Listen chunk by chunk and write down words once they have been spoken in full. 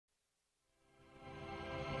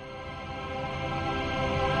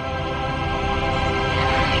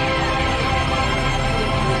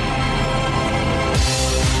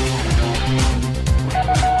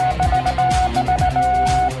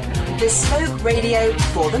Talk radio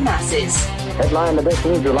for the masses. Headline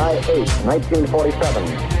edition, July 8, 1947.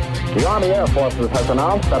 The Army Air Forces has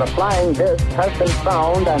announced that a flying disc has been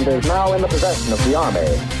found and is now in the possession of the Army.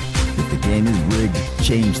 If the game is rigged,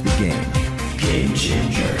 change the game. Game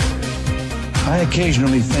changer. I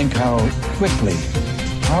occasionally think how quickly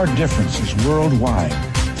our differences worldwide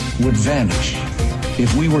would vanish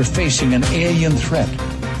if we were facing an alien threat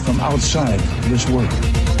from outside this world.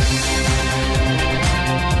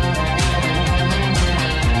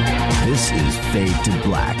 This is Fade to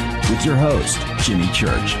Black with your host, Jimmy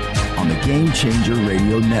Church, on the Game Changer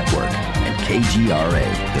Radio Network and KGRA,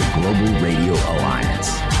 the Global Radio Alliance.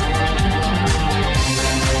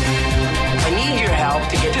 I need your help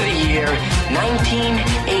to get to the year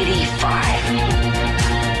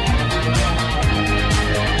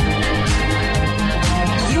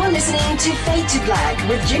 1985. You're listening to Fade to Black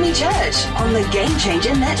with Jimmy Church on the Game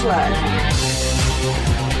Changer Network.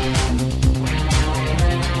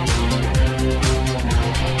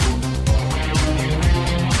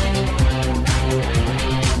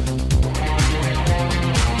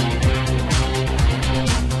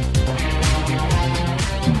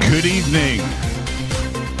 Good evening.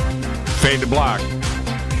 Fade to Black.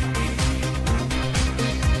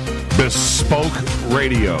 Bespoke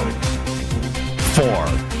radio for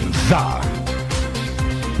the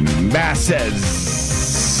masses.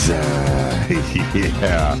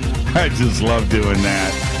 Yeah, I just love doing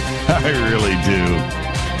that. I really do.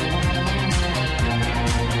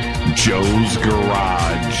 Joe's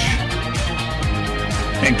Garage.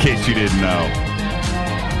 In case you didn't know.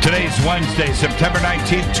 Today's Wednesday, September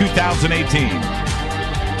 19th, 2018.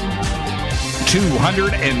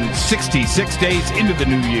 266 days into the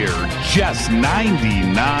new year. Just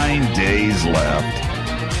 99 days left.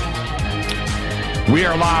 We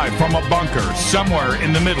are live from a bunker somewhere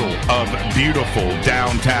in the middle of beautiful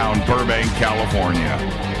downtown Burbank, California.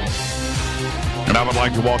 And I would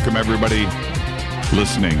like to welcome everybody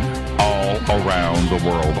listening all around the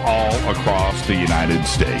world, all across the United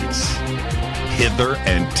States. Hither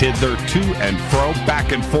and thither, to and fro,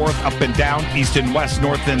 back and forth, up and down, east and west,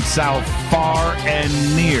 north and south, far and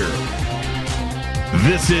near.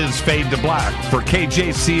 This is Fade to Black for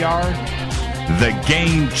KJCR, the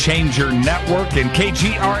Game Changer Network, and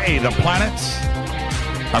KGRA, the planets.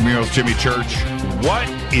 I'm your host, Jimmy Church. What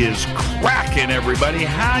is cracking, everybody?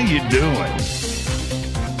 How you doing?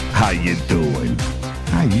 How you doing?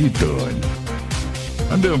 How you doing?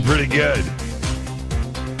 I'm doing pretty good.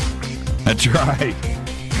 That's right,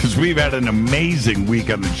 because we've had an amazing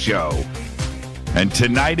week on the show. And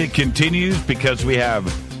tonight it continues because we have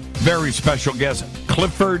very special guest.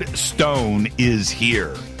 Clifford Stone is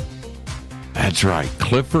here. That's right,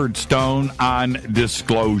 Clifford Stone on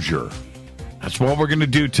Disclosure. That's what we're going to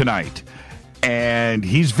do tonight. And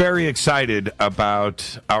he's very excited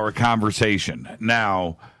about our conversation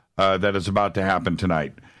now that is about to happen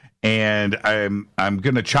tonight. And I'm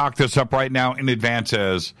going to chalk this up right now in advance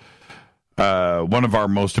as one of our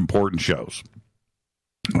most important shows.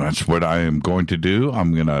 That's what I am going to do.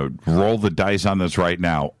 I'm going to roll the dice on this right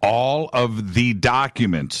now. All of the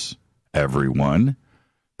documents, everyone,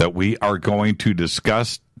 that we are going to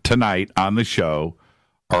discuss tonight on the show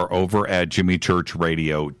are over at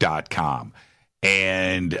jimmychurchradio.com.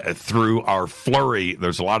 And through our flurry,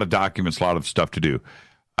 there's a lot of documents, a lot of stuff to do.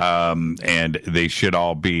 And they should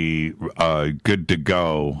all be good to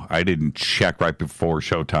go. I didn't check right before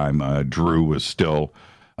showtime. Drew was still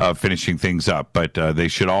finishing things up, but they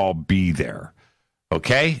should all be there.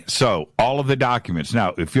 Okay? So all of the documents.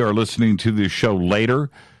 Now, if you are listening to this show later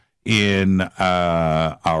in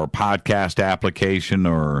our podcast application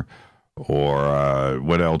or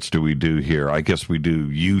what else do we do here? I guess we do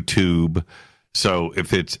YouTube. So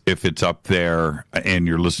if it's up there and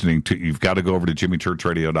you're listening to, you've got to go over to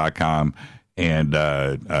jimmychurchradio.com and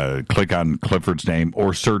click on Clifford's name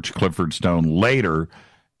or search Clifford Stone later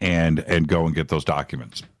and go and get those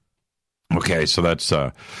documents. Okay, so that's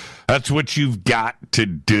what you've got to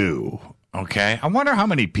do. Okay, I wonder how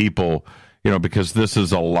many people, because this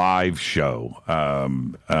is a live show.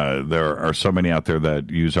 There are so many out there that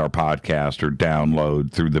use our podcast or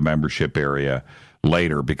download through the membership area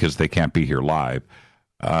later because they can't be here live,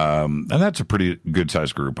 and that's a pretty good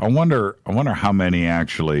sized group. I wonder how many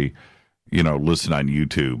actually listen on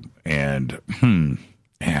YouTube, and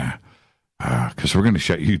because we're going to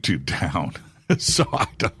shut YouTube down. So I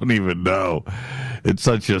don't even know. It's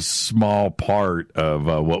such a small part of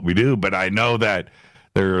what we do, but I know that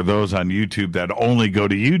there are those on YouTube that only go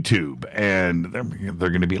to YouTube, and they're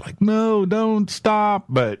going to be like, no, don't stop.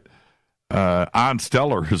 But On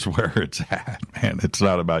Stellar is where it's at, man. It's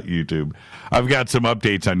not about YouTube. I've got some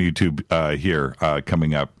updates on YouTube here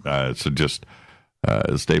coming up, so just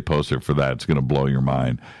stay posted for that. It's going to blow your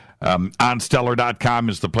mind. OnStellar.com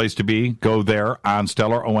is the place to be. Go there,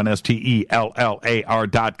 OnStellar,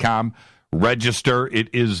 OnStellar.com. Register. It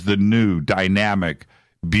is the new, dynamic,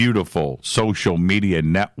 beautiful social media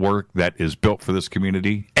network that is built for this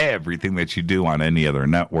community. Everything that you do on any other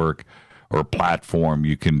network or platform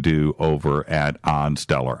you can do over at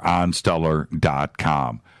OnStellar,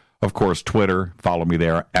 OnStellar.com. Of course, Twitter, follow me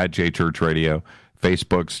there, at JChurchRadio.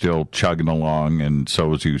 Facebook still chugging along, and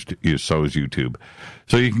so is YouTube.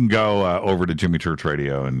 So you can go over to Jimmy Church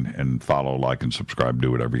Radio and follow, like, and subscribe,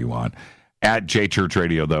 do whatever you want. At JChurch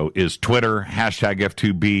Radio, though, is Twitter. Hashtag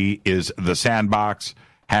F2B is the sandbox.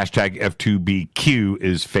 Hashtag F2BQ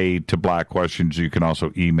is Fade to Black questions. You can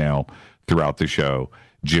also email throughout the show,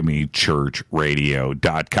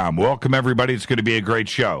 JimmyChurchRadio.com. Welcome, everybody. It's going to be a great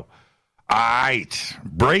show. All right.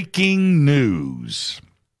 Breaking news.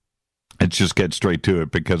 Let's just get straight to it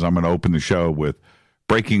because I'm going to open the show with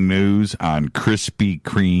breaking news on Krispy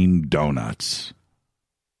Kreme donuts.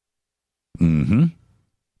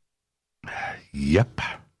 Yep.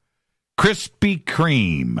 Krispy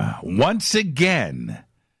Kreme. Once again,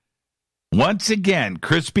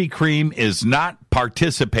 Krispy Kreme is not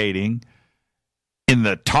participating in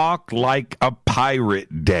the Talk Like a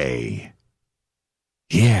Pirate Day.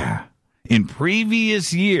 Yeah. In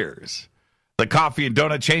previous years, the coffee and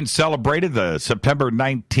donut chain celebrated the September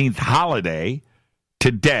 19th holiday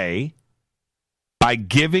today by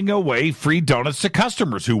giving away free donuts to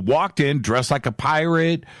customers who walked in dressed like a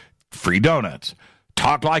pirate. Free donuts.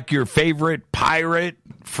 Talk like your favorite pirate.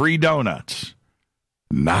 Free donuts.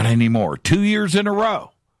 Not anymore. 2 years in a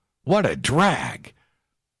row. What a drag.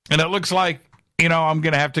 And it looks like, I'm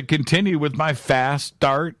going to have to continue with my fast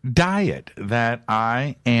start diet that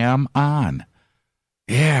I am on.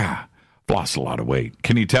 Yeah. Lost a lot of weight.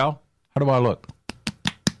 Can you tell? How do I look?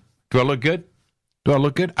 Do I look good?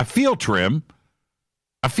 I feel trim.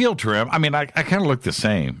 I mean, I kind of look the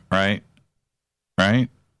same, right? I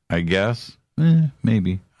guess.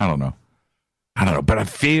 Maybe. I don't know. But I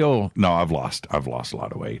feel, I've lost a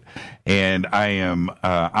lot of weight. And I am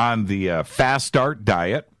on the Fast Start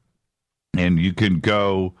diet. And you can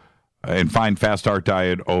go and find Fast Start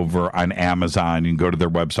Diet over on Amazon. You can go to their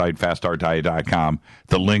website, faststartdiet.com.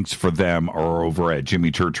 The links for them are over at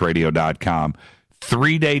jimmychurchradio.com.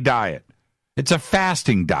 3-day diet. It's a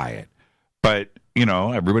fasting diet. But,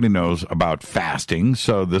 everybody knows about fasting.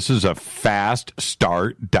 So this is a Fast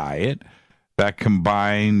Start diet that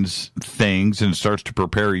combines things and starts to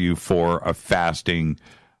prepare you for a fasting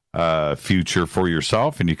future for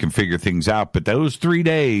yourself. And you can figure things out. But those 3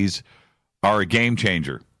 days are a game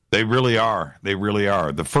changer. They really are.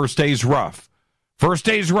 The first day's rough.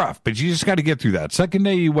 But you just got to get through that. Second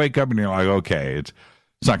day, you wake up and you're like, okay, it's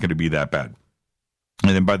not going to be that bad.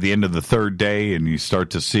 And then by the end of the third day, and you start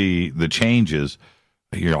to see the changes,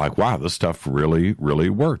 you're like, wow, this stuff really, really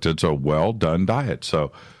worked. It's a well-done diet.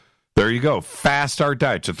 So there you go. Fast Start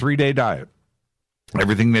Diet. It's a 3-day diet.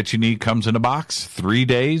 Everything that you need comes in a box. 3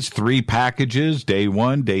 days, 3 packages. Day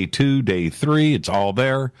 1, day 2, day 3. It's all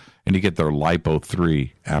there. And you get their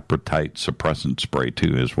Lipo3 appetite suppressant spray,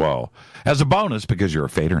 too, as well. As a bonus, because you're a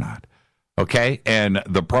fade or not. Okay? And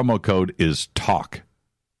the promo code is TALK.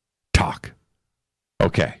 TALK.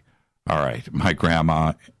 Okay. All right. My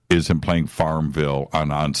grandma isn't playing Farmville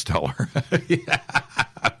on Stellar. Yeah.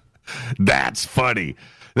 That's funny.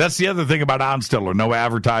 That's the other thing about OnStellar. No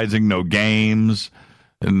advertising, no games,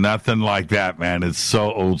 nothing like that, man. It's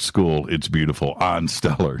so old school. It's beautiful.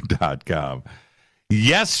 OnStellar.com.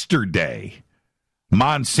 Yesterday,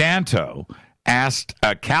 Monsanto asked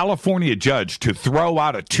a California judge to throw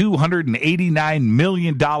out a $289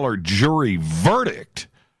 million jury verdict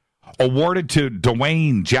awarded to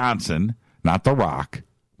Dwayne Johnson, not The Rock,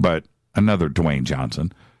 but another Dwayne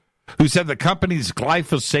Johnson, who said the company's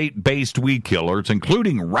glyphosate-based weed killers,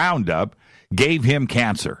 including Roundup, gave him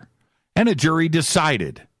cancer. And a jury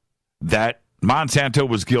decided that Monsanto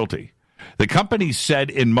was guilty. The company said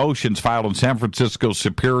in motions filed in San Francisco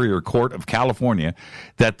Superior Court of California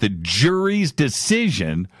that the jury's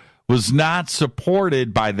decision was not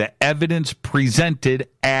supported by the evidence presented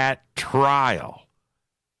at trial.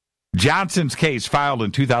 Johnson's case, filed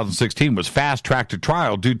in 2016, was fast-tracked to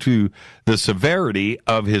trial due to the severity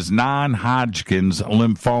of his non-Hodgkin's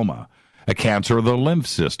lymphoma, a cancer of the lymph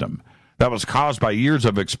system that was caused by years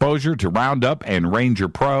of exposure to Roundup and Ranger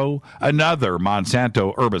Pro, another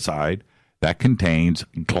Monsanto herbicide that contains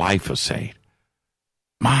glyphosate.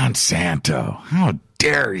 Monsanto, how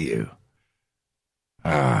dare you?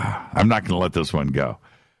 I'm not going to let this one go.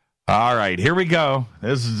 All right, here we go.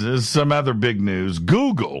 This is some other big news.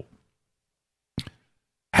 Google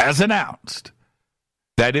has announced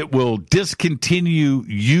that it will discontinue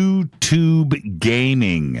YouTube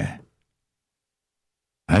gaming.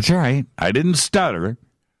 That's right. I didn't stutter.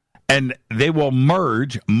 And they will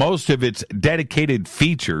merge most of its dedicated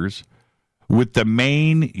features with the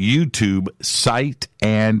main YouTube site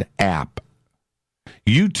and app.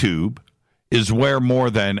 YouTube is where more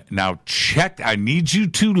than, now check, I need you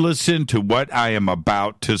to listen to what I am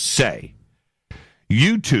about to say.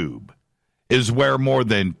 YouTube is where more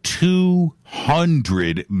than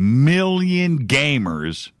 200 million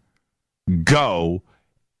gamers go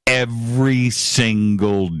every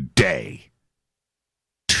single day.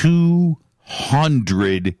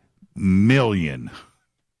 200 million.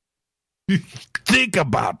 Think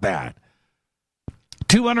about that.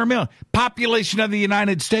 200 million. Population of the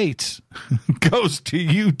United States goes to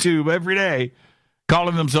YouTube every day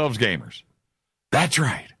calling themselves gamers. That's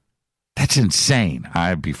right. That's insane.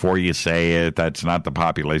 Before you say it, that's not the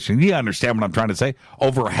population. You understand what I'm trying to say?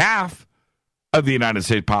 Over half of the United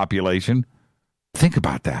States population. Think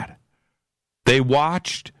about that. They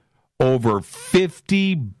watched over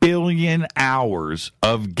 50 billion hours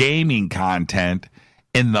of gaming content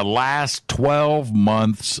in the last 12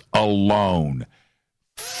 months alone.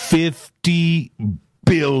 50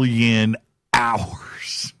 billion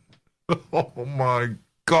hours. Oh, my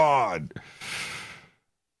God.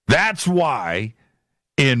 That's why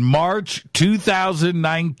in March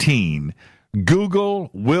 2019, Google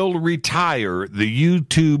will retire the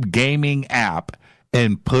YouTube gaming app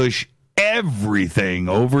and push everything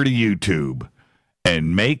over to YouTube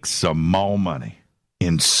and make some more money.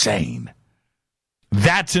 Insane.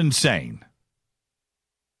 That's insane.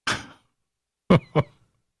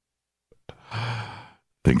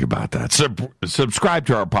 Think about that. Subscribe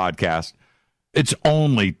to our podcast. It's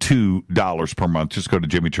only $2 per month. Just go to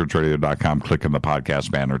jimmychurchradio.com, click on the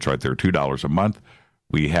podcast banner. It's right there, $2 a month.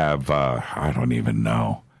 We have, I don't even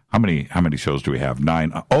know. How many shows do we have?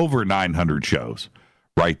 Over 900 shows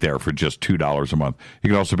right there for just $2 a month. You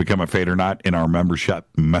can also become a Fade or Not in our membership.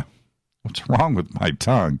 What's wrong with my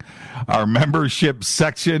tongue? Our membership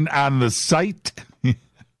section on the site.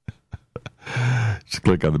 Just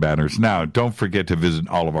click on the banners. Now, don't forget to visit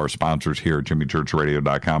all of our sponsors here at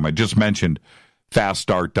jimmychurchradio.com. I just mentioned Fast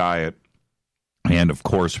Start Diet. And, of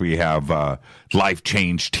course, we have Life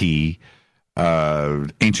Change Tea,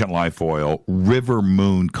 Ancient Life Oil, River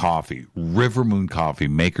Moon Coffee. River Moon Coffee,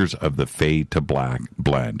 makers of the Fade to Black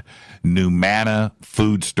blend. Numana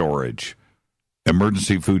Food Storage.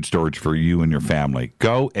 Emergency food storage for you and your family.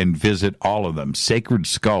 Go and visit all of them. Sacred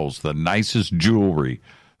Skulls, the nicest jewelry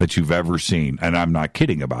that you've ever seen. And I'm not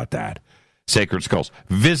kidding about that. Sacred Skulls.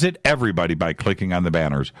 Visit everybody by clicking on the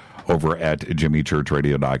banners over at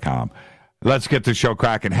jimmychurchradio.com. Let's get the show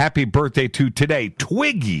cracking. Happy birthday to today,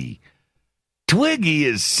 Twiggy. Twiggy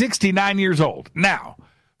is 69 years old. Now,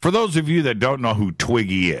 for those of you that don't know who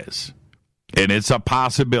Twiggy is, and it's a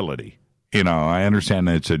possibility, I understand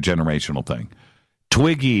that it's a generational thing.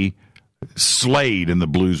 Twiggy slayed in the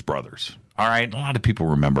Blues Brothers. All right, a lot of people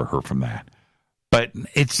remember her from that. But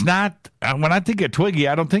it's not, when I think of Twiggy,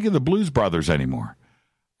 I don't think of the Blues Brothers anymore.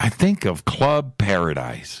 I think of Club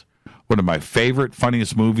Paradise, one of my favorite,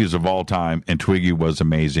 funniest movies of all time, and Twiggy was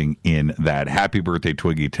amazing in that. Happy birthday,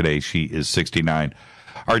 Twiggy. Today, she is 69.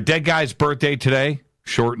 Our dead guy's birthday today,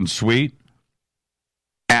 short and sweet,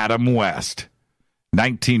 Adam West.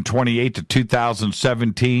 1928 to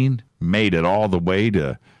 2017, made it all the way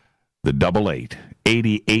to the double eight.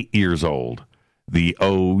 88 years old. The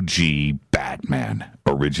OG Batman,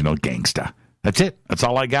 original gangsta. That's it. That's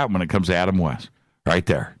all I got when it comes to Adam West. Right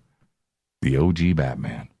there. The OG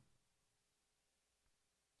Batman.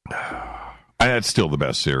 That's still the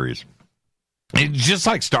best series. It's just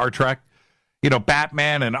like Star Trek.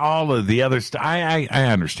 Batman and all of the other stuff. I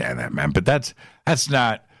understand that, man. But that's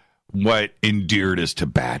not what endeared us to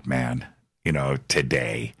Batman,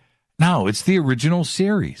 today. No, it's the original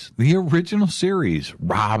series. The original series.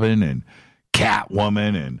 Robin and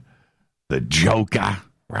Catwoman and the Joker,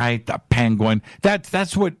 right? The Penguin.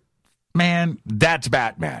 That's what, man, that's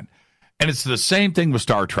Batman. And it's the same thing with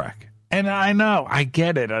Star Trek. And I know, I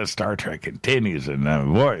get it. Star Trek continues and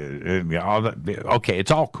all that. Okay,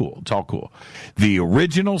 it's all cool. It's all cool. The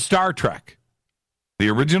original Star Trek, the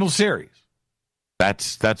original series,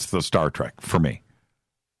 that's the Star Trek for me.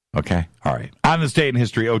 Okay? All right. On this day in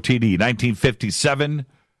history, OTD, 1957,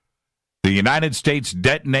 the United States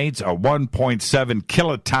detonates a 1.7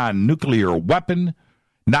 kiloton nuclear weapon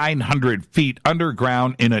 900 feet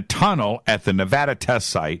underground in a tunnel at the Nevada test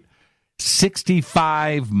site,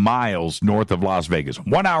 65 miles north of Las Vegas.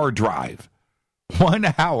 1 hour drive.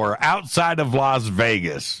 1 hour outside of Las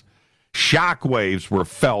Vegas. Shockwaves were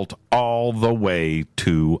felt all the way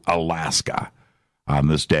to Alaska on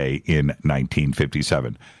this day in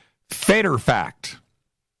 1957. Fader fact.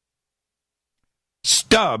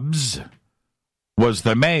 Stubbs was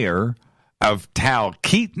the mayor of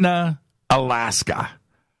Talkeetna, Alaska,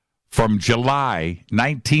 from July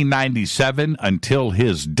 1997 until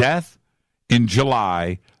his death in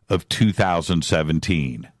July of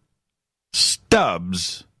 2017.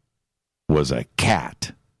 Stubbs was a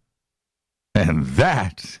cat. And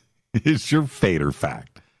that is your Fader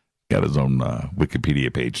fact. Got his own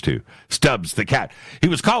Wikipedia page, too. Stubbs the cat. He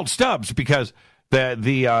was called Stubbs because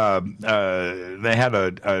they had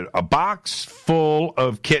a box full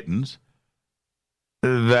of kittens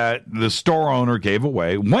that the store owner gave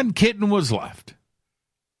away. One kitten was left.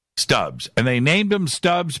 Stubbs. And they named him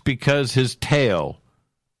Stubbs because his tail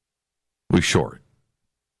was short.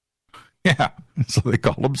 Yeah. So they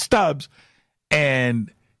called him Stubbs.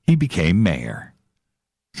 And he became mayor.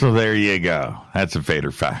 So there you go. That's a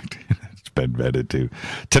Fader fact. It's been vetted too.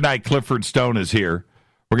 Tonight, Clifford Stone is here.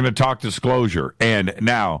 We're going to talk disclosure. And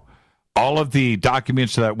now, all of the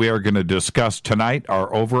documents that we are going to discuss tonight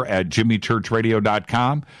are over at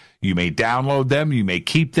jimmychurchradio.com. You may download them. You may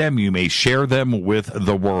keep them. You may share them with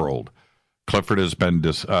the world. Clifford has been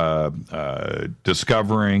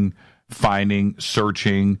discovering, finding,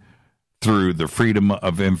 searching through the Freedom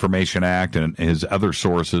of Information Act and his other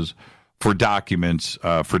sources for documents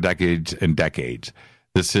for decades and decades.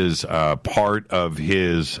 This is part of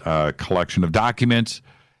his collection of documents,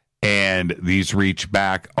 and these reach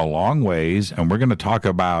back a long ways, and we're going to talk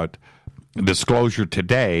about disclosure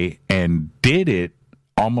today, and did it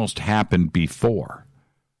almost happen before?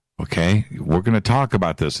 Okay, we're going to talk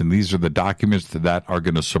about this, and these are the documents that are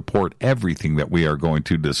going to support everything that we are going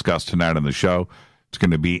to discuss tonight on the show. It's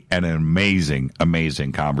going to be an amazing,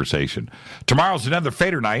 amazing conversation. Tomorrow's another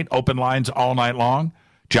Fader night, open lines all night long.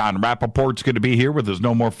 John Rappaport's going to be here with his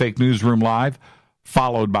No More Fake Newsroom Live,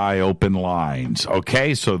 followed by open lines.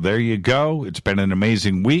 Okay, so there you go. It's been an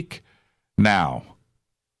amazing week. Now,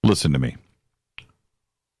 listen to me.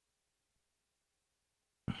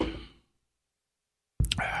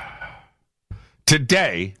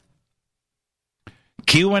 Today,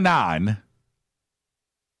 QAnon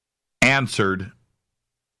answered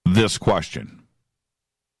this question.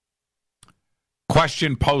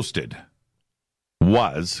 Question posted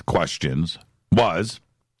was,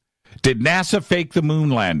 did NASA fake the moon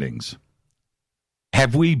landings?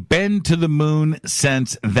 Have we been to the moon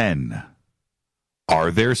since then?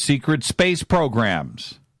 Are there secret space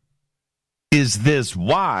programs? Is this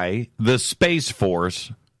why the Space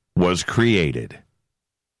Force was created?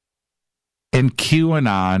 And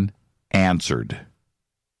QAnon answered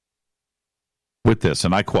with this,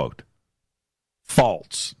 and I quote,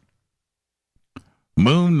 false.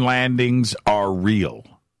 Moon landings are real.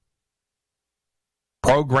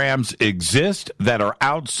 Programs exist that are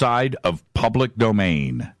outside of public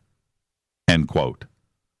domain. End quote.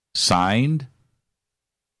 Signed,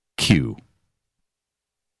 Q.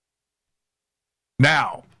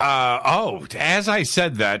 Now, as I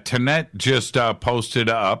said that, Tanette just posted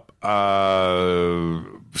up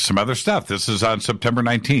some other stuff. This is on September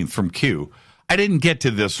 19th from Q. I didn't get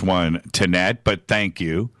to this one, Tanette, but thank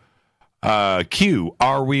you. Q,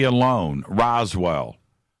 are we alone? Roswell.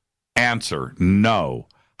 Answer, no.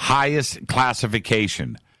 Highest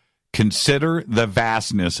classification. Consider the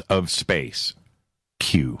vastness of space.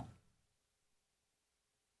 Q.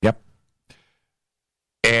 Yep.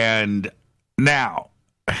 And now,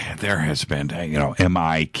 there has been, am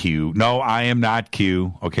I Q? No, I am not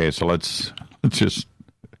Q. Okay, so let's just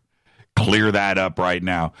clear that up right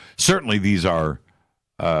now. Certainly these are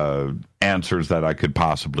answers that I could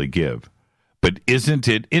possibly give. But isn't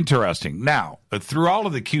it interesting? Now, through all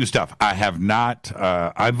of the Q stuff, I have not,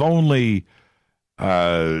 I've only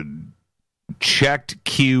checked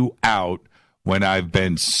Q out when I've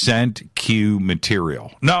been sent Q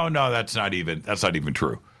material. No, that's not even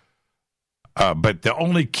true. But the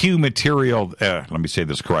only Q material, let me say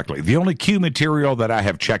this correctly, the only Q material that I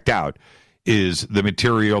have checked out is the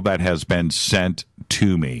material that has been sent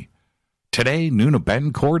to me. Today, Nuna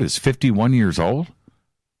Betancourt is 51 years old?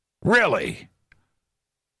 Really?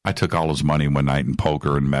 I took all his money one night in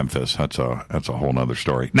poker in Memphis. That's a whole nother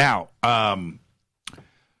story. Now, I've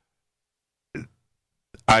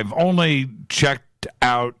only checked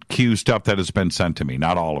out Q stuff that has been sent to me,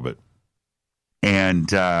 not all of it.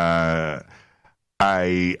 And I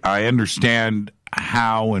understand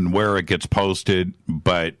how and where it gets posted,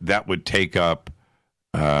 but that would take up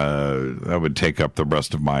That would take up the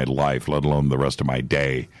rest of my life, let alone the rest of my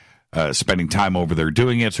day, spending time over there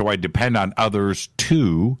doing it. So I depend on others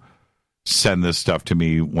to send this stuff to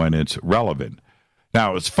me when it's relevant.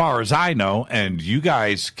 Now, as far as I know, and you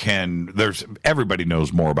guys everybody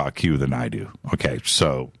knows more about Q than I do. Okay,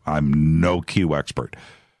 so I'm no Q expert.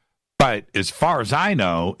 But as far as I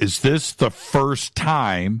know, is this the first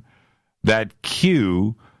time that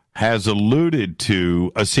Q has alluded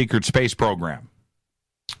to a secret space program?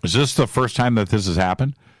 Is this the first time that this has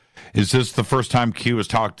happened? Is this the first time Q has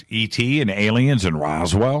talked ET and aliens and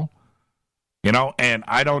Roswell? You know, and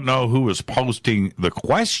I don't know who is posting the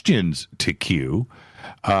questions to Q.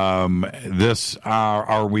 This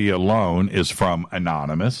Are We Alone is from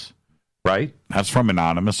Anonymous, right? That's from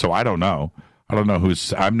Anonymous, so I don't know. I don't know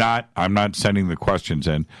who's. I'm not sending the questions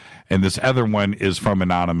in, and this other one is from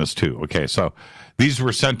Anonymous too. Okay, so these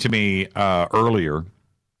were sent to me earlier,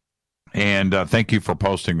 and thank you for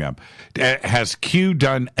posting them. Has Q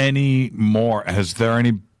done any more? Has there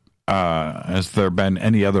been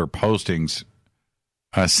any other postings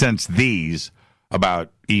since these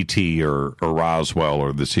about ET or Roswell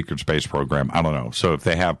or the secret space program? I don't know. So if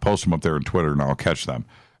they have, post them up there on Twitter, and I'll catch them.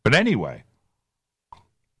 But anyway.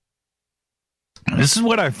 This is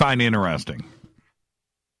what I find interesting.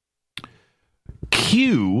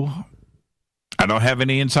 Q, I don't have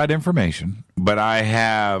any inside information, but I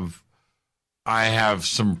have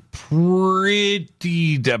some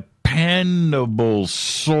pretty dependable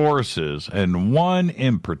sources, and one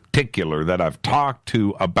in particular that I've talked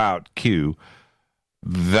to about Q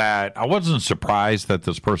that I wasn't surprised that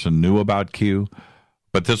this person knew about Q,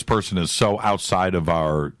 but this person is so outside of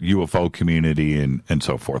our UFO community and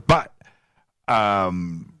so forth. But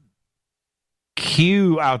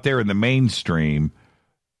Q out there in the mainstream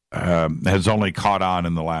has only caught on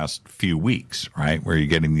in the last few weeks, right? Where you're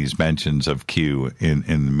getting these mentions of Q in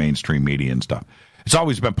the mainstream media and stuff. It's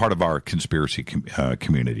always been part of our conspiracy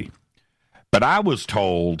community. But I was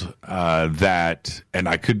told that, and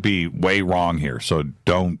I could be way wrong here, so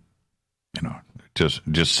don't,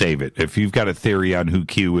 just save it. If you've got a theory on who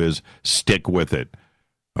Q is, stick with it.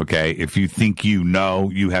 Okay, if you think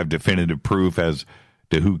you have definitive proof as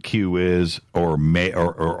to who Q is or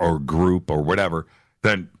group or whatever,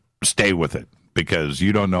 then stay with it, because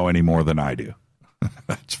you don't know any more than I do.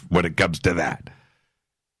 That's when it comes to that.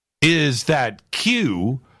 Is that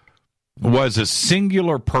Q was a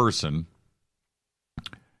singular person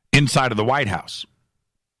inside of the White House.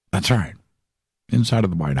 That's right, inside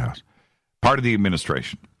of the White House, part of the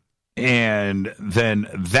administration. And then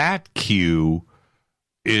that Q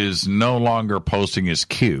is no longer posting as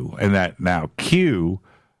Q, and that now Q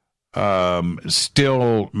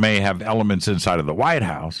still may have elements inside of the White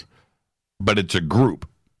House, but it's a group.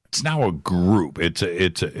 It's now a group. It's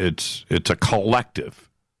a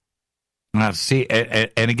collective. Now, see,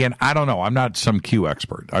 and again, I don't know. I'm not some Q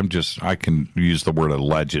expert. I can use the word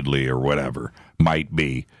allegedly or whatever might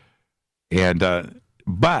be, and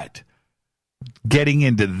but. Getting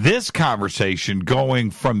into this conversation,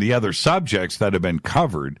 going from the other subjects that have been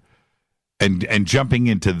covered and jumping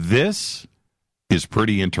into this is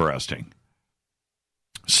pretty interesting.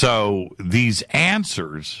 So these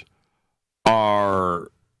answers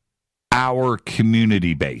are our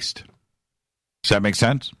community based. Does that make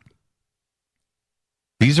sense?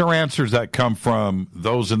 These are answers that come from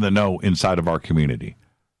those in the know inside of our community.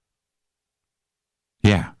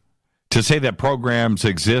 Yeah. To say that programs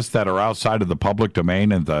exist that are outside of the public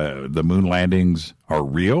domain and the moon landings are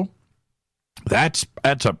real, that's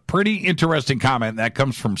a pretty interesting comment. That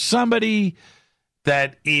comes from somebody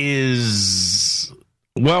that is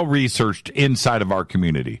well-researched inside of our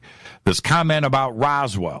community. This comment about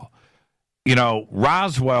Roswell.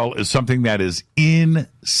 Roswell is something that is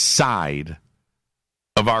inside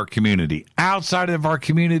of our community. Outside of our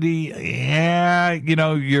community, yeah,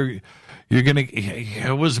 you're gonna.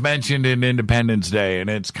 It was mentioned in Independence Day, and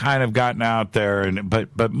it's kind of gotten out there.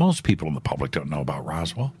 But most people in the public don't know about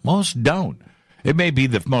Roswell. Most don't. It may be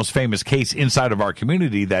the most famous case inside of our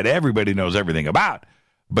community that everybody knows everything about,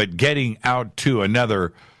 but getting out to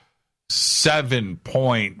another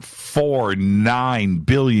 7.49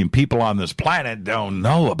 billion people on this planet don't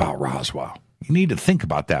know about Roswell. You need to think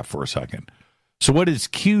about that for a second. So, what is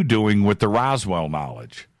Q doing with the Roswell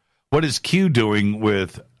knowledge? What is Q doing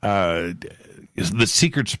with the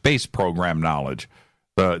secret space program knowledge,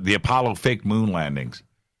 the Apollo fake moon landings?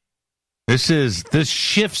 This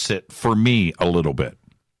shifts it for me a little bit.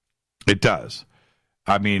 It does.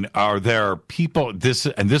 I mean, are there people? This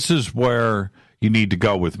is where you need to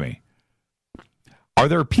go with me. Are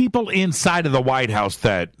there people inside of the White House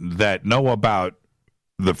that know about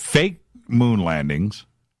the fake moon landings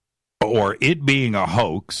or it being a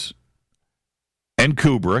hoax and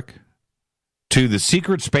Kubrick to the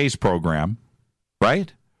secret space program,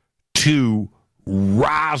 right? To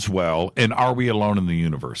Roswell and Are We Alone in the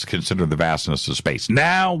Universe? Consider the vastness of space.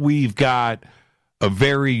 Now we've got a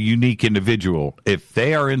very unique individual. If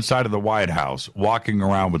they are inside of the White House walking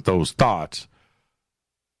around with those thoughts,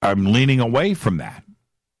 I'm leaning away from that.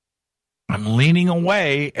 I'm leaning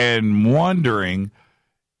away and wondering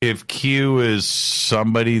if Q is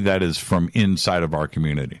somebody that is from inside of our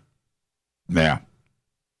community. Yeah.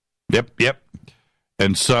 Yep.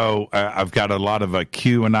 And so I've got a lot of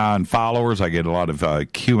QAnon followers. I get a lot of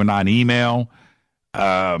QAnon email.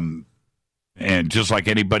 And just like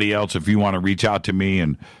anybody else, if you want to reach out to me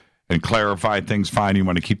and clarify things, fine. You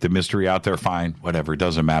want to keep the mystery out there, fine. Whatever, it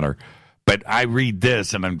doesn't matter. But I read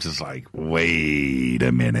this, and I'm just like, wait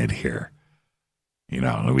a minute here. You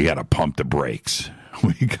know, we got to pump the brakes.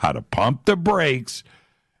 We got to pump the brakes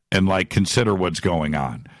and, like, consider what's going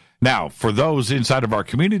on. Now, for those inside of our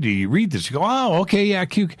community, you read this, you go, oh, okay, yeah,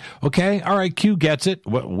 Q, okay, all right, Q gets it.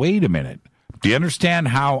 Wait a minute. Do you understand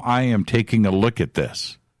how I am taking a look at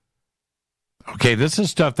this? Okay, this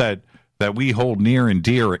is stuff that we hold near and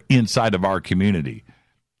dear inside of our community.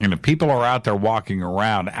 And if people are out there walking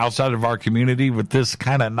around outside of our community with this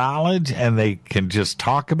kind of knowledge and they can just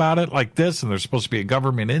talk about it like this, and they're supposed to be a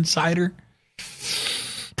government insider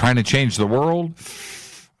trying to change the world,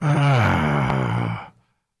 I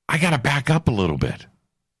got to back up a little bit.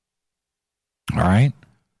 All right?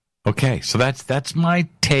 Okay, so that's my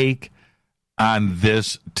take on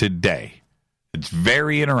this today. It's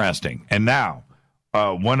very interesting. And now,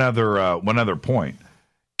 one other point.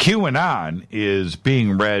 QAnon is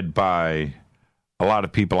being read by a lot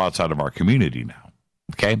of people outside of our community now.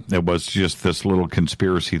 Okay? It was just this little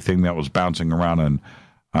conspiracy thing that was bouncing around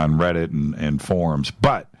on Reddit and forums.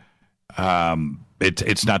 But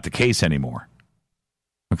it's not the case anymore.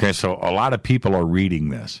 Okay, so a lot of people are reading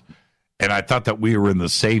this. And I thought that we were in the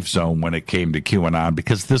safe zone when it came to QAnon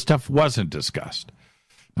because this stuff wasn't discussed.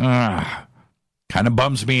 Kind of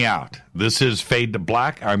bums me out. This is Fade to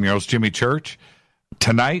Black. I'm your host, Jimmy Church.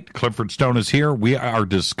 Tonight, Clifford Stone is here. We are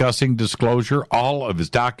discussing disclosure. All of his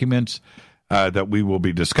documents that we will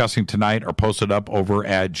be discussing tonight are posted up over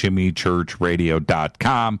at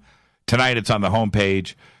jimmychurchradio.com. Tonight, it's on the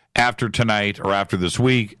homepage. After tonight or after this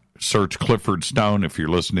week, search Clifford Stone if you're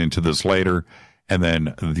listening to this later, and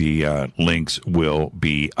then the links will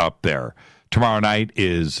be up there. Tomorrow night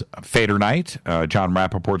is Fader night. John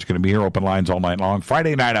Rappaport's going to be here, open lines all night long.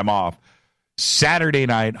 Friday night, I'm off. Saturday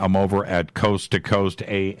night, I'm over at Coast to Coast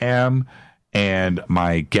AM, and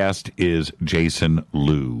my guest is Jason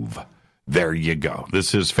Louv. There you go.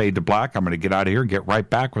 This is Fade to Black. I'm going to get out of here and get right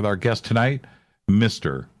back with our guest tonight,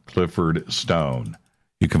 Mr. Clifford Stone.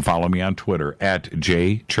 You can follow me on Twitter at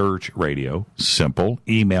jchurchradio. Simple.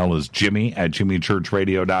 Email is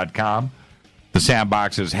jimmy@jimmychurchradio.com. The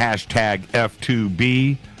sandbox is hashtag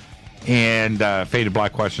F2B. And Faded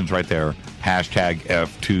Black questions right there. Hashtag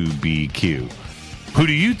F2BQ. Who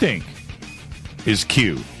do you think is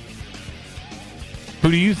Q? Who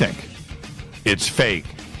do you think? It's fake.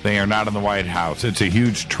 They are not in the White House. It's a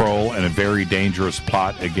huge troll and a very dangerous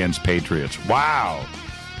plot against patriots. Wow.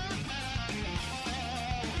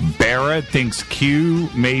 Barra thinks Q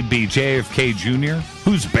may be JFK Jr.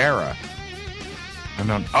 Who's Barra? I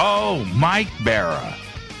don't. Oh, Mike Barra.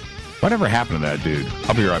 Whatever happened to that dude?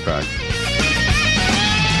 I'll be right back.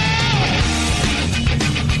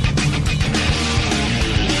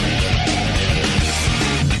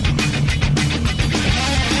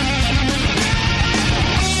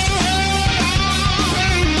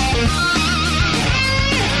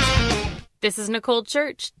 This is Nicole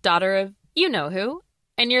Church, daughter of you-know-who,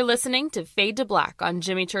 and you're listening to Fade to Black on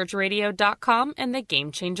jimmychurchradio.com and the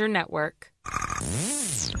Game Changer Network.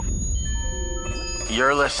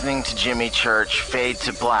 You're listening to Jimmy Church, Fade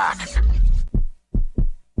to Black.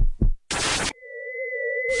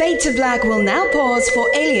 Fade to Black will now pause for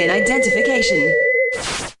alien identification.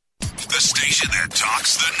 The station that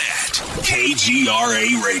talks the net.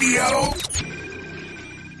 KGRA Radio.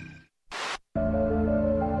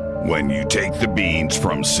 When you take the beans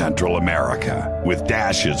from Central America with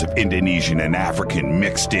dashes of Indonesian and African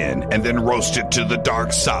mixed in and then roast it to the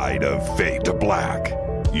dark side of Fade to Black,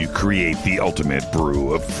 you create the ultimate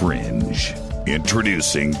brew of fringe.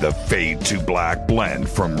 Introducing the Fade to Black blend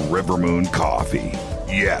from Rivermoon Coffee.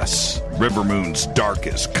 Yes, Rivermoon's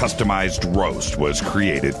darkest customized roast was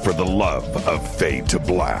created for the love of Fade to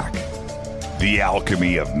Black. The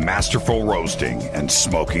alchemy of masterful roasting and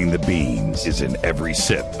smoking the beans is in every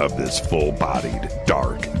sip of this full-bodied,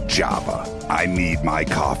 dark Java. I need my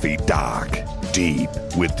coffee dark, deep,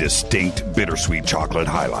 with distinct bittersweet chocolate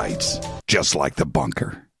highlights, just like the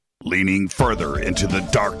bunker. Leaning further into the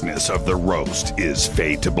darkness of the roast is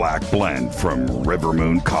Fade to Black Blend from River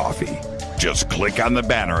Moon Coffee. Just click on the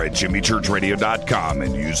banner at jimmychurchradio.com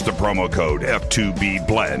and use the promo code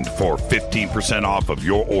F2BBLEND for 15% off of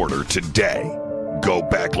your order today. Go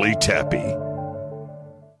Beckley Teppy.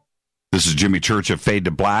 This is Jimmy Church of Fade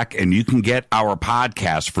to Black, and you can get our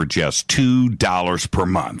podcast for just $2 per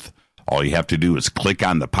month. All you have to do is click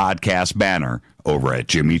on the podcast banner over at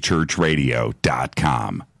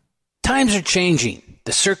jimmychurchradio.com. Times are changing.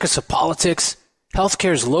 The circus of politics,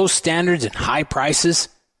 healthcare's low standards and high prices,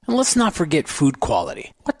 and let's not forget food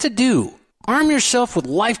quality. What to do? Arm yourself with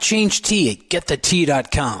Life Change Tea at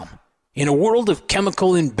getthetea.com. In a world of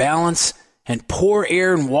chemical imbalance and poor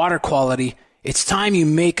air and water quality, it's time you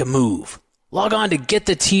make a move. Log on to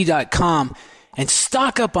getthetea.com and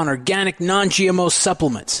stock up on organic non-GMO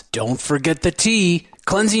supplements. Don't forget the tea.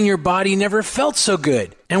 Cleansing your body never felt so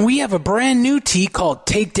good. And we have a brand new tea called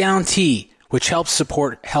Takedown Tea, which helps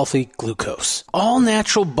support healthy glucose. All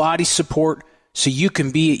natural body support so you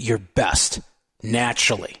can be at your best,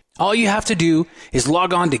 naturally. All you have to do is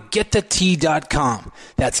log on to getthetea.com.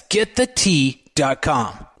 That's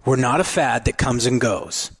getthetea.com. We're not a fad that comes and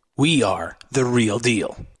goes. We are the real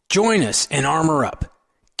deal. Join us and armor up.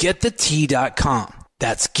 Getthetea.com.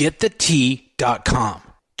 That's getthetea.com.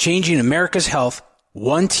 Changing America's health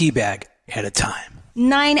one tea bag at a time.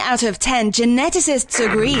 9 out of 10 geneticists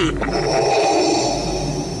agree.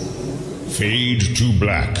 Fade to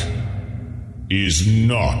Black is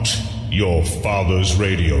not your father's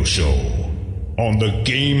radio show on the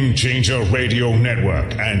Game Changer Radio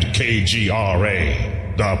Network and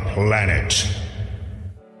KGRA, The Planet.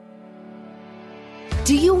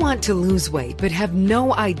 Do you want to lose weight but have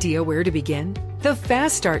no idea where to begin? The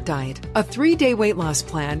Fast Start Diet, a 3-day weight loss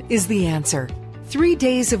plan, is the answer. 3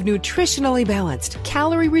 days of nutritionally balanced,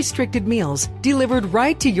 calorie-restricted meals delivered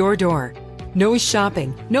right to your door. No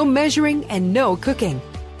shopping, no measuring, and no cooking.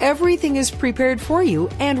 Everything is prepared for you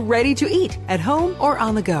and ready to eat at home or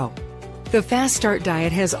on the go. The Fast Start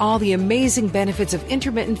Diet has all the amazing benefits of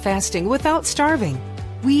intermittent fasting without starving.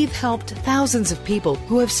 We've helped thousands of people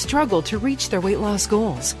who have struggled to reach their weight loss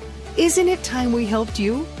goals. Isn't it time we helped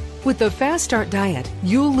you? With the Fast Start Diet,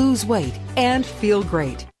 you'll lose weight and feel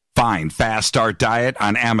great. Find Fast Start Diet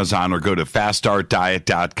on Amazon or go to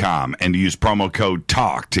faststartdiet.com and use promo code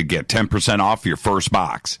TALK to get 10% off your first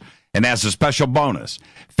box. And as a special bonus,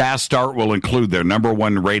 Fast Start will include their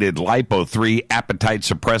 #1 rated Lipo3 appetite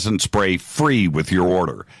suppressant spray free with your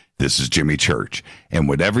order. This is Jimmy Church, and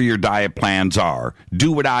whatever your diet plans are, do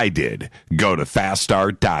what I did. Go to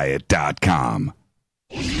faststartdiet.com.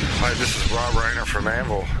 Hi, this is Rob Reiner from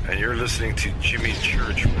Anvil, and you're listening to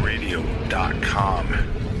JimmyChurchRadio.com.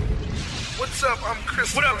 What's up? I'm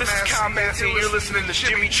Chris. What up? This is Kyle Massey, and you're listening to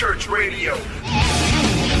Jimmy Church Radio.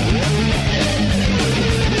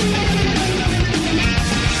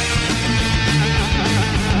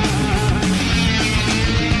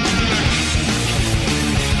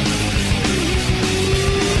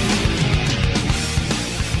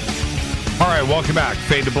 All right, welcome back.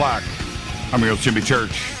 Fade to Black. I'm your host, Jimmy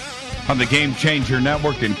Church, on the Game Changer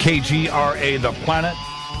Network and KGRA The Planet.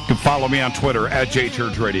 You can follow me on Twitter at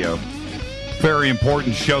JChurchRadio. Very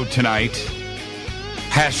important show tonight.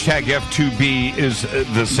 Hashtag F2B is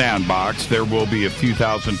the sandbox. There will be a few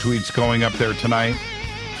thousand tweets going up there tonight.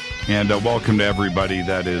 And welcome to everybody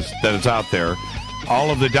that is out there. All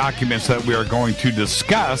of the documents that we are going to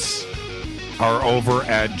discuss are over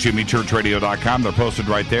at jimmychurchradio.com. They're posted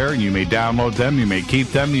right there, and you may download them, you may keep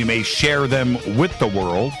them, you may share them with the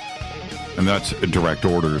world. And that's direct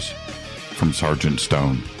orders from Sergeant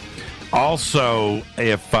Stone. Also,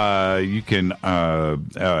 if you can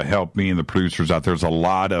help me and the producers out, there's a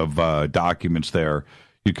lot of documents there.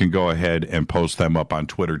 You can go ahead and post them up on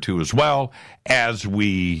Twitter, too, as well, as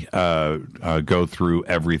we go through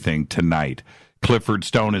everything tonight. Clifford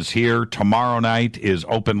Stone is here. Tomorrow night is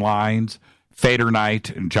Open Lines. Fader night,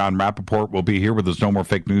 and John Rappaport will be here with his No More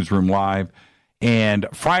Fake Newsroom Live. And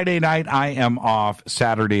Friday night, I am off.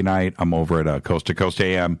 Saturday night, I'm over at Coast to Coast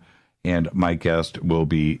AM, and my guest will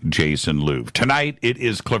be Jason Louv. Tonight, it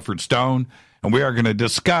is Clifford Stone, and we are going to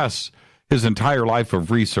discuss his entire life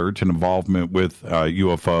of research and involvement with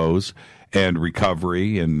UFOs and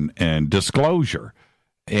recovery and disclosure.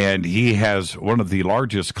 And he has one of the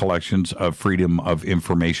largest collections of Freedom of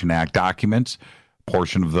Information Act documents.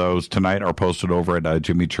 Portion of those tonight are posted over at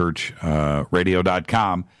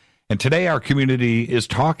jimmychurchradio.com. And today our community is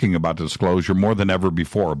talking about disclosure more than ever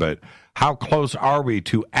before. But how close are we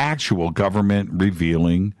to actual government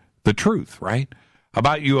revealing the truth, right?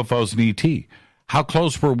 About UFOs and ET. How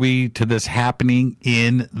close were we to this happening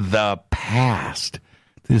in the past?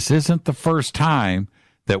 This isn't the first time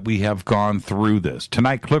that we have gone through this.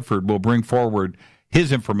 Tonight, Clifford will bring forward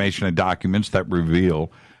his information and documents that reveal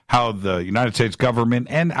how the United States government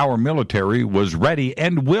and our military was ready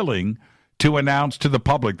and willing to announce to the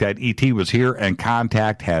public that ET was here and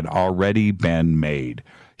contact had already been made.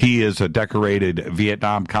 He is a decorated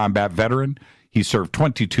Vietnam combat veteran. He served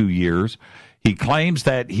 22 years. He claims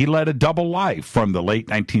that he led a double life from the late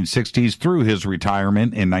 1960s through his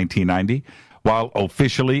retirement in 1990. While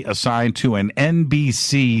officially assigned to an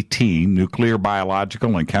NBC team, nuclear,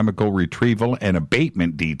 biological, and chemical retrieval and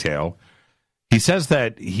abatement detail, he says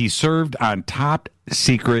that he served on top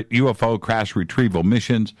secret UFO crash retrieval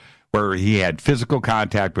missions where he had physical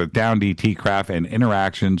contact with downed ET craft and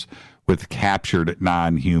interactions with captured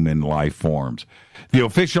non-human life forms. The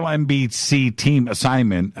official NBC team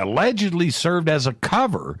assignment allegedly served as a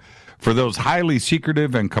cover for those highly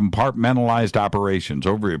secretive and compartmentalized operations.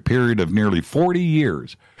 Over a period of nearly 40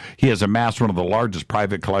 years, he has amassed one of the largest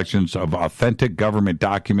private collections of authentic government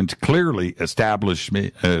documents, clearly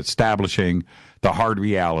establishing the hard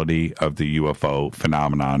reality of the UFO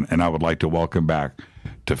phenomenon. And I would like to welcome back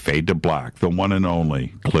to Fade to Black, the one and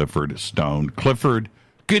only Clifford Stone. Clifford,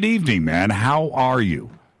 good evening, man. How are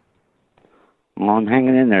you? Well, I'm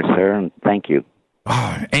hanging in there, sir, and thank you.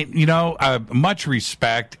 And, you know, much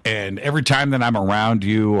respect, and every time that I'm around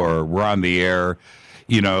you or we're on the air,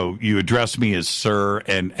 you know, you address me as sir,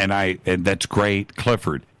 and that's great,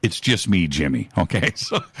 Clifford. It's just me, Jimmy. Okay,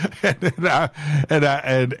 so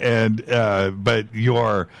but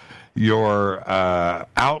your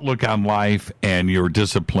outlook on life and your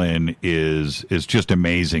discipline is just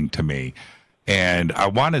amazing to me. And I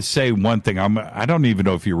want to say one thing. I don't even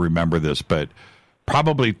know if you remember this, but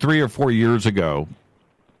probably 3 or 4 years ago,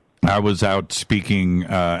 I was out speaking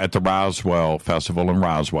at the Roswell Festival in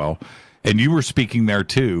Roswell, and you were speaking there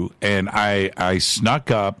too. And I snuck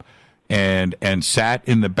up and sat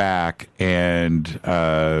in the back and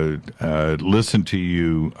listened to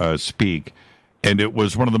you speak. And it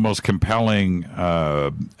was one of the most compelling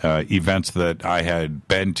events that I had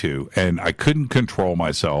been to, and I couldn't control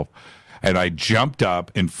myself. And I jumped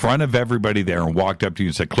up in front of everybody there and walked up to you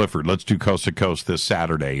and said, Clifford, let's do Coast to Coast this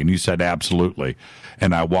Saturday. And you said, absolutely.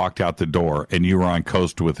 And I walked out the door, and you were on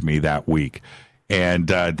Coast with me that week. And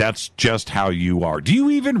that's just how you are. Do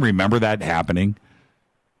you even remember that happening?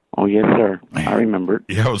 Oh, yes, sir. I remember it.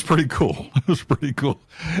 Yeah, it was pretty cool. It was pretty cool.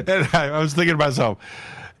 And I was thinking to myself,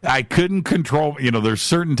 I couldn't control, you know, there's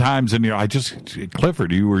certain times, and, you know,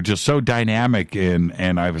 Clifford, you were just so dynamic,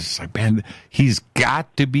 and I was like, man, he's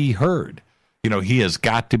got to be heard. You know, he has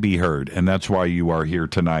got to be heard, and that's why you are here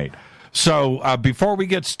tonight. So before we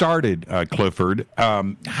get started, Clifford,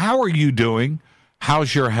 how are you doing?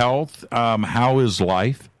 How's your health? How is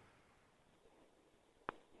life?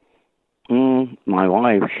 My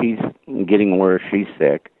wife, she's getting worse. She's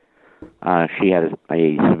sick. She had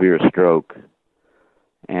a severe stroke.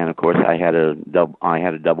 And of course, I had a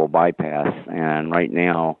double bypass, and right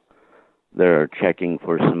now they're checking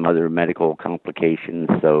for some other medical complications.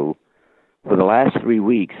 So, for the last 3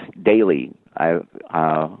 weeks, daily, I've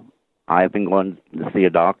been going to see a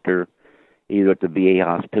doctor, either at the VA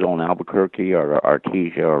hospital in Albuquerque or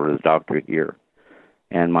Artesia or the doctor here.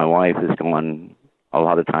 And my wife is going a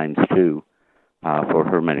lot of times too for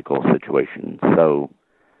her medical situation. So.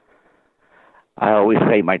 I always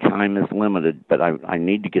say my time is limited, but I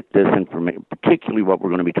need to get this information, particularly what we're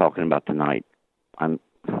going to be talking about tonight.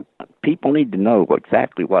 People need to know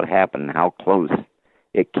exactly what happened and how close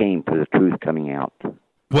it came to the truth coming out.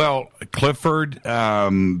 Well, Clifford,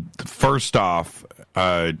 first off,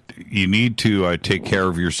 you need to take care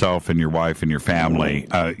of yourself and your wife and your family.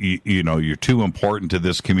 You know, you're too important to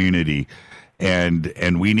this community,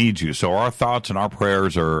 and we need you. So our thoughts and our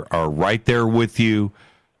prayers are right there with you.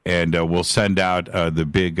 And we'll send out the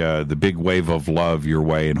big wave of love your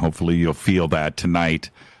way, and hopefully you'll feel that tonight.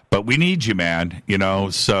 But we need you, man. You know,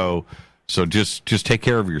 so just take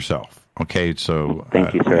care of yourself, okay? So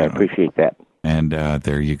thank you, sir. I appreciate that. And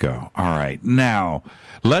there you go. All right, now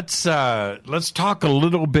let's talk a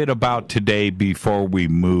little bit about today before we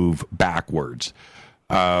move backwards.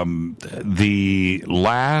 The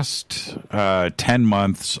last 10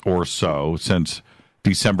 months or so since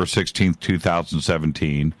December 16th,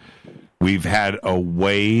 2017, we've had a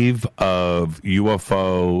wave of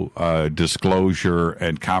UFO disclosure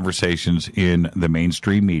and conversations in the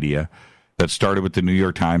mainstream media that started with the New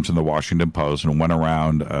York Times and the Washington Post and went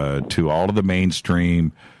around to all of the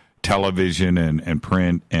mainstream television and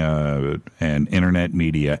print and internet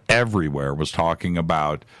media everywhere was talking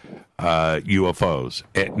about UFOs.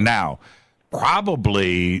 Now,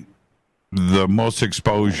 probably the most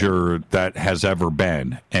exposure that has ever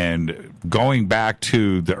been. And going back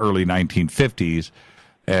to the early 1950s,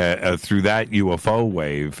 through that UFO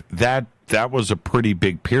wave, that was a pretty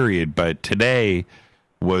big period. But today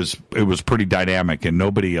was pretty dynamic, and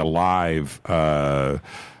nobody alive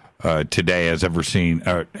today has ever seen,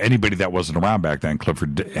 anybody that wasn't around back then,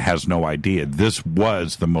 Clifford, has no idea. This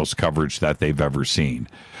was the most coverage that they've ever seen.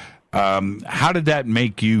 How did that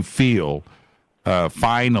make you feel,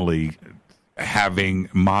 finally having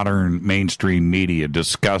modern mainstream media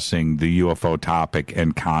discussing the UFO topic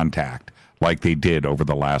and contact like they did over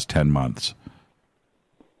the last 10 months?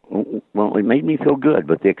 Well, it made me feel good,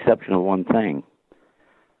 with the exception of one thing.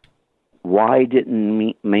 Why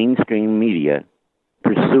didn't mainstream media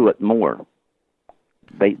pursue it more?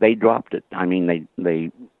 They dropped it. I mean,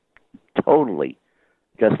 they totally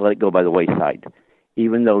just let it go by the wayside,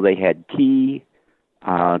 even though they had key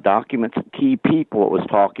documents, key people that was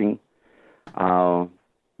talking. The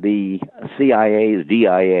CIA, the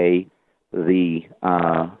DIA, the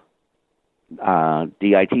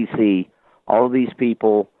DITC, all of these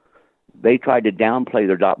people, they tried to downplay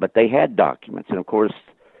their but they had documents. And, of course,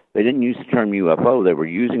 they didn't use the term UFO. They were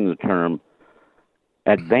using the term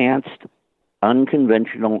advanced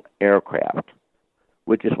unconventional aircraft,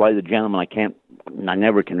 which is why the gentleman, I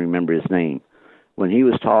never can remember his name, when he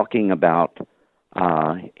was talking about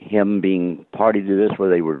him being party to this, where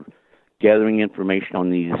they were gathering information on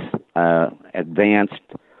these advanced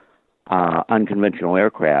unconventional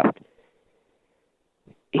aircraft,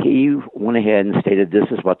 he went ahead and stated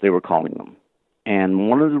this is what they were calling them. And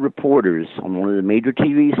one of the reporters on one of the major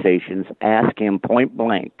TV stations asked him point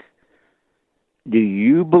blank, do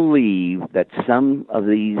you believe that some of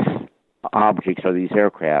these objects or these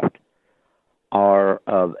aircraft are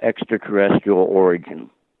of extraterrestrial origin?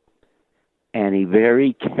 And he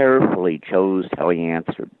very carefully chose how he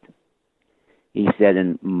answered. He said,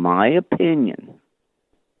 in my opinion,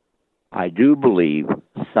 I do believe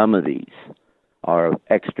some of these are of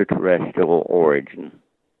extraterrestrial origin.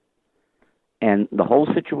 And the whole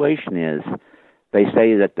situation is, they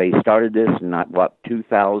say that they started this in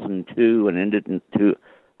 2002 and ended in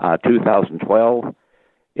 2012.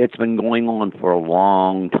 It's been going on for a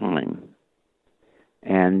long time.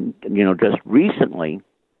 And, just recently,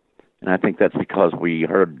 and I think that's because we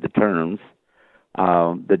heard the terms,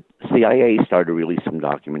 the CIA started to release some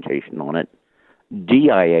documentation on it.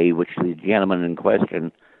 DIA, which the gentleman in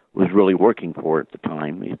question was really working for at the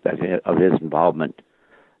time of his involvement,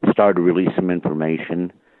 started to release some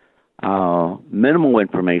information. Minimal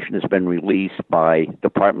information has been released by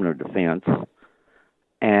Department of Defense,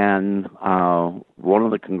 and one of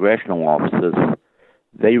the congressional offices,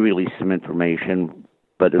 they released some information,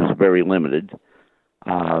 but it was very limited.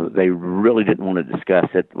 They really didn't want to discuss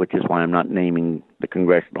it, which is why I'm not naming the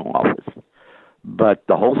congressional office. But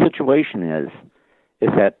the whole situation is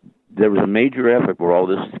that there was a major effort where all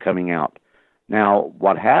this is coming out. Now,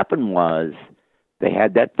 what happened was they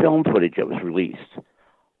had that film footage that was released.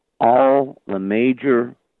 All the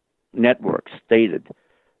major networks stated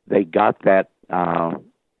they got that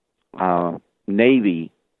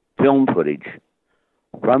Navy film footage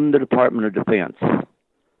from the Department of Defense.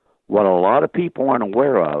 What a lot of people aren't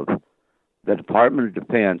aware of, the Department of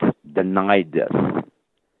Defense denied this.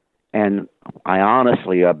 And I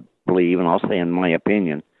honestly believe, and I'll say in my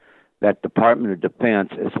opinion, that Department of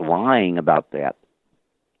Defense is lying about that.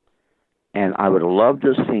 And I would have loved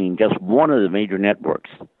to have seen just one of the major networks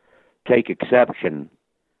take exception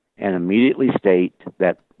and immediately state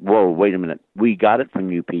that, whoa, wait a minute, we got it from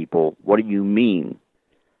you people. What do you mean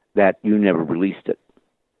that you never released it?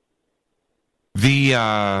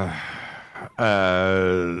 The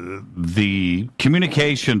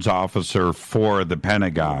communications officer for the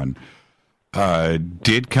Pentagon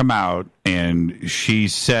did come out, and she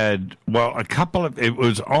said, well, it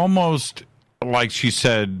was almost like she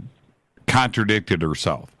said contradicted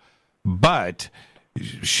herself, but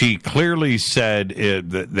she clearly said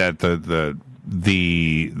that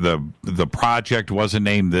the project wasn't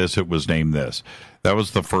named this, it was named this. That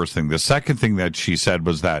was the first thing. The second thing that she said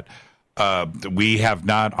was that we have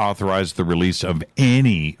not authorized the release of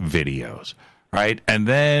any videos, right? And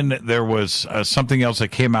then there was something else that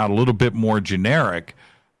came out a little bit more generic,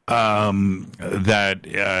 that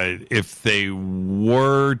if they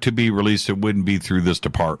were to be released, it wouldn't be through this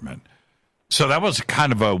department. So that was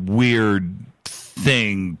kind of a weird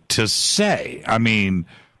thing to say. I mean,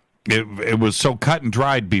 it was so cut and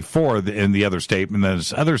dried before in the other statement that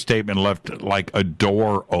this other statement left like a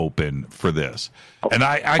door open for this. And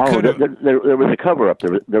I could there was a cover up.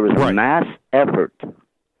 There was a mass effort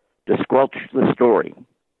to squelch the story.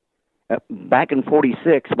 Back in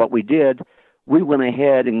 '46, what we did, we went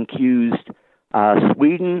ahead and accused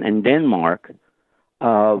Sweden and Denmark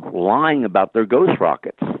of lying about their ghost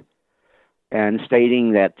rockets and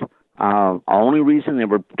stating that the only reason they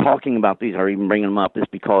were talking about these or even bringing them up is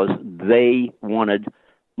because they wanted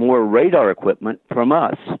more radar equipment from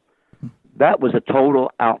us. That was a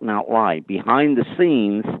total out-and-out lie. Behind the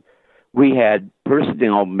scenes, we had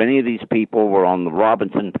personnel. Many of these people were on the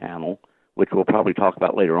Robinson panel, which we'll probably talk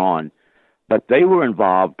about later on. But they were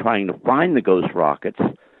involved trying to find the ghost rockets,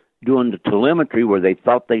 doing the telemetry where they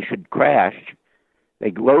thought they should crash. They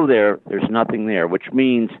go there, there's nothing there, which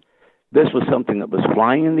means this was something that was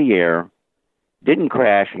flying in the air, didn't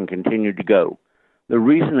crash, and continued to go. The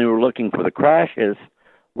reason they were looking for the crashes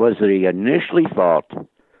was they initially thought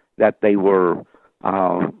that they were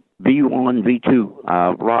V-1,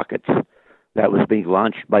 V-2 rockets that was being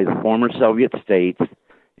launched by the former Soviet states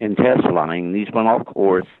in test flying. These went off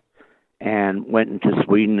course and went into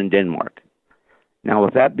Sweden and Denmark. Now,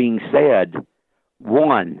 with that being said,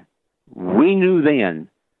 one, we knew then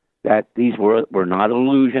that these were not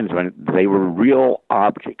illusions, they were real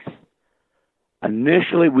objects.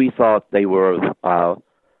 Initially, we thought they were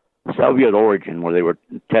Soviet origin, where they were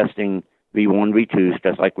testing V-1, V-2s,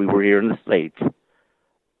 just like we were here in the States.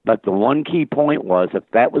 But the one key point was, if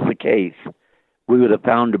that was the case, we would have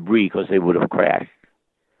found debris because they would have crashed.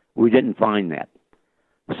 We didn't find that.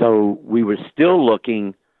 So we were still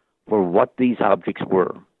looking for what these objects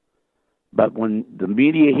were. But when the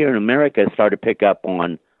media here in America started to pick up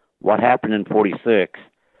on what happened in '46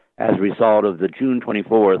 as a result of the June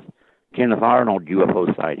 24th Kenneth Arnold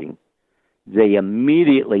UFO sighting, they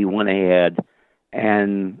immediately went ahead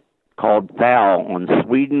and called foul on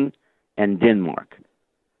Sweden and Denmark.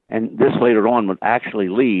 And this later on would actually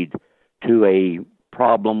lead to a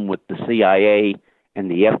problem with the CIA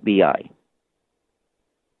and the FBI.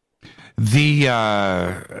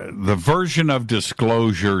 The version of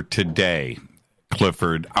disclosure today,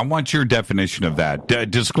 Clifford, I want your definition of that.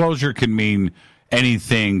 Disclosure can mean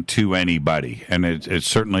anything to anybody, and it's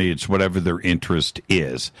certainly whatever their interest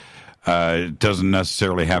is. It doesn't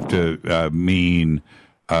necessarily have to mean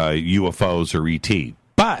UFOs or ET.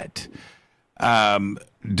 But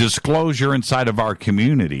disclosure inside of our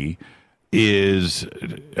community is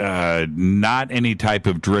not any type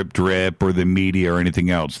of drip or the media or anything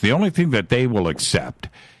else. The only thing that they will accept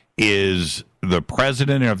is the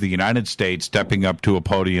President of the United States stepping up to a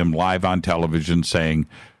podium live on television saying,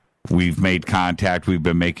 "We've made contact, we've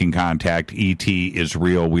been making contact, ET is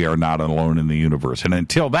real, we are not alone in the universe." And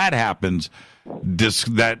until that happens,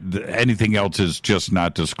 anything else is just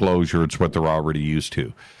not disclosure. It's what they're already used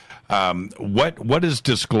to. What is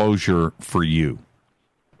disclosure for you?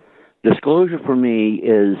 Disclosure for me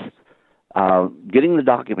is getting the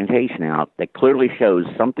documentation out that clearly shows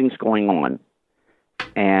something's going on,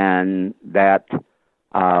 and that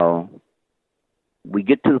we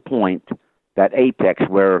get to the point, that apex,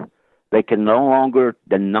 where they can no longer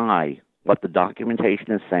deny what the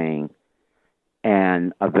documentation is saying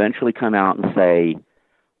and eventually come out and say,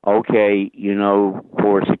 okay,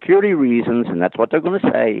 for security reasons, and that's what they're going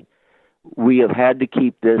to say, we have had to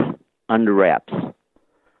keep this under wraps.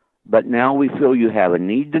 But now we feel you have a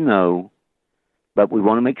need to know, but we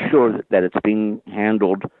want to make sure that it's being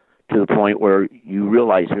handled to the point where you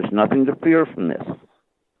realize there's nothing to fear from this.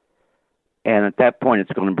 And at that point,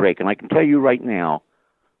 it's going to break. And I can tell you right now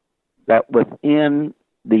that within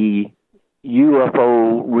the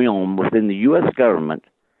UFO realm, within the US government,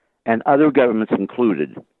 and other governments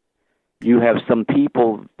included, you have some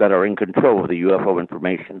people that are in control of the UFO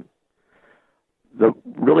information. The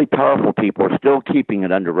really powerful people are still keeping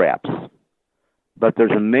it under wraps. But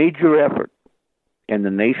there's a major effort in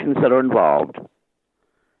the nations that are involved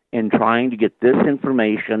in trying to get this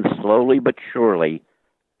information slowly but surely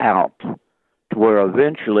out to where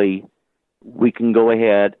eventually we can go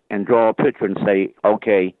ahead and draw a picture and say,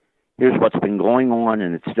 okay, here's what's been going on,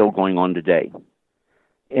 and it's still going on today.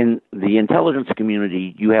 In the intelligence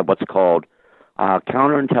community, you have what's called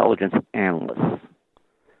counterintelligence analysts.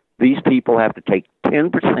 These people have to take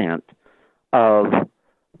 10% of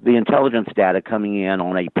the intelligence data coming in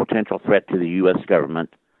on a potential threat to the U.S.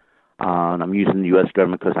 government. And I'm using the U.S.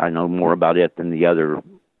 government because I know more about it than the other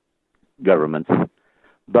governments.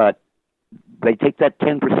 But they take that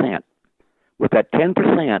 10%. With that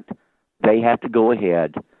 10%, they have to go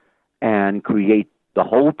ahead and create the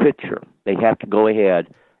whole picture. They have to go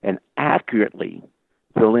ahead and accurately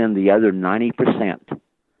fill in the other 90%.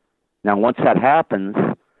 Now, once that happens,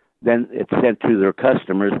 then it's sent to their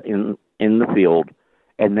customers in the field,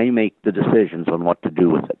 and they make the decisions on what to do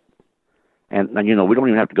with it. And we don't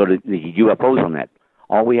even have to go to the UFOs on that.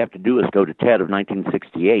 All we have to do is go to Ted of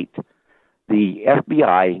 1968. The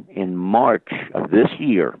FBI, in March of this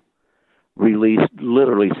year, released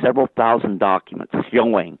literally several thousand documents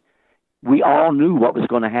showing we all knew what was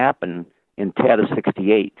going to happen in Ted of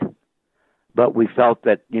 68, but we felt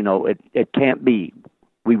that, it can't be.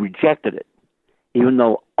 We rejected it, even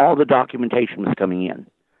though all the documentation was coming in.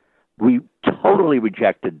 We totally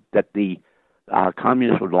rejected that the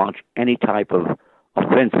communists would launch any type of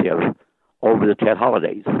offensive over the Tet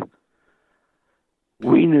holidays.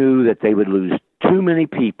 We knew that they would lose too many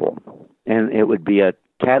people, and it would be a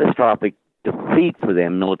catastrophic defeat for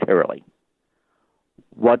them militarily.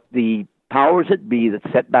 What the powers that be that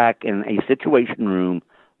sat back in a situation room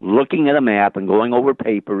looking at a map and going over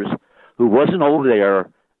papers, who wasn't over there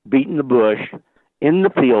beating the bush in the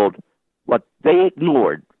field, what they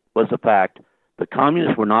ignored was the fact the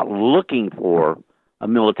communists were not looking for a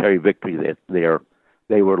military victory there.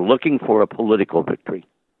 They were looking for a political victory.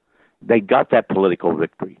 They got that political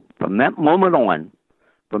victory. From that moment on,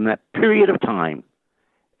 from that period of time,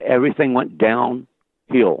 everything went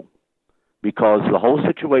downhill, because the whole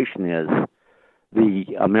situation is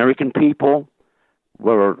the American people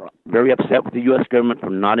were very upset with the U.S. government for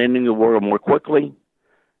not ending the war more quickly.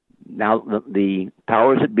 Now the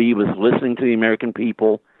powers that be was listening to the American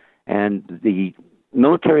people, and the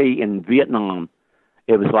military in Vietnam,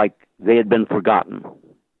 it was like they had been forgotten.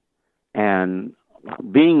 And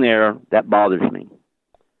being there, that bothers me.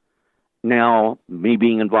 Now, me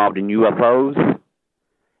being involved in UFOs,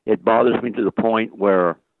 it bothers me to the point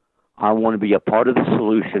where I want to be a part of the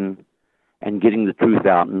solution and getting the truth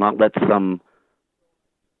out, and not let some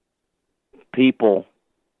people...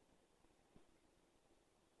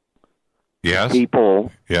 Yes?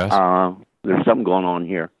 Yes? There's something going on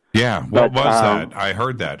here. Yeah, what was that? I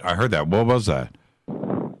heard that. What was that?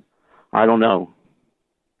 I don't know.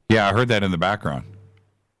 Yeah, I heard that in the background.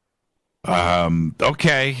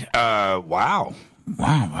 Okay. Wow.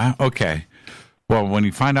 Okay. Well, when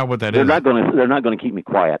you find out what that they're is, they're not going to keep me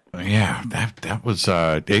quiet. Yeah, that was.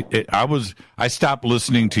 I stopped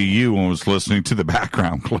listening to you and was listening to the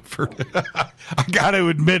background, Clifford. I got to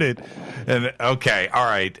admit it. And okay, all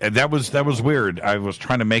right. And that was weird. I was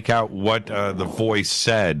trying to make out what the voice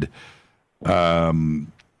said.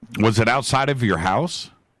 Was it outside of your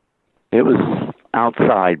house? It was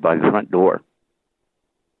outside by the front door.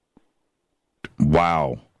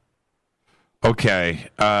 Wow. Okay.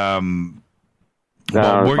 My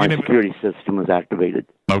security system was activated.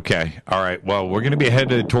 Okay. All right. Well, we're going to be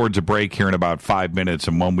headed towards a break here in about 5 minutes.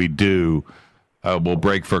 And when we do, we'll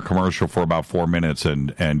break for a commercial for about 4 minutes,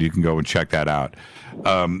 and you can go and check that out.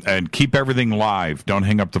 And keep everything live. Don't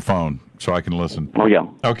hang up the phone so I can listen. Oh, yeah.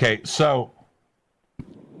 Okay. So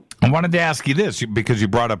I wanted to ask you this, because you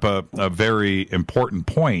brought up a very important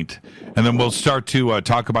point, and then we'll start to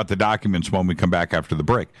talk about the documents when we come back after the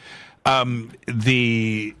break.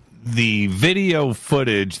 The video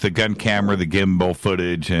footage, the gun camera, the gimbal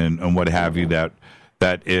footage, and what have you that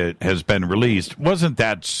it has been released wasn't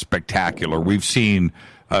that spectacular. We've seen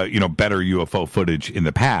better UFO footage in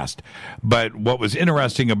the past, but what was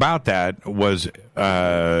interesting about that was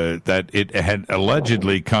that it had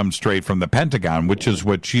allegedly come straight from the Pentagon, which is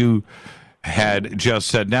what you had just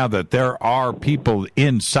said. Now that there are people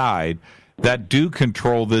inside that do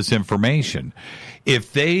control this information.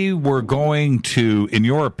 If they were going to, in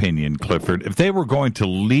your opinion, Clifford, if they were going to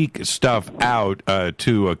leak stuff out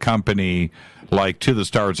to a company like To the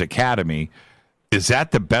Stars Academy, is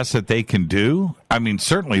that the best that they can do? I mean,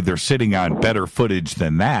 certainly they're sitting on better footage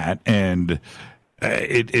than that, and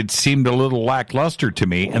it seemed a little lackluster to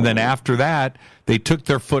me. And then after that, they took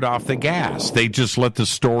their foot off the gas. They just let the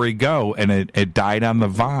story go, and it died on the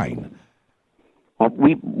vine. Well,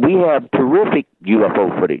 we have terrific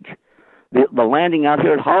UFO footage. The landing out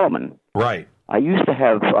here at Holloman. Right. I used to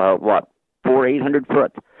have 800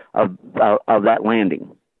 foot of that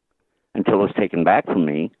landing until it was taken back from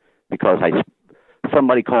me because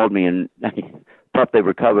somebody called me and thought they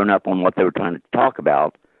were covering up on what they were trying to talk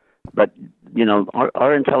about. But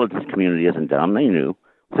our intelligence community isn't dumb. They knew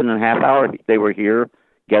within a half hour they were here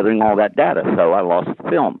gathering all that data. So I lost the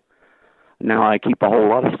film. Now I keep a whole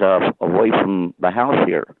lot of stuff away from the house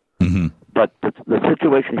here. Mm-hmm. But the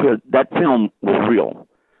situation here, that film was real.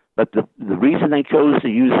 But the reason they chose to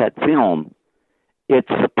use that film, it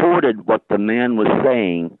supported what the man was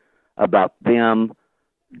saying about them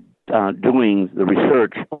doing the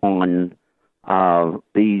research on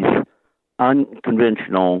these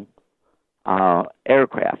unconventional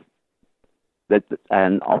aircraft.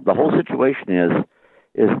 And the whole situation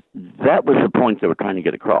is that was the point they were trying to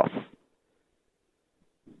get across.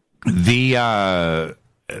 The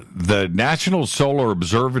National Solar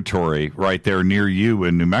Observatory right there near you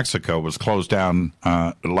in New Mexico was closed down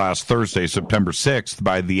last Thursday, September 6th,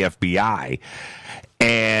 by the FBI.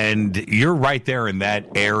 And you're right there in that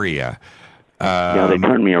area. Yeah, they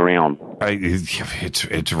turned me around.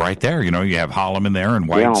 It's right there. You know, you have Holloman there and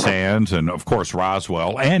White Sands and, of course,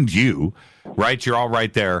 Roswell and you, right? You're all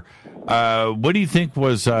right there. What do you think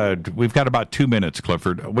was, we've got about 2 minutes,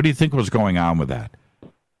 Clifford. What do you think was going on with that?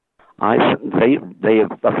 They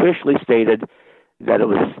have officially stated that it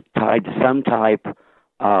was tied to some type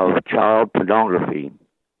of child pornography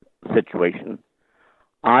situation.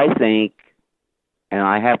 I think, and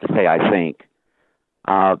I have to say I think,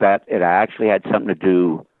 that it actually had something to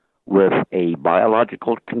do with a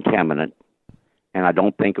biological contaminant, and I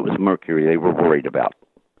don't think it was mercury they were worried about.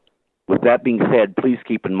 With that being said, please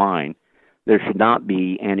keep in mind there should not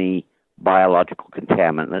be any biological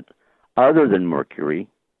contaminant other than mercury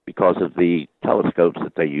because of the telescopes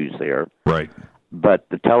that they use there. Right. But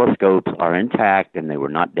the telescopes are intact and they were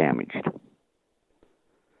not damaged.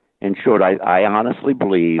 In short, I honestly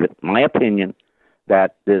believe, my opinion,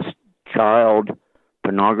 that this child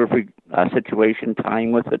pornography situation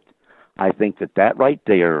tying with it, I think that right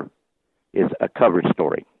there is a cover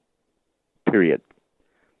story, period.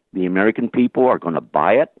 The American people are going to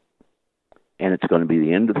buy it, and it's going to be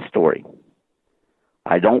the end of the story.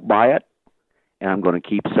 I don't buy it, and I'm going to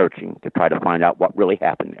keep searching to try to find out what really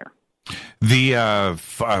happened there.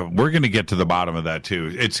 We're going to get to the bottom of that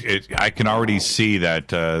too. I can already see that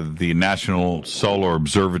the National Solar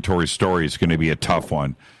Observatory story is going to be a tough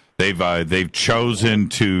one. They've chosen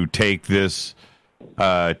to take this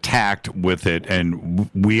tact with it, and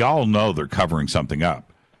we all know they're covering something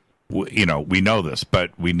up. We know this,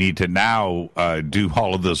 but we need to now do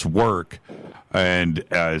all of this work and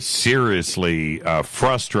seriously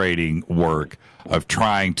frustrating work of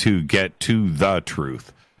trying to get to the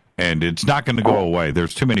truth. And it's not going to go away.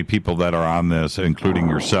 There's too many people that are on this, including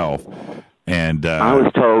yourself. And I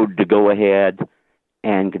was told to go ahead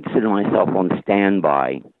and consider myself on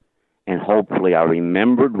standby, and hopefully I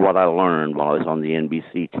remembered what I learned while I was on the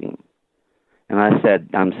NBC team. And I said,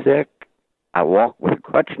 I'm sick. I walk with a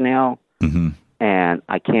crutch now, and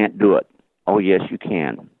I can't do it. Oh, yes, you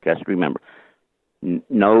can. Just remember,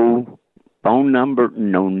 no phone number,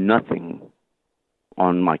 no nothing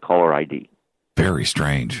on my caller ID. Very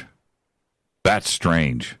strange. That's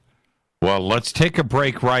strange. Well, let's take a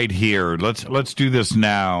break right here. Let's do this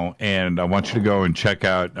now, and I want you to go and check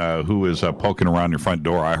out who is poking around your front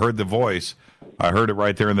door. I heard the voice. I heard it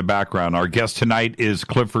right there in the background. Our guest tonight is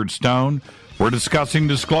Clifford Stone. We're discussing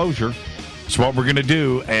disclosure. It's what we're going to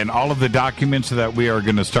do, and all of the documents that we are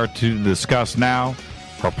going to start to discuss now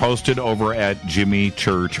are posted over at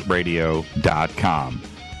jimmychurchradio.com.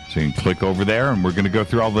 So you can click over there, and we're going to go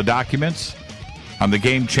through all the documents on the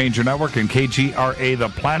Game Changer Network and KGRA The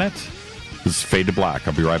Planet. This is Fade to Black.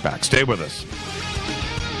 I'll be right back. Stay with us.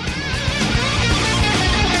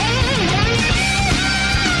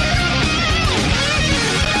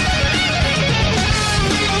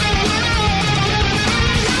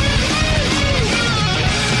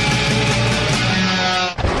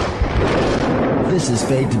 This is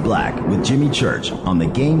Fade to Black with Jimmy Church on the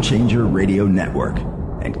Game Changer Radio Network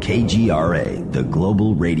and KGRA, the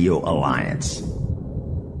Global Radio Alliance.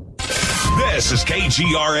 This is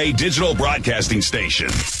KGRA Digital Broadcasting Station,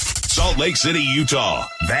 Salt Lake City, Utah,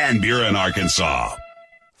 Van Buren, Arkansas.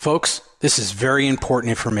 Folks, this is very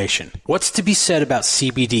important information. What's to be said about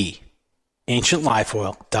CBD?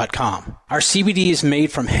 AncientLifeOil.com. Our CBD is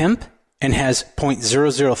made from hemp and has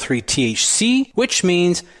 0.003 THC, which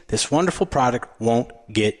means this wonderful product won't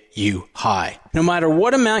get you high, no matter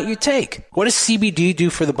what amount you take. What does CBD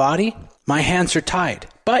do for the body? My hands are tied.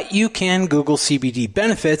 But you can Google CBD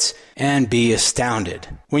benefits and be astounded.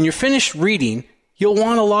 When you're finished reading, you'll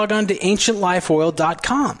want to log on to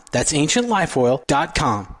AncientLifeOil.com. That's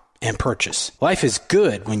AncientLifeOil.com and purchase. Life is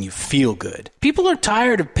good when you feel good. People are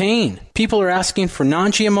tired of pain. People are asking for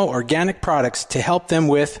non-GMO organic products to help them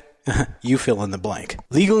with you fill in the blank.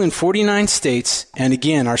 Legal in 49 states, and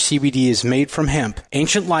again, our CBD is made from hemp.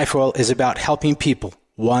 Ancient Life Oil is about helping people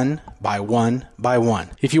one by one by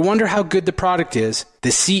one. If you wonder how good the product is, the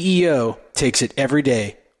CEO takes it every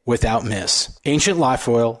day without miss.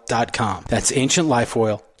 AncientLifeOil.com. That's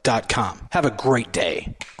AncientLifeOil.com. Have a great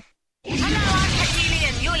day. Hello, I'm Katie,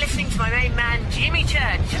 and you're listening to my main man, Jimmy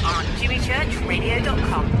Church, on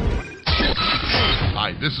JimmyChurchRadio.com.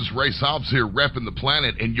 Hi, this is Ray Hobbs here, repping the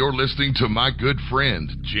planet, and you're listening to my good friend,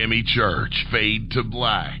 Jimmy Church, Fade to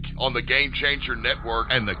Black, on the Game Changer Network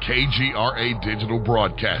and the KGRA digital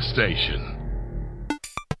broadcast station.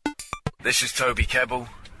 This is Toby Kebbell.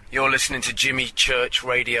 You're listening to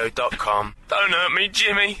JimmyChurchRadio.com. Don't hurt me,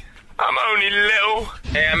 Jimmy. I'm only little.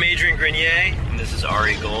 Hey, I'm Adrian Grenier. And this is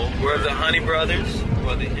Ari Gold. We're the Honey Brothers.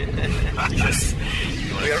 Yes.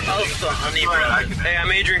 We are of the Honey Brothers. Hey,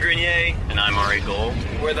 I'm Adrian Grenier. And I'm Ari Gold.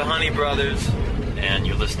 We're the Honey Brothers. And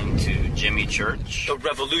you're listening to Jimmy Church. The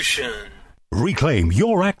Revolution. Reclaim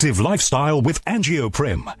your active lifestyle with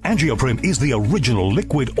Angioprim. Angioprim is the original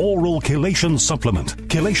liquid oral chelation supplement.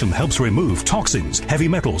 Chelation helps remove toxins, heavy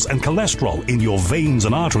metals, and cholesterol in your veins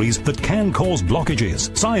and arteries that can cause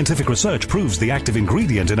blockages. Scientific research proves the active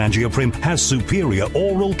ingredient in Angioprim has superior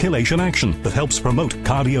oral chelation action that helps promote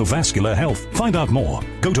cardiovascular health. Find out more.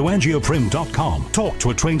 Go to angioprim.com. Talk to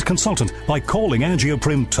a trained consultant by calling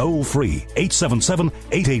Angioprim toll-free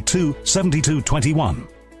 877-882-7221.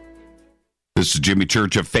 This is Jimmy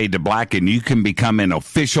Church of Fade to Black, and you can become an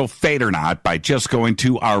official Fadernaut by just going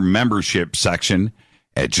to our membership section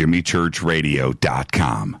at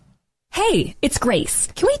jimmychurchradio.com. Hey, it's Grace.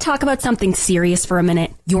 Can we talk about something serious for a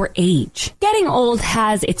minute? Your age. Getting old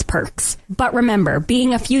has its perks. But remember,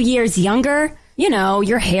 being a few years younger, you know,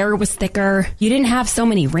 your hair was thicker, you didn't have so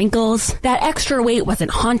many wrinkles, that extra weight wasn't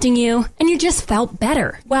haunting you, and you just felt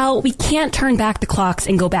better. Well, we can't turn back the clocks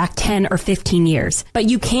and go back 10 or 15 years, but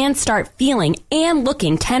you can start feeling and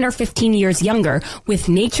looking 10 or 15 years younger with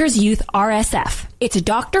Nature's Youth RSF. It's a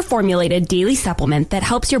doctor-formulated daily supplement that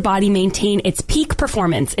helps your body maintain its peak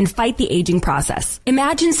performance and fight the aging process.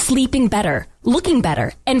 Imagine sleeping better, looking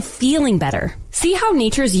better, and feeling better. See how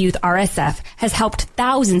Nature's Youth RSF has helped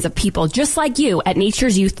thousands of people just like you at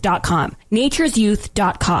nature'syouth.com.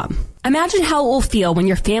 nature'syouth.com. Imagine how it will feel when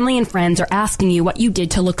your family and friends are asking you what you did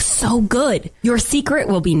to look so good. Your secret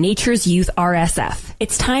will be Nature's Youth RSF.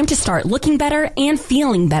 It's time to start looking better and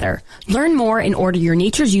feeling better. Learn more and order your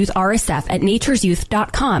Nature's Youth RSF at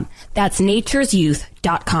nature'syouth.com. That's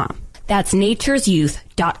nature'syouth.com. That's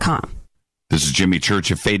nature'syouth.com. This is Jimmy Church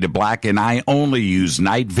of Fade to Black, and I only use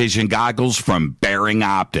night vision goggles from Bearing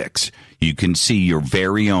Optics. You can see your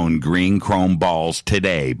very own green chrome balls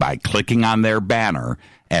today by clicking on their banner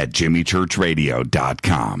at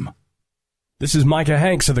jimmychurchradio.com. This is Micah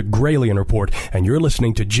Hanks of the Gralien Report, and you're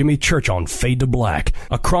listening to Jimmy Church on Fade to Black,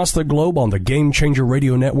 across the globe on the Game Changer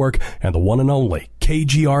Radio Network and the one and only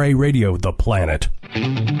KGRA Radio, The Planet.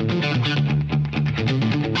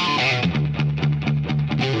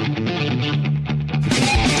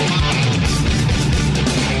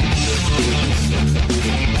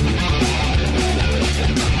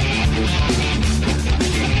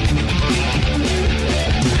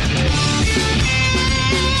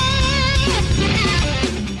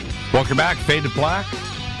 Welcome back, Fade to Black.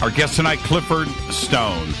 Our guest tonight, Clifford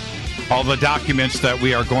Stone. All the documents that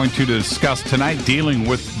we are going to discuss tonight dealing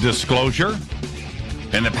with disclosure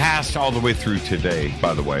in the past all the way through today,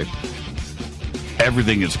 by the way.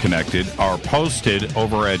 Everything is connected, are posted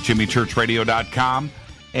over at jimmychurchradio.com.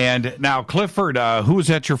 And now, Clifford, who was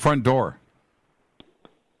at your front door?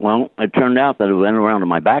 Well, it turned out that it went around to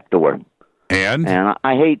my back door. And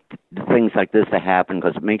I hate things like this to happen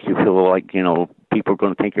because it makes you feel like, you know, people are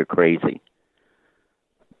going to think you're crazy.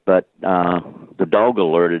 But the dog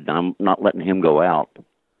alerted, and I'm not letting him go out.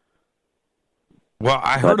 Well,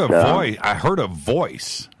 I heard a voice. I heard a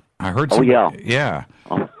voice. I heard. Somebody, yeah.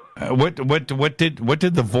 Oh. What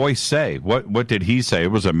did the voice say? What did he say?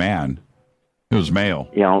 It was a man. It was male.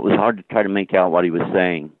 Yeah, it was hard to try to make out what he was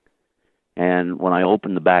saying. And when I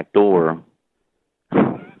opened the back door,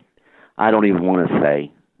 I don't even want to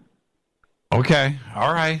say. Okay,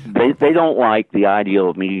 all right. They don't like the idea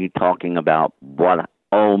of me talking about what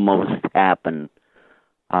almost happened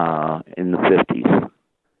in the 50s.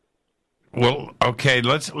 Well, okay,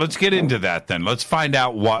 let's get into that then. Let's find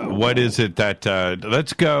out what is it that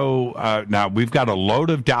let's go now. We've got a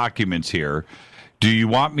load of documents here. Do you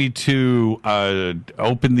want me to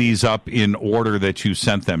open these up in order that you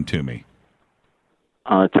sent them to me?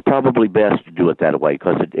 It's probably best to do it that way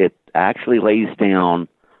because it actually lays down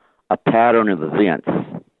a pattern of events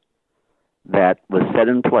that was set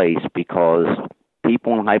in place because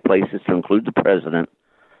people in high places, to include the president,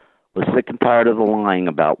 was sick and tired of the lying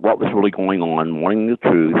about what was really going on, wanting the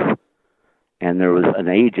truth. And there was an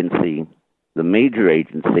agency, the major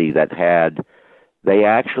agency, that they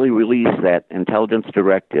actually released that intelligence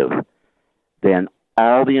directive. Then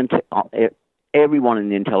everyone in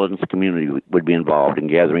the intelligence community would be involved in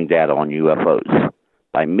gathering data on UFOs.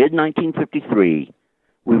 By mid-1953,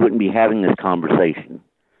 we wouldn't be having this conversation.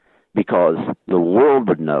 because the world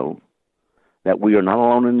would know that we are not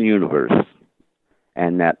alone in the universe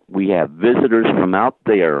and that we have visitors from out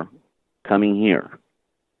there coming here.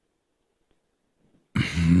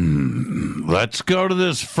 Let's go to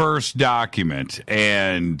this first document,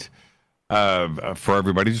 and for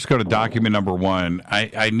everybody, just go to document number 1.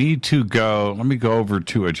 I need to go. Let me go over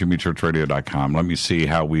to JimmyChurchRadio.com. Let me see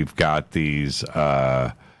how we've got these.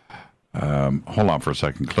 Hold on for a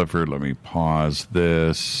second, Clifford. Let me pause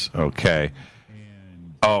this. Okay.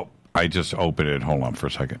 Oh, I just opened it. Hold on for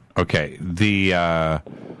a second. Okay. The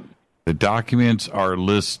documents are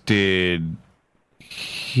listed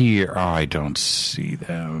here. Oh, I don't see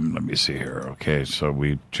them. Let me see here. Okay, so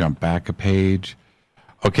we jump back a page.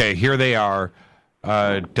 Okay, here they are.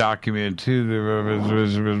 Document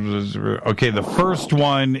 2. Okay, the first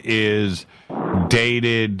one is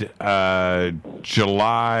dated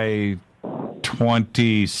July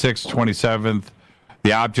 26th, 27th.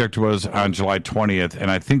 The object was on July 20th, and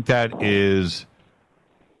I think that is...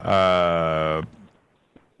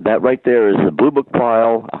 That right there is a Blue Book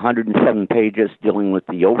file, 107 pages, dealing with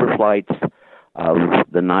the overflights of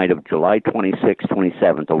the night of July 26th,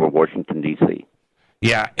 27th over Washington, D.C.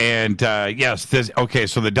 Yeah, and yes, okay,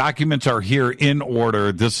 so the documents are here in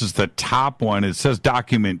order. This is the top one. It says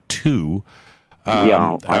document 2.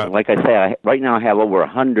 Like I say, right now I have over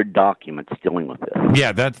 100 documents dealing with this.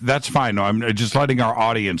 Yeah, that's fine. No, I'm just letting our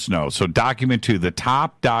audience know. So document 2, the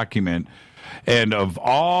top document. And of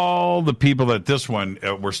all the people that this one,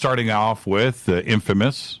 we're starting off with the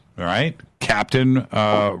infamous, all right, Captain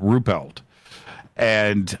Ruppelt.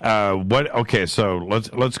 And okay, so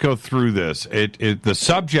let's go through this. The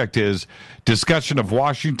subject is discussion of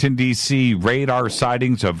Washington, D.C. radar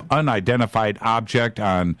sightings of unidentified object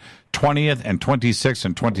on 20th and 26th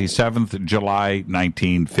and 27th July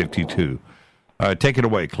 1952. Take it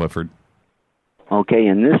away, Clifford. Okay,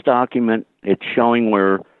 in this document, it's showing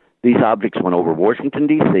where these objects went over Washington,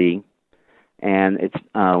 D.C., and it's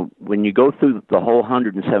when you go through the whole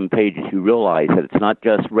 107 pages, you realize that it's not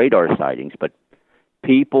just radar sightings, but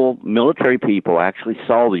military people actually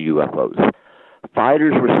saw the UFOs.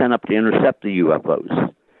 Fighters were sent up to intercept the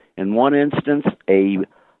UFOs. In one instance, a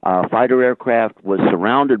fighter aircraft was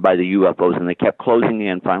surrounded by the UFOs, and they kept closing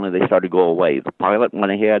in. Finally, they started to go away. The pilot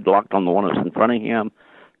went ahead, locked on the one that was in front of him,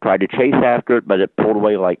 tried to chase after it, but it pulled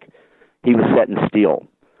away like he was setting still.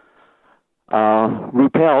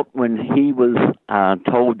 Ruppelt, when he was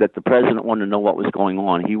told that the president wanted to know what was going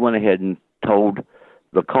on, he went ahead and told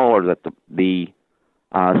the caller that the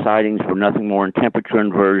sightings were nothing more than temperature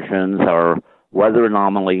inversions or weather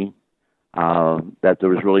anomaly, that there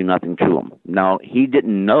was really nothing to them. Now, he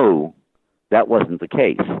didn't know that wasn't the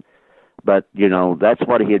case, but, that's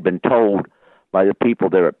what he had been told by the people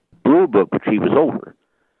there at Blue Book, which he was over.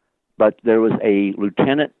 But there was a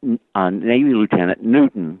Navy Lieutenant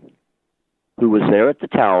Newton, who was there at the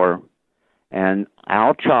tower, and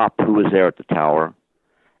Al Chop, who was there at the tower,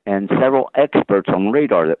 and several experts on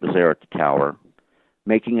radar that was there at the tower,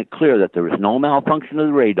 making it clear that there was no malfunction of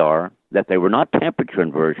the radar, that they were not temperature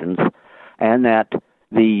inversions, and that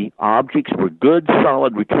the objects were good,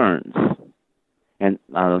 solid returns. And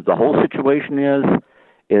the whole situation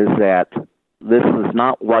is that this is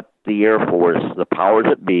not what the Air Force, the powers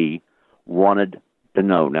that be, wanted to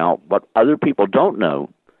know. Now, what other people don't know,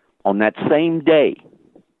 on that same day,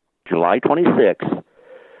 July 26th,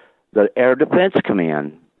 the Air Defense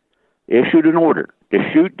Command issued an order to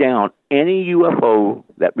shoot down any UFO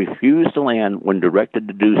that refused to land when directed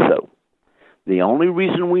to do so. The only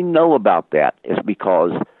reason we know about that is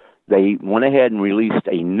because they went ahead and released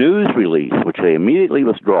a news release, which they immediately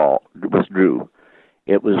withdrew.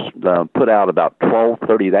 It was put out about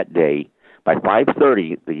 12:30 that day. By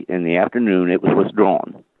 5:30 in the afternoon, it was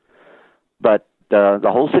withdrawn. But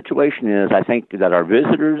the whole situation is, I think that our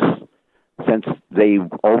visitors, since they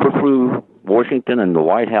overflew Washington and the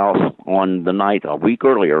White House on the night a week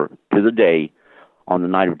earlier to the day, on the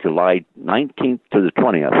night of July 19th to the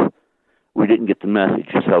 20th, we didn't get the message.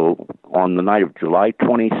 So on the night of July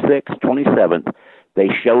 26th, 27th, they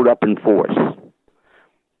showed up in force.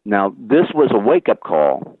 Now, this was a wake-up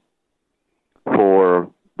call for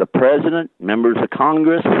the President, members of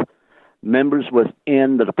Congress, members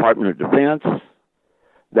within the Department of Defense,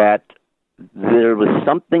 that there was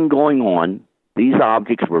something going on. These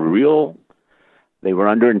objects were real. They were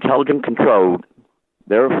under intelligent control.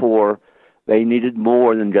 Therefore, they needed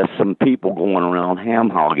more than just some people going around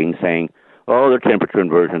ham-hogging saying, oh, they're temperature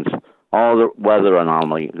inversions, oh, they're weather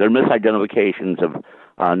anomaly, they're misidentifications of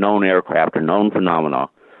known aircraft or known phenomena.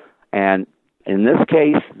 And in this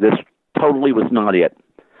case, this totally was not it.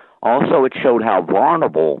 Also, it showed how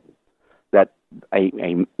vulnerable that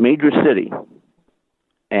a major city,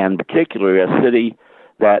 and particularly a city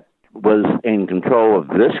that was in control of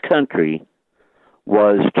this country,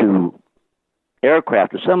 was to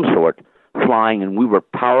aircraft of some sort flying, and we were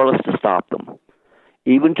powerless to stop them,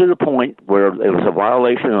 even to the point where it was a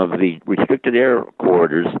violation of the restricted air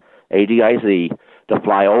corridors, ADIZ, to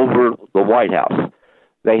fly over the White House.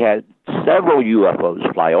 They had several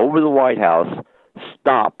UFOs fly over the White House,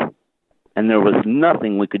 stop, and there was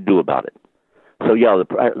nothing we could do about it. So, yeah,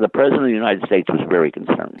 the President of the United States was very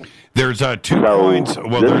concerned. There's 2 points.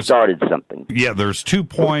 Well, this started something. Yeah, there's 2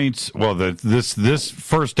 points. Well, this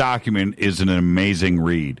first document is an amazing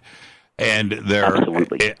read. And there,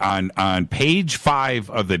 on page 5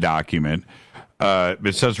 of the document,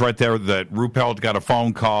 it says right there that Ruppelt got a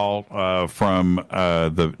phone call from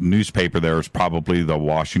the newspaper there. Is probably the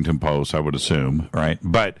Washington Post, I would assume, right?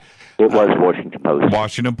 But it was Washington Post.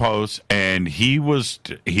 Washington Post, and he was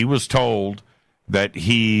told that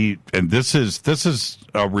and this is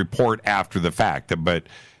a report after the fact, but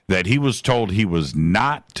that he was told he was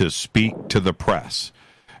not to speak to the press.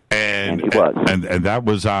 And he was. And that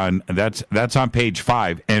was that's on page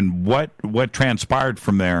 5. And what transpired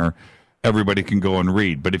from there, everybody can go and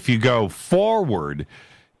read. But if you go forward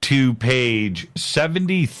to page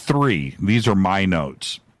 73, these are my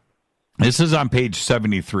notes. This is on page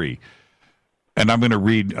 73. And I'm going to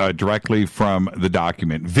read directly from the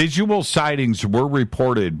document. Visual sightings were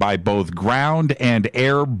reported by both ground and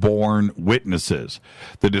airborne witnesses.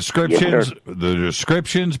 The descriptions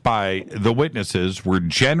by the witnesses were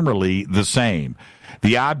generally the same.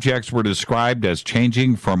 The objects were described as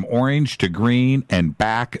changing from orange to green and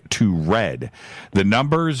back to red. The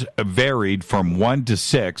numbers varied from 1 to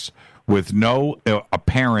 6 with no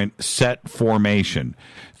apparent set formation.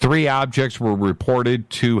 3 objects were reported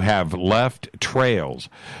to have left trails.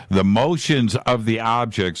 The motions of the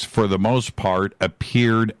objects, for the most part,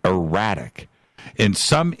 appeared erratic. In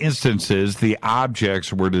some instances, the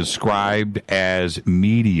objects were described as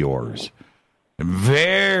meteors.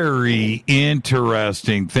 Very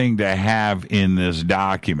interesting thing to have in this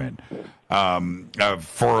document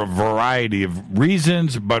for a variety of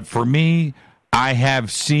reasons, but for me, I have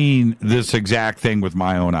seen this exact thing with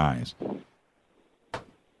my own eyes.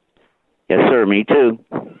 Yes, sir. Me too.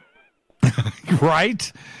 Right?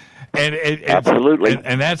 And absolutely.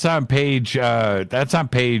 And that's on page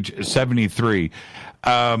 73.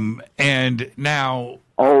 And now,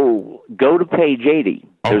 go to page 80.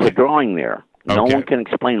 There's a drawing there. No one can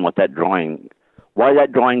explain why that drawing's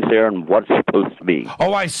there and what it's supposed to be.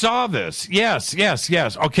 Oh, I saw this. Yes.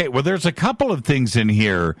 Okay, well, there's a couple of things in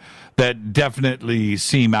here that definitely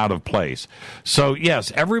seem out of place. So,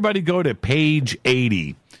 yes, everybody go to page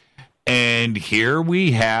 80. And here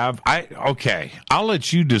we have, I'll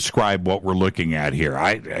let you describe what we're looking at here.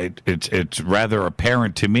 It's rather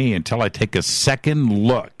apparent to me until I take a second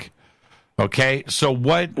look. Okay, so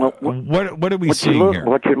what are we seeing here?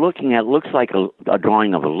 What you're looking at looks like a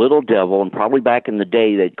drawing of a little devil, and probably back in the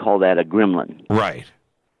day they'd call that a gremlin. Right.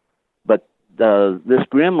 But this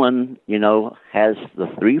gremlin, has the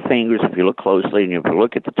 3 fingers, if you look closely, and if you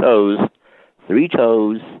look at the toes, 3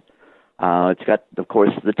 toes. It's got, of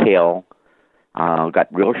course, the tail, got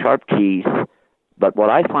real sharp teeth. But what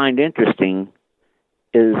I find interesting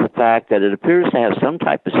is the fact that it appears to have some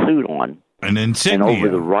type of suit on. An insignia. And over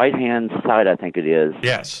the right-hand side, I think it is.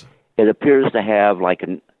 Yes. It appears to have like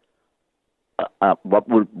what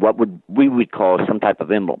we would call some type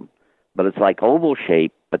of emblem. But it's like oval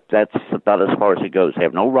shape, but that's about as far as it goes. They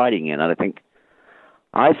have no writing in it.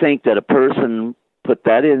 I think that a person put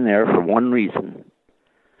that in there for one reason,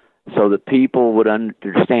 so that people would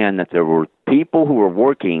understand that there were people who were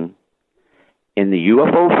working in the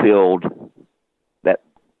UFO field that,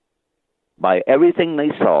 by everything they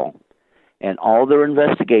saw and all their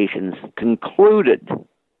investigations, concluded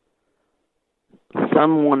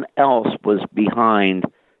someone else was behind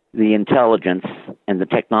the intelligence and the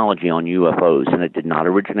technology on UFOs, and it did not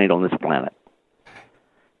originate on this planet.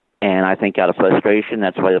 And I think out of frustration,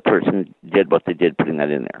 that's why the person did what they did, putting that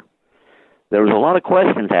in there. There was a lot of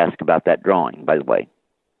questions asked about that drawing, by the way.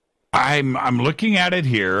 I'm looking at it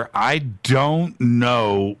here. I don't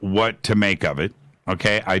know what to make of it.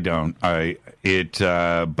 Okay, I don't.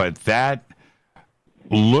 But that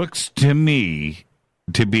looks to me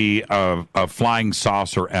to be a flying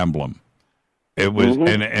saucer emblem. It was,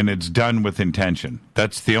 and it's done with intention.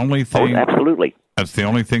 That's the only thing. Oh, absolutely. That's the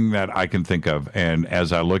only thing that I can think of. And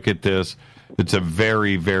as I look at this, it's a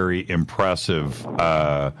very, very impressive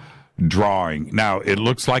drawing. Now, it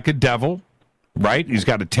looks like a devil, right? He's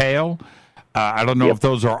got a tail. I don't know if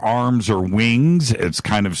those are arms or wings. It's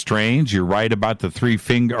kind of strange. You're right about the 3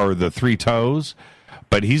 finger or the 3 toes,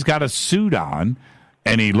 but he's got a suit on,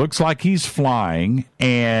 and he looks like he's flying,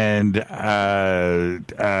 and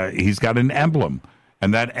he's got an emblem,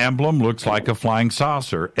 and that emblem looks like a flying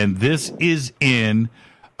saucer. And this is in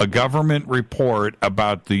a government report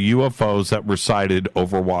about the UFOs that were sighted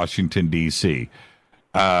over Washington, D.C.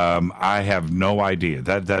 I have no idea.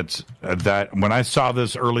 That's when I saw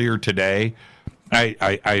this earlier today,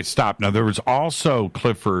 I stopped. Now, there was also,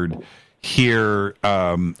 Clifford, here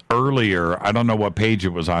earlier, I don't know what page it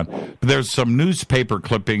was on, but there's some newspaper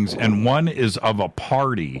clippings, and one is of a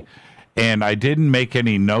party, and I didn't make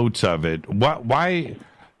any notes of it. Why?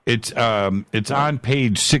 It's on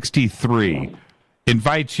page 63.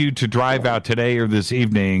 Invites you to drive out today or this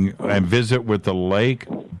evening and visit with the Lake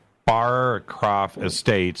Barcroft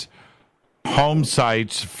Estates home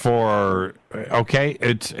sites for. Okay,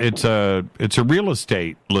 it's a real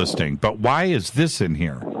estate listing, but why is this in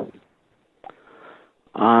here?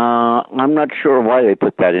 I'm not sure why they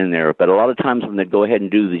put that in there, but a lot of times when they go ahead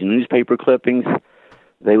and do these newspaper clippings,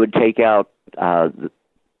 they would take out the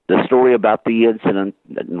story about the incident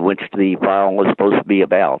in which the file was supposed to be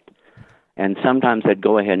about. And sometimes they'd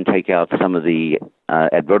go ahead and take out some of the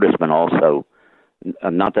advertisement also.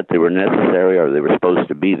 Not that they were necessary or they were supposed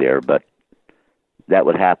to be there, but that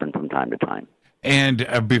would happen from time to time.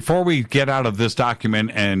 And before we get out of this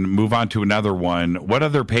document and move on to another one, what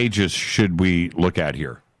other pages should we look at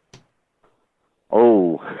here?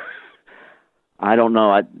 Oh, I don't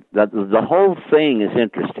know. The whole thing is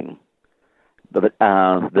interesting. But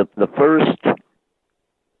the first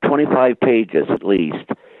 25 pages at least,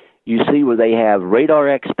 you see where they have radar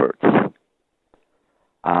experts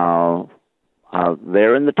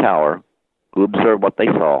there in the tower who observe what they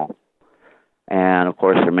saw. And, of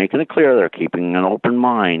course, they're making it clear they're keeping an open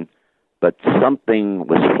mind, but something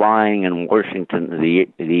was flying in Washington,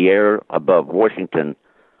 the air above Washington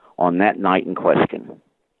on that night in question.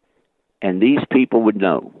 And these people would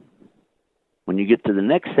know. When you get to the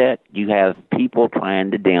next set, you have people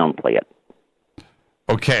trying to downplay it.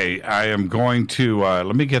 Okay, I am going to,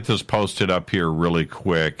 let me get this posted up here really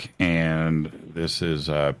quick, and this is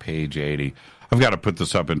page 80. I've got to put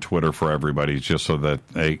this up in Twitter for everybody just so that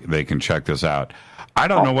they can check this out. I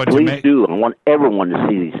don't know what to make. Please do. I want everyone to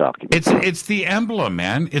see these documents. It's the emblem,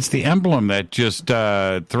 man. It's the emblem that just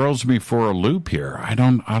throws me for a loop here. I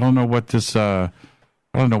don't know what this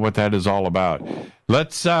I don't know what that is all about.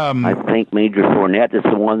 Let's I think Major Fournette is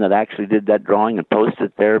the one that actually did that drawing and posted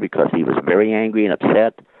it there because he was very angry and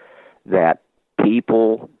upset that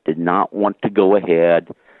people did not want to go ahead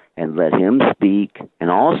and let him speak,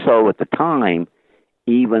 and also at the time,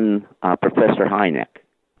 even Professor Hynek.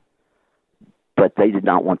 But they did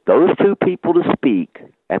not want those two people to speak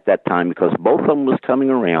at that time because both of them was coming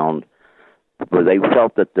around where they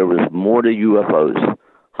felt that there was more to UFOs.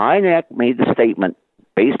 Hynek made the statement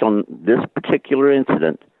based on this particular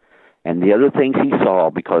incident and the other things he saw,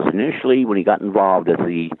 because initially when he got involved as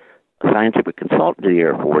the scientific consultant to the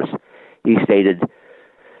Air Force, he stated,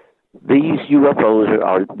 these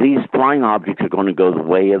UFOs these flying objects are going to go the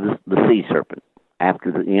way of the sea serpent.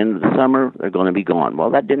 After the end of the summer, they're going to be gone.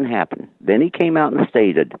 Well, that didn't happen. Then he came out and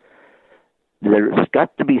stated, there's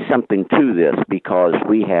got to be something to this because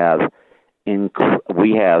we have incredible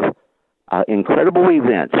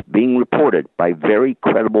events being reported by very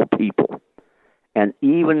credible people. And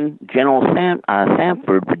even General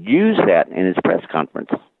Sanford would use that in his press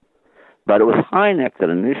conference. But it was Hynek that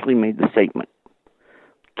initially made the statement.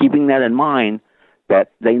 Keeping that in mind,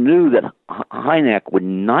 that they knew that Hynek would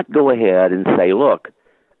not go ahead and say, look,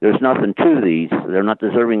 there's nothing to these. They're not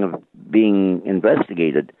deserving of being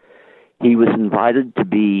investigated. He was invited to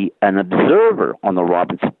be an observer on the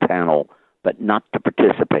Robinson panel, but not to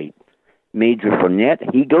participate. Major Fournette,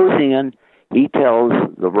 he goes in, he tells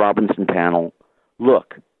the Robinson panel,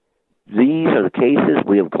 look, these are the cases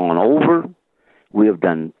we have gone over. We have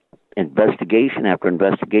done investigation after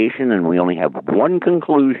investigation, and we only have one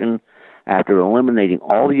conclusion after eliminating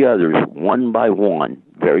all the others one by one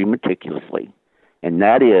very meticulously. And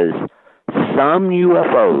that is, some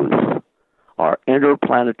UFOs are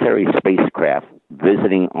interplanetary spacecraft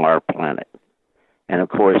visiting our planet. And, of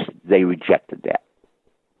course, they rejected that.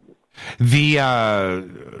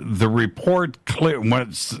 The report,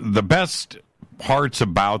 the best parts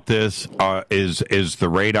about this is the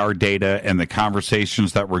radar data and the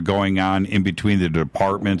conversations that were going on in between the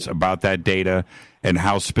departments about that data and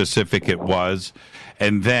how specific it was.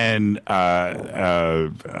 And then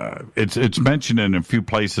it's mentioned in a few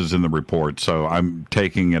places in the report, so I'm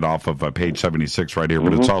taking it off of page 76 right here,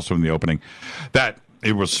 but it's also in the opening, that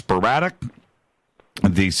it was sporadic,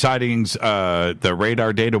 The sightings, the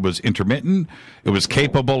radar data was intermittent. It was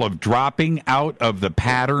capable of dropping out of the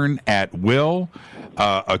pattern at will,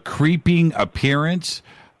 a creeping appearance,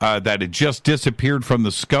 that it just disappeared from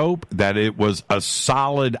the scope, that it was a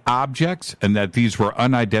solid object, and that these were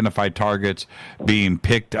unidentified targets being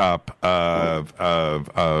picked up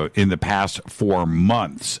in the past 4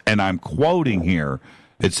 months. And I'm quoting here.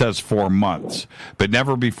 It says 4 months, but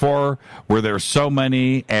never before were there so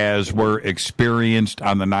many as were experienced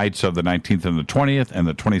on the nights of the 19th and the 20th and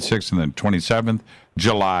the 26th and the 27th,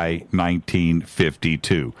 July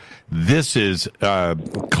 1952. This is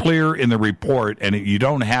clear in the report, and you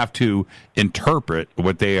don't have to interpret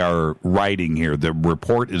what they are writing here. The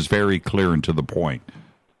report is very clear and to the point.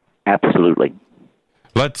 Absolutely.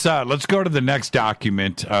 Let's go to the next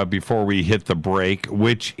document before we hit the break,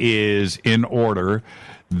 which is in order.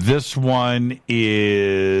 This one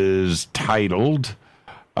is titled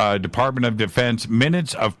Department of Defense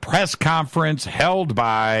Minutes of Press Conference held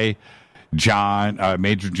by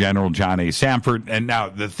Major General John A. Sanford. And now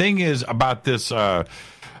the thing is about this,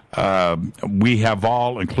 we have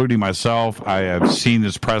all, including myself, I have seen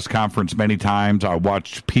this press conference many times. I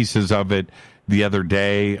watched pieces of it the other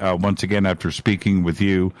day, once again, after speaking with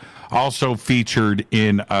you. Also featured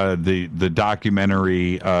in the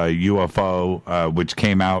documentary UFO, which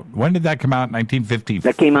came out. When did that come out? 1950?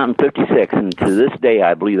 That came out in 56, and to this day,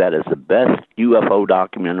 I believe that is the best UFO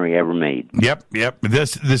documentary ever made. Yep.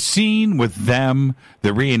 The scene with them,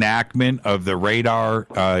 the reenactment of the radar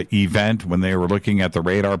event when they were looking at the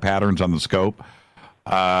radar patterns on the scope,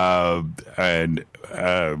 and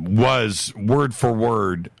was word for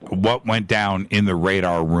word what went down in the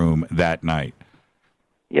radar room that night.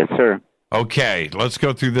 Yes, sir. Okay, let's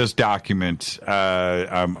go through this document.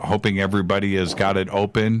 I'm hoping everybody has got it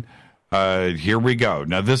open. Here we go.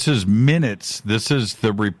 Now, this is minutes. This is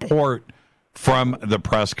the report from the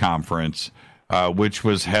press conference, which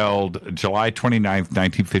was held July 29th,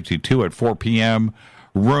 1952 at 4 p.m.,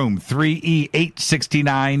 room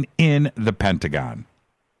 3E869 in the Pentagon.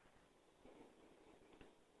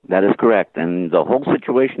 That is correct. And the whole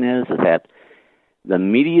situation is that the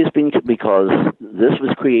media is being, because this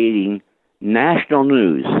was creating national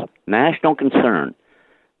news, national concern.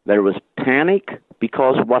 There was panic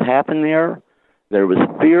because of what happened there. There was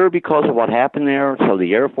fear because of what happened there, so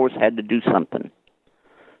the Air Force had to do something.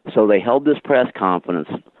 So they held this press conference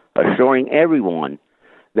assuring everyone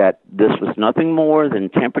that this was nothing more than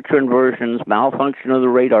temperature inversions, malfunction of the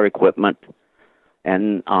radar equipment,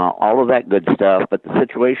 and all of that good stuff. But the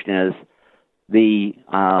situation is, the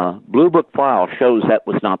Blue Book file shows that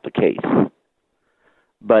was not the case.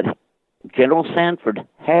 But General Sanford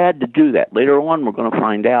had to do that. Later on, we're going to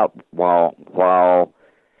find out while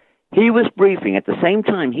he was briefing, at the same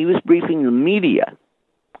time he was briefing the media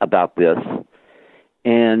about this,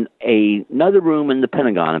 in another room in the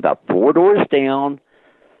Pentagon, about 4 doors down,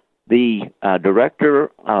 the Director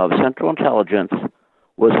of Central Intelligence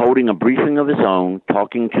was holding a briefing of his own,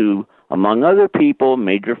 talking to, among other people,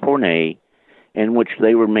 Major Fournet, in which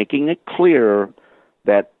they were making it clear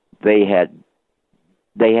that they had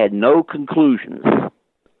no conclusions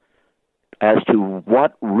as to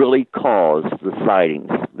what really caused the sightings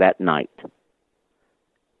that night.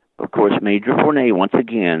 Of course, Major Fournet, once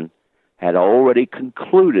again, had already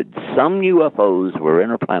concluded some UFOs were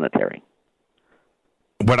interplanetary.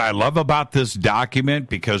 What I love about this document,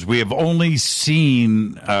 because we have only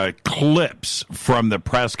seen clips from the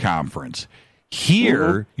press conference,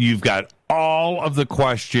 here you've got all of the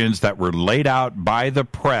questions that were laid out by the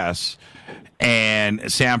press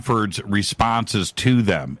and Sanford's responses to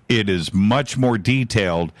them. It is much more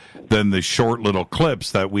detailed than the short little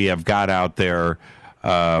clips that we have got out there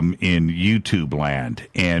in YouTube land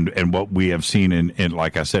and what we have seen in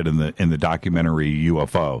like I said, in the documentary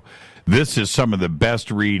UFO. This is some of the best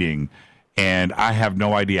reading, and I have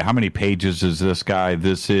no idea how many pages is this guy.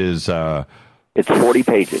 This is it's 40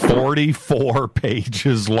 pages. 44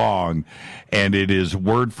 pages long, and it is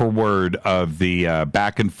word for word of the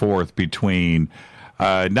back and forth between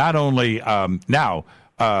not only we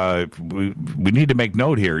need to make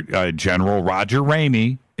note here, General Roger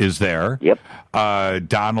Ramey is there. Yep.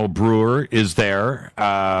 Donald Brewer is there.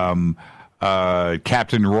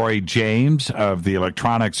 Captain Roy James of the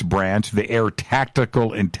Electronics Branch, the Air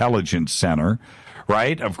Tactical Intelligence Center,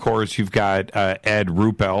 right? Of course, you've got Ed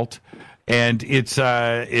Ruppelt. And it's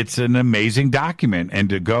an amazing document. And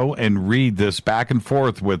to go and read this back and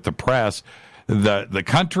forth with the press, the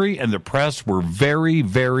country and the press were very,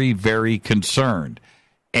 very, very concerned.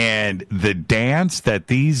 And the dance that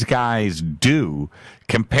these guys do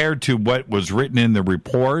compared to what was written in the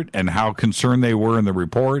report and how concerned they were in the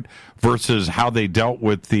report versus how they dealt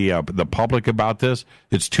with the public about this,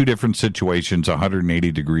 it's two different situations,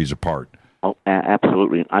 180 degrees apart. Oh,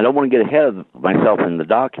 absolutely. I don't want to get ahead of myself in the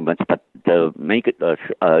documents, but to make it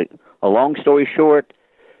a long story short,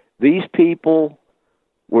 these people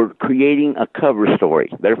were creating a cover story.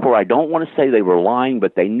 Therefore, I don't want to say they were lying,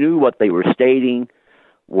 but they knew what they were stating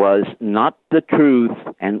was not the truth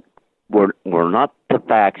and were not the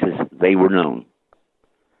facts as they were known.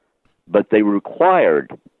 But they were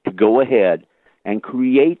required to go ahead and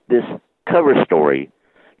create this cover story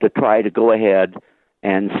to try to go ahead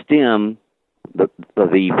and stem the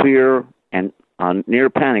fear and near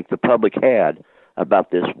panic the public had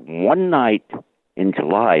about this one night in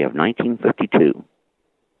July of 1952.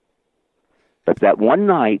 But that one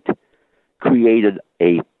night created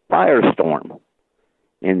a firestorm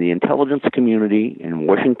in the intelligence community in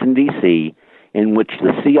Washington, D.C., in which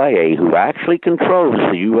the CIA, who actually controls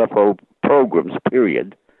the UFO programs,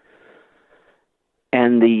 period,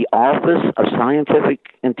 and the Office of Scientific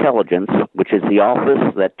Intelligence, which is the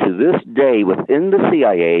office that to this day within the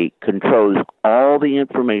CIA controls all the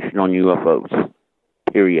information on UFOs,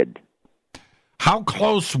 period. How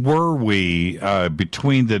close were we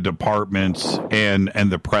between the departments and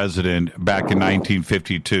the president back in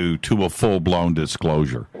 1952 to a full-blown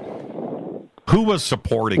disclosure? Who was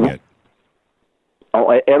supporting it? Oh,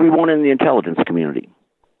 everyone in the intelligence community.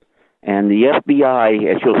 And the FBI,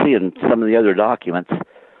 as you'll see in some of the other documents,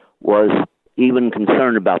 was even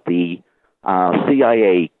concerned about the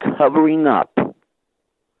CIA covering up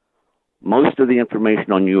most of the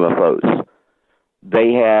information on UFOs.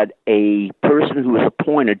 They had a person who was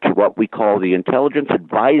appointed to what we call the Intelligence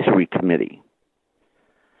Advisory Committee.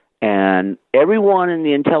 And everyone in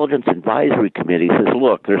the Intelligence Advisory Committee says,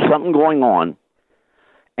 look, there's something going on.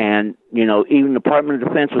 And, you know, even the Department of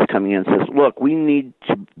Defense was coming in and says, look, we need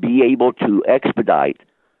to be able to expedite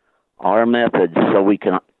our methods so we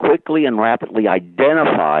can quickly and rapidly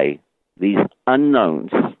identify these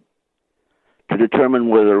unknowns to determine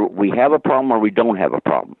whether we have a problem or we don't have a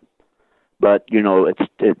problem. But, you know,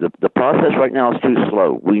 the process right now is too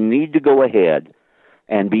slow. We need to go ahead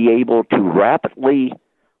and be able to rapidly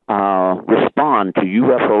respond to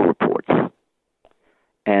UFO reports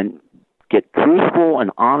and get truthful and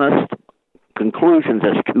honest conclusions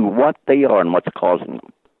as to what they are and what's causing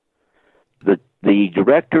them. The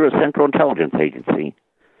director of Central Intelligence Agency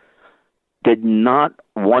did not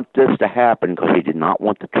want this to happen because he did not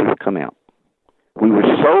want the truth to come out. We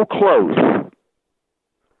were so close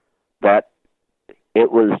that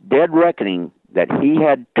it was dead reckoning that he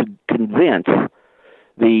had to convince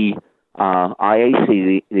the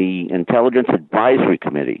IAC, the Intelligence Advisory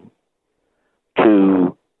Committee,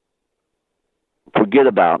 to forget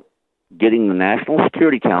about getting the National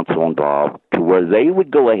Security Council involved to where they would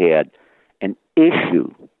go ahead and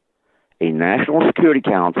issue a National Security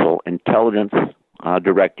Council intelligence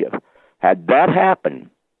directive. Had that happened,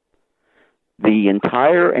 the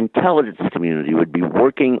entire intelligence community would be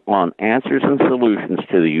working on answers and solutions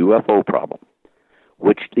to the UFO problem,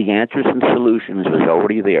 which the answers and solutions was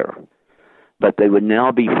already there. But they would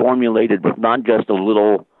now be formulated with not just a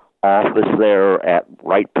little office there at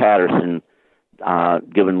Wright-Patterson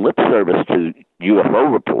giving lip service to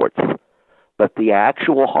UFO reports, but the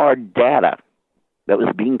actual hard data that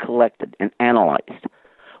was being collected and analyzed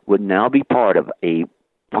would now be part of a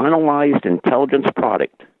finalized intelligence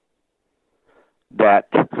product that,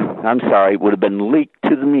 would have been leaked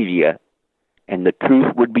to the media, and the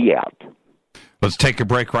truth would be out. Let's take a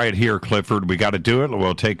break right here, Clifford. We got to do it.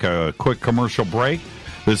 We'll take a quick commercial break.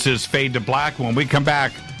 This is Fade to Black. When we come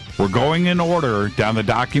back, we're going in order down the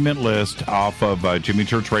document list off of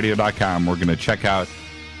JimmyChurchRadio.com. We're going to check out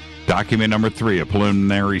document number 3, a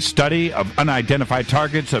preliminary study of unidentified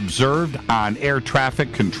targets observed on air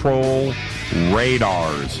traffic control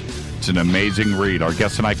radars. It's an amazing read. Our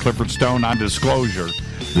guest tonight, Clifford Stone, on Disclosure.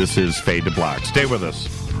 This is Fade to Black. Stay with us.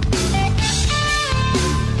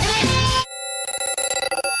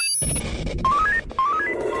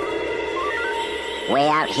 Way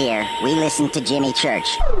out here, we listen to Jimmy Church.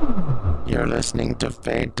 You're listening to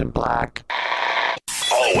Fade to Black.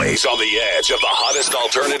 Always on the edge of the hottest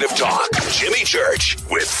alternative talk. Jimmy Church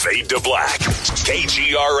with Fade to Black.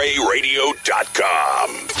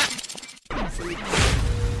 KGRARadio.com.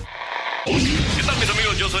 ¿Qué tal, mis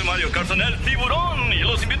amigos? Yo soy Mario Carson, el tiburón, y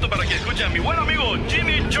los invito para que escuchen a mi buen amigo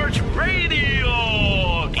Jimmy Church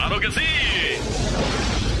Radio. ¡Claro que sí!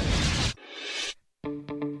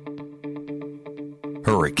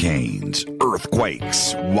 Hurricanes,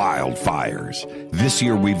 earthquakes, wildfires. This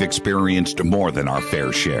year we've experienced more than our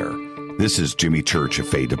fair share. This is Jimmy Church of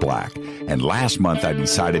Fade to Black, and last month I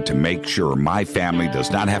decided to make sure my family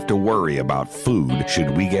does not have to worry about food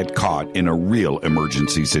should we get caught in a real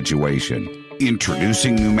emergency situation.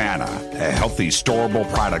 Introducing Numana, a healthy, storable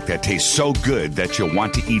product that tastes so good that you'll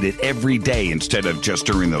want to eat it every day instead of just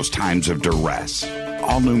during those times of duress.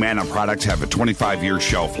 All Numana products have a 25-year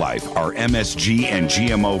shelf life, are MSG and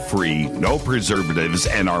GMO-free, no preservatives,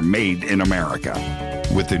 and are made in America.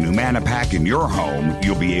 With the Numana pack in your home,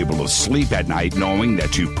 you'll be able to sleep at night knowing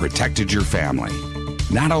that you've protected your family.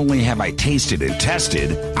 Not only have I tasted and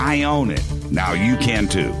tested, I own it. Now you can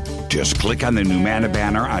too. Just click on the Numana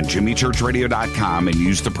banner on JimmyChurchRadio.com and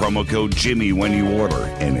use the promo code Jimmy when you order.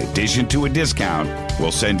 In addition to a discount,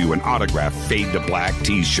 we'll send you an autographed Fade to Black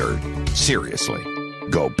t-shirt. Seriously,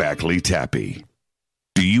 go Beckley Tappy.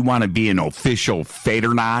 Do you want to be an official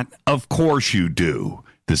Fadernaut? Of course you do.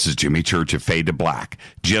 This is Jimmy Church of Fade to Black.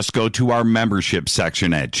 Just go to our membership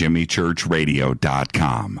section at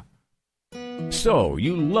JimmyChurchRadio.com. So,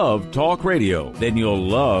 you love talk radio? Then you'll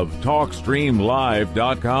love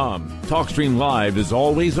TalkStreamLive.com. TalkStream Live is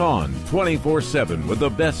always on, 24/7, with the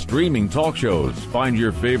best streaming talk shows. Find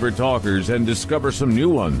your favorite talkers and discover some new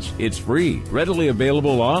ones. It's free, readily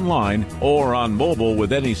available online or on mobile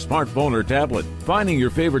with any smartphone or tablet. Finding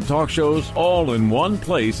your favorite talk shows all in one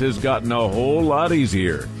place has gotten a whole lot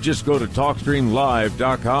easier. Just go to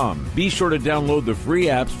TalkStreamLive.com. Be sure to download the free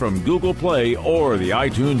apps from Google Play or the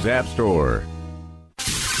iTunes App Store.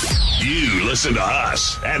 You listen to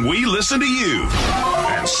us, and we listen to you.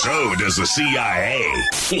 And so does the CIA.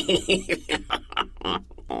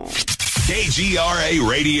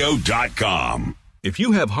 KGRARadio.com. If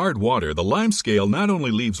you have hard water, the lime scale not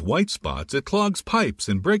only leaves white spots, it clogs pipes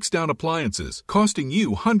and breaks down appliances, costing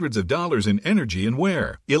you hundreds of dollars in energy and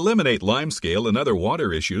wear. Eliminate lime scale and other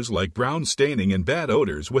water issues like brown staining and bad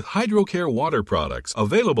odors with HydroCare water products,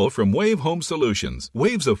 available from Wave Home Solutions.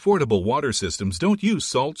 Wave's affordable water systems don't use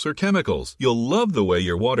salts or chemicals. You'll love the way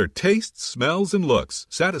your water tastes, smells, and looks.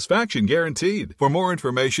 Satisfaction guaranteed. For more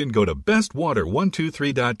information, go to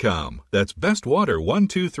bestwater123.com. That's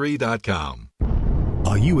bestwater123.com.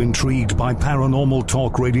 Are you intrigued by paranormal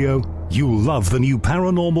talk radio? You'll love the new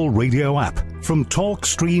paranormal radio app from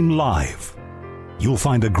TalkStream Live. You'll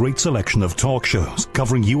find a great selection of talk shows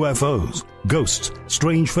covering UFOs, ghosts,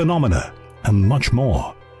 strange phenomena, and much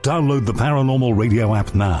more. Download the paranormal radio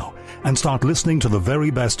app now and start listening to the very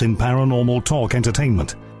best in paranormal talk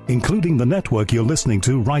entertainment, including the network you're listening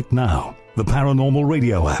to right now, the paranormal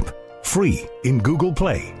radio app, free in Google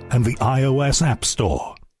Play and the iOS App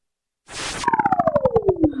Store.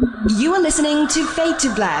 You are listening to Fade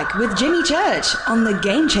to Black with Jimmy Church on the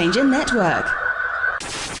Game Changer Network.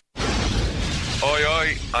 Oi,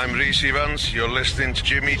 oi, I'm Reese Evans. You're listening to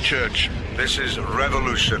Jimmy Church. This is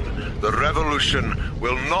Revolution. The revolution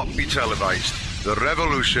will not be televised. The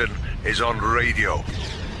revolution is on radio.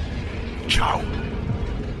 Ciao.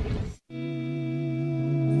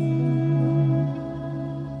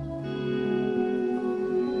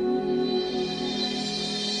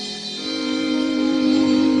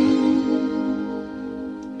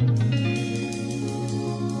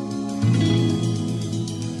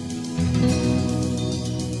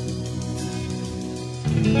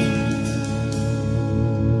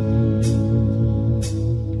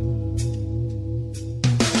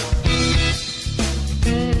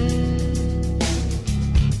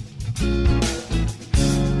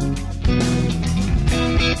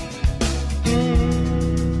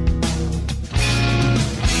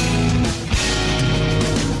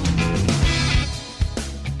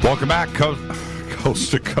 Welcome back,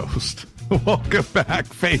 coast to coast. Welcome back,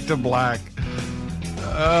 Fade to Black.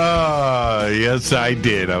 Yes, I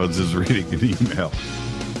did. I was just reading an email.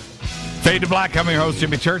 Fade to Black, I'm your host,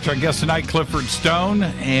 Jimmy Church. Our guest tonight, Clifford Stone,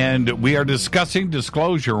 and we are discussing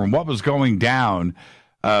disclosure and what was going down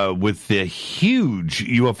with the huge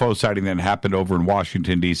UFO sighting that happened over in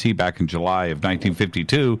Washington, D.C. back in July of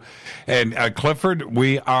 1952. And Clifford,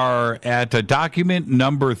 we are at document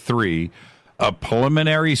number 3, a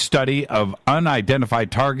preliminary study of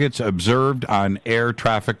unidentified targets observed on air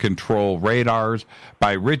traffic control radars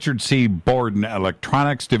by Richard C. Borden,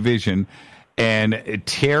 Electronics Division, and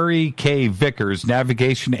Terry K. Vickers,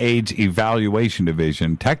 Navigation Aids Evaluation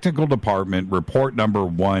Division, Technical Department, report number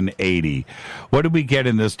 180. What did we get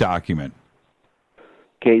in this document?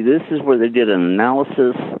 Okay, this is where they did an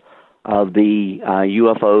analysis of the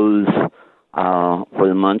UFOs for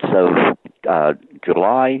the months of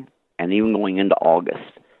July and even going into August.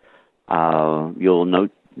 You'll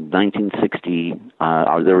note 1960,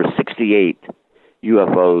 there were 68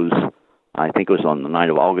 UFOs I think it was on the night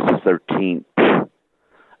of August the 13th,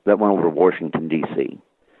 that went over to Washington, D.C.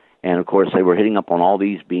 And, of course, they were hitting up on all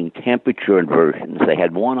these being temperature inversions. They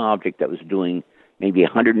had one object that was doing maybe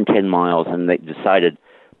 110 miles, and they decided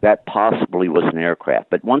that possibly was an aircraft.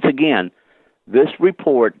 But once again, this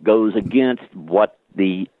report goes against what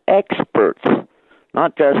the experts,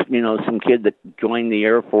 not just, some kid that joined the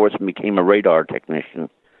Air Force and became a radar technician,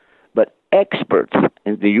 but experts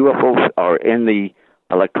in the UFO or in the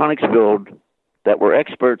electronics field that were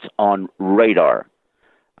experts on radar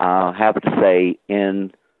have to say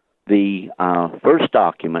in the first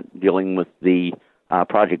document dealing with the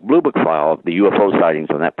Project Blue Book file of the UFO sightings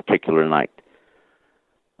on that particular night.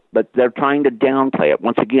 But they're trying to downplay it.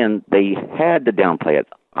 Once again, they had to downplay it.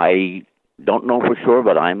 I don't know for sure,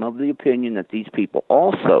 but I'm of the opinion that these people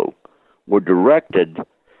also were directed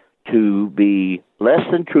to be less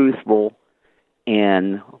than truthful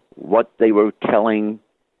in what they were telling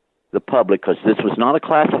the public, because this was not a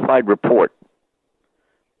classified report.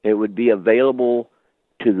 It would be available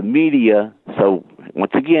to the media. So,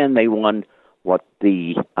 once again, they wanted what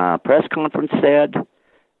the press conference said.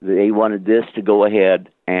 They wanted this to go ahead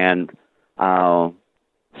and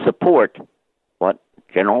support what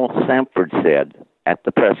General Sanford said at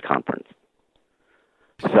the press conference.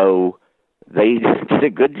 So they did a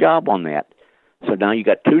good job on that. So now you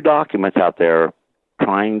got two documents out there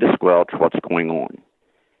trying to squelch what's going on.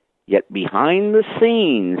 Yet behind the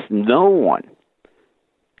scenes, no one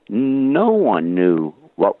knew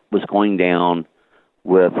what was going down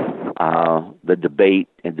with the debate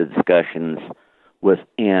and the discussions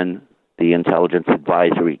within the Intelligence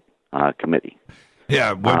Advisory Committee.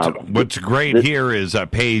 Yeah, what's great here is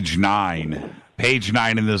page 9. Page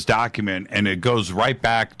 9 in this document, and it goes right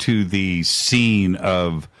back to the scene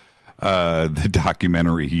of the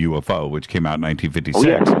documentary UFO, which came out in 1956. Oh,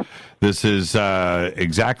 yeah. This is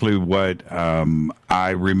exactly what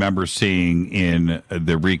I remember seeing in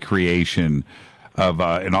the recreation of,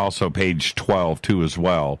 and also page 12, too, as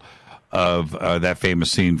well, of that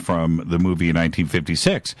famous scene from the movie in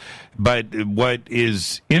 1956. But what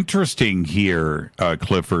is interesting here,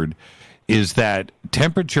 Clifford, is that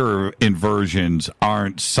temperature inversions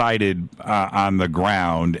aren't sighted on the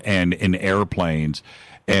ground and in airplanes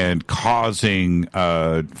and causing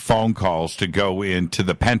phone calls to go into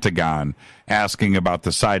the Pentagon asking about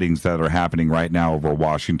the sightings that are happening right now over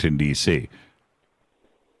Washington, D.C.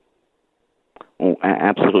 Oh,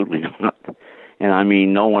 absolutely not. And I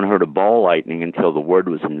mean, no one heard of ball lightning until the word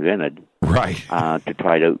was invented, right? To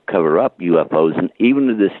try to cover up UFOs. And even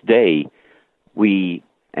to this day,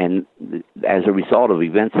 and as a result of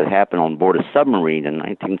events that happened on board a submarine in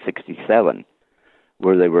 1967,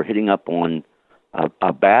 where they were hitting up on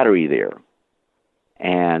a battery there,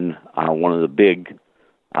 and one of the big,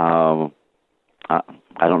 I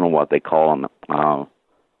don't know what they call them,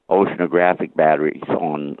 oceanographic batteries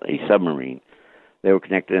on a submarine. They were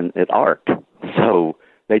connected at arc. So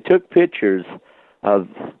they took pictures of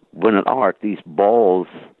when it arced, these balls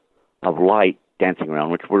of light dancing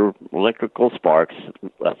around, which were electrical sparks,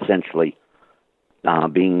 essentially,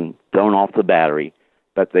 being thrown off the battery.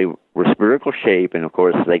 But they were spherical shape, and of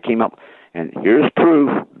course they came up, and here's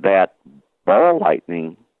proof that ball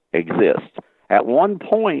lightning exists. At one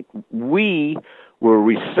point, we were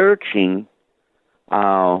researching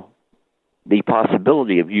the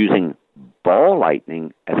possibility of using ball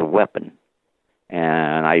lightning as a weapon.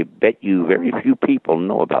 And I bet you very few people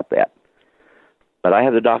know about that. But I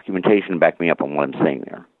have the documentation to back me up on what I'm saying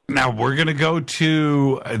there. Now, we're going to go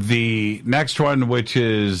to the next one, which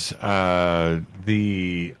is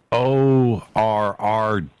the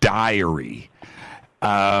ORR diary.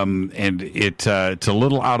 And it's a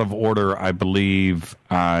little out of order, I believe.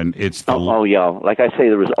 It's the yeah. Like I say,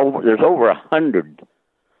 there's over 100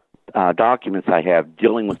 documents I have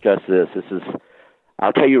dealing with just this. This is,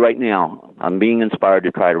 I'll tell you right now, I'm being inspired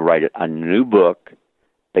to try to write a new book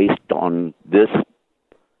based on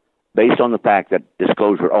the fact that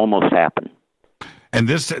disclosure almost happened. And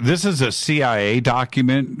this is a CIA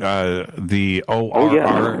document, the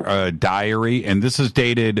ORR diary, and this is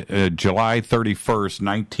dated July 31st,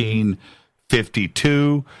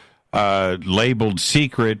 1952, labeled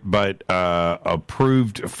secret but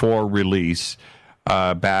approved for release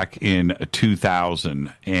back in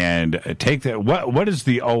 2000. And take that. What is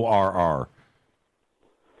the ORR?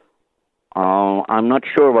 I'm not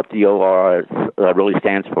sure what the ORR really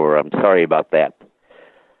stands for. I'm sorry about that.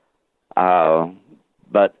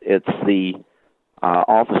 But it's the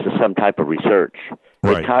Office of some type of research.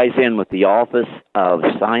 Right. It ties in with the Office of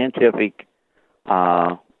Scientific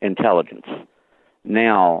Intelligence.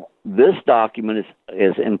 Now, this document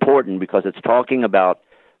is important because it's talking about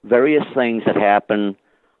various things that happen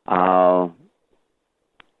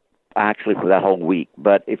actually for that whole week.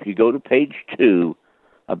 But if you go to page 2,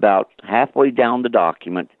 about halfway down the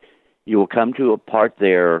document, you will come to a part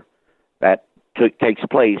there that takes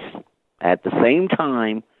place at the same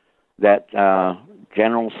time that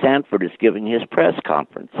General Sanford is giving his press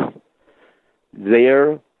conference.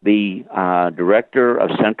 There, the Director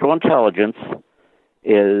of Central Intelligence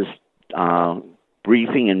is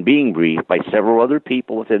briefing and being briefed by several other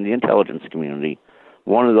people within the intelligence community.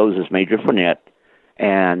 One of those is Major Fournette,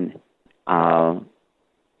 and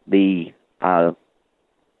the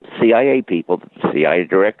CIA people, the CIA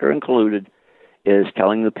director included, is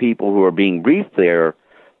telling the people who are being briefed there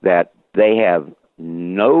that they have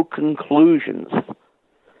no conclusions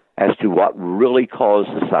as to what really caused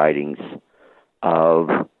the sightings of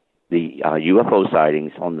the UFO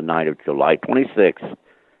sightings on the night of July 26th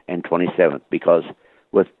and 27th, because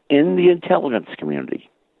within the intelligence community,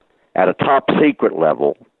 at a top secret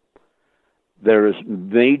level, there is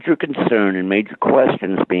major concern and major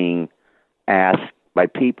questions being asked by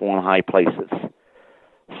people in high places.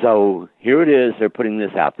 So here it is, they're putting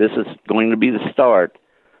this out. This is going to be the start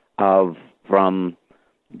of, from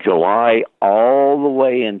July all the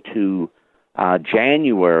way into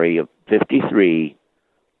January of 53,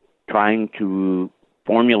 trying to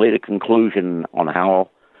formulate a conclusion on how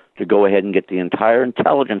to go ahead and get the entire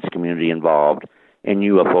intelligence community involved in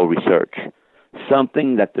UFO research.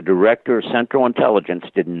 Something that the Director of Central Intelligence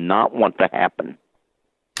did not want to happen.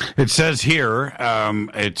 It says here,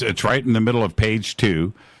 it's right in the middle of page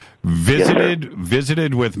 2.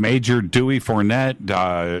 Visited with Major Dewey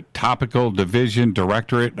Fournette, Topical Division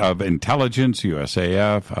Directorate of Intelligence,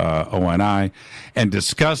 USAF, ONI, and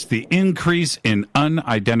discussed the increase in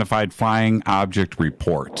unidentified flying object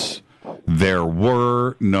reports. There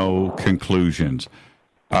were no conclusions.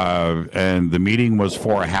 And the meeting was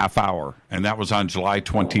for a half hour, and that was on July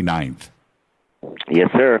 29th. Yes,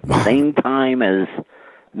 sir. Same time as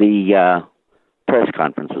the press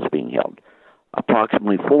conference was being held.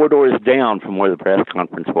 Approximately 4 doors down from where the press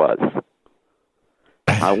conference was.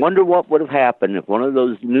 I wonder what would have happened if one of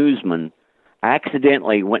those newsmen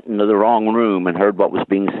accidentally went into the wrong room and heard what was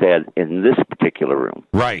being said in this particular room.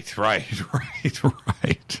 Right.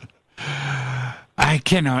 I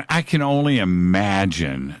can only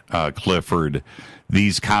imagine, Clifford,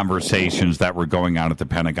 these conversations that were going on at the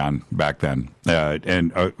Pentagon back then,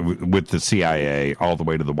 and with the CIA all the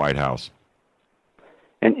way to the White House.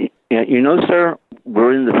 And you know, sir,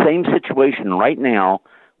 we're in the same situation right now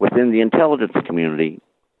within the intelligence community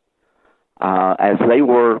as they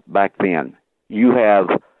were back then. You have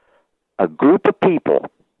a group of people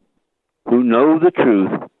who know the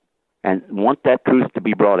truth and want that truth to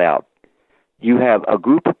be brought out. You have a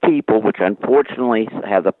group of people, which unfortunately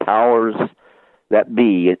have the powers that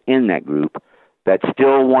be in that group, that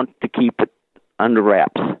still want to keep it under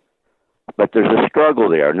wraps. But there's a struggle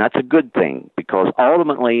there, and that's a good thing, because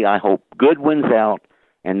ultimately I hope good wins out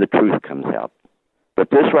and the truth comes out.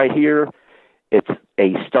 But this right here, it's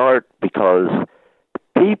a start, because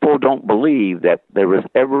people don't believe that there was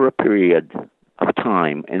ever a period of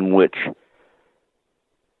time in which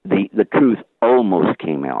the truth almost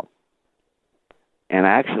came out. And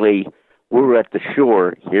actually, we're at the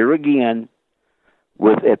shore here again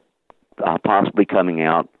with it possibly coming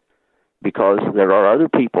out, because there are other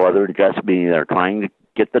people other than just me that are trying to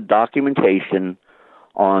get the documentation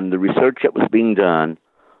on the research that was being done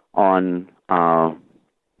on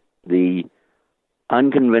the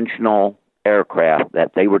unconventional aircraft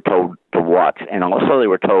that they were told to watch. And also they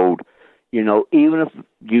were told, even if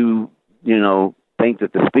you think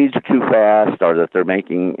that the speeds are too fast or that they're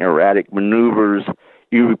making erratic maneuvers,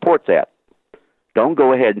 you report that. Don't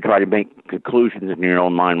go ahead and try to make conclusions in your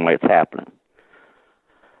own mind why it's happening.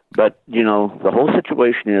 But, the whole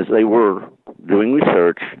situation is they were doing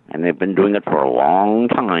research, and they've been doing it for a long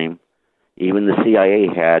time. Even the CIA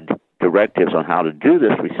had directives on how to do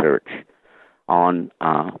this research on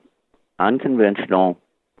unconventional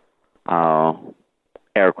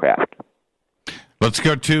aircraft. Let's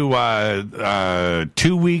go to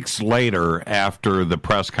 2 weeks later after the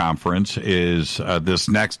press conference is this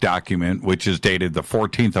next document, which is dated the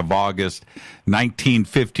 14th of August,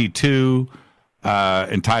 1952,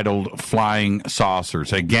 entitled Flying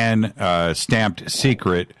Saucers. Again, stamped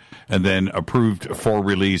secret and then approved for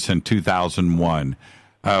release in 2001.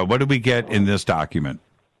 What do we get in this document?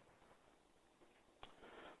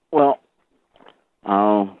 Well,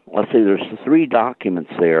 let's see, there's 3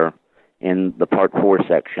 documents there in the Part 4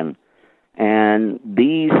 section, and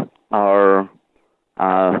these are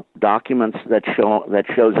documents that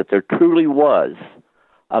shows that there truly was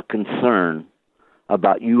a concern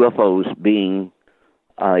about UFOs being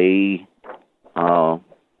a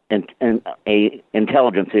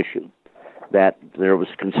intelligence issue. That there was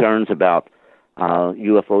concerns about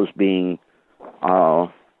UFOs being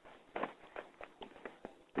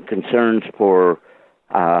concerns for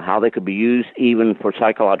how they could be used even for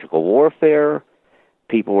psychological warfare.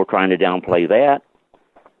 People were trying to downplay that.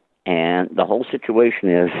 And the whole situation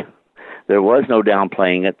is there was no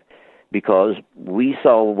downplaying it because we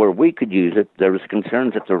saw where we could use it. There was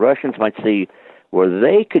concerns that the Russians might see where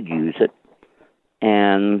they could use it.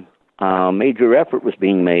 And a major effort was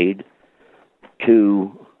being made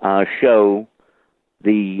to show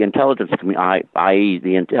the intelligence committee, i.e.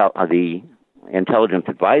 the Intelligence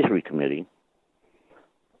Advisory Committee,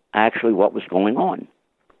 actually what was going on.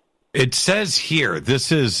 It says here,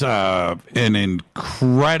 this is an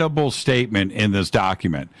incredible statement in this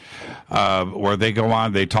document where they go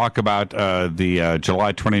on, they talk about the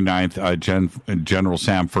July 29th General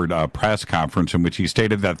Samford press conference in which he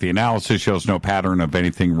stated that the analysis shows no pattern of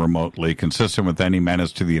anything remotely consistent with any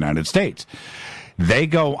menace to the United States. They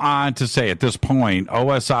go on to say at this point,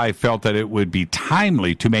 OSI felt that it would be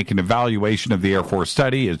timely to make an evaluation of the Air Force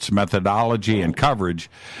study, its methodology and coverage,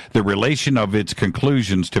 the relation of its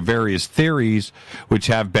conclusions to various theories which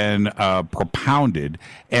have been propounded,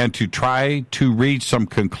 and to try to reach some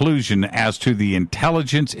conclusion as to the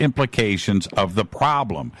intelligence implications of the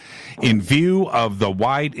problem. In view of the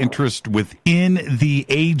wide interest within the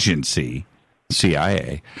agency,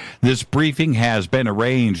 CIA, this briefing has been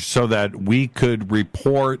arranged so that we could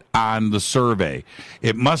report on the survey.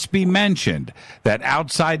 It must be mentioned that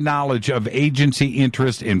outside knowledge of agency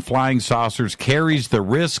interest in flying saucers carries the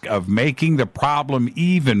risk of making the problem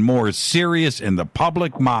even more serious in the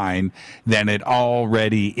public mind than it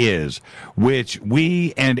already is, which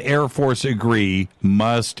we and Air Force agree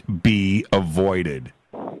must be avoided.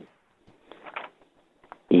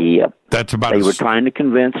 Yep. That's about They were trying to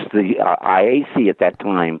convince the IAC at that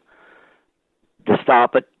time to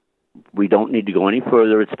stop it. We don't need to go any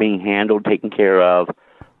further. It's being handled, taken care of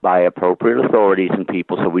by appropriate authorities and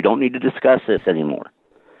people, so we don't need to discuss this anymore.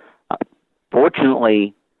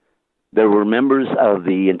 Fortunately, there were members of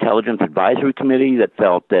the Intelligence Advisory Committee that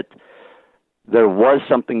felt that there was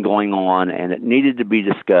something going on and it needed to be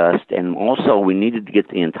discussed, and also we needed to get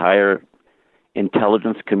the entire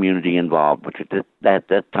intelligence community involved, which at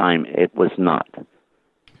that time it was not.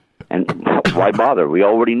 And why bother? We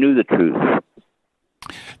already knew the truth.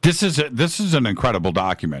 This is an incredible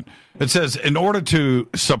document. It says, in order to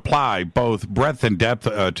supply both breadth and depth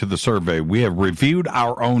to the survey, we have reviewed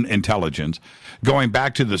our own intelligence, going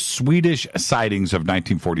back to the Swedish sightings of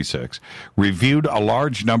 1946, reviewed a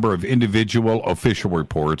large number of individual official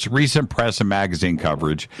reports, recent press and magazine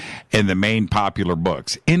coverage, and the main popular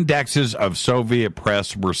books. Indexes of Soviet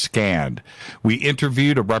press were scanned. We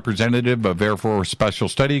interviewed a representative of Air Force Special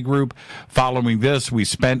Study Group. Following this, we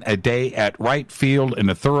spent a day at Wright Field in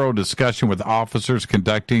a thorough discussion with officers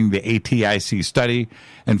conducting the ATIC study.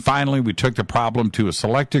 And finally, we took the problem to a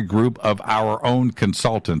selected group of our own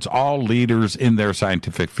consultants, all leaders in their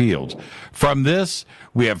scientific fields. From this,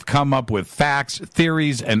 we have come up with facts,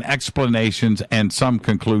 theories, and explanations, and some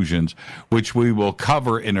conclusions, which we will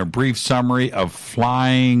cover in a brief summary of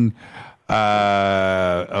flying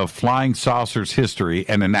saucers history,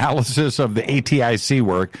 an analysis of the ATIC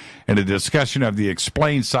work, and a discussion of the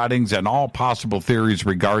explained sightings and all possible theories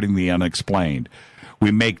regarding the unexplained. We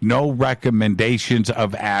make no recommendations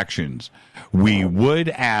of actions. We would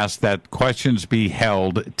ask that questions be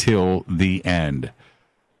held till the end.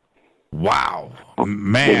 Wow,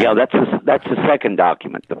 man! Yeah, that's the second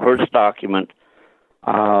document. The first document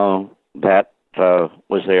that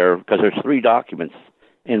was there, because there's three documents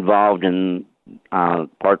involved in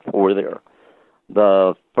Part 4 there.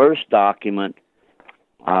 The first document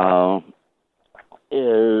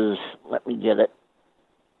is, let me get it.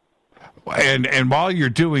 And while you're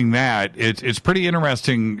doing that, it's pretty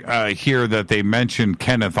interesting here that they mentioned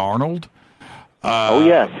Kenneth Arnold. Oh,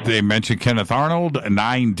 yes. They mentioned Kenneth Arnold, a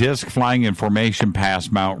 9-disc flying in formation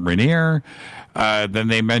past Mount Rainier. Then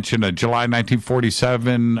they mentioned a July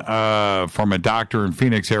 1947 from a doctor in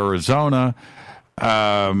Phoenix, Arizona.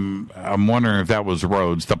 I'm wondering if that was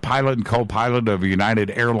Rhodes, the pilot and co-pilot of a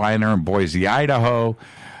United airliner in Boise, Idaho,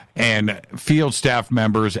 and field staff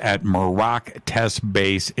members at Muroc Test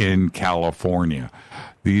Base in California.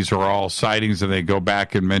 These are all sightings, and they go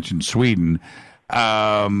back and mention Sweden. They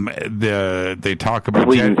talk about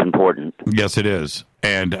Sweden's important. Yes, it is.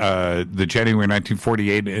 And the January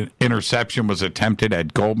 1948 interception was attempted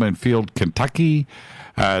at Goldman Field, Kentucky.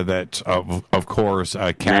 That, of course,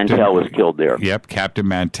 Captain Mantell was killed there. Yep, Captain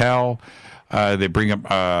Mantell. They bring up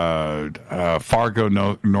Fargo,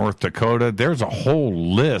 North Dakota. There's a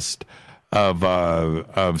whole list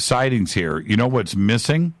of sightings here. You know what's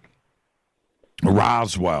missing?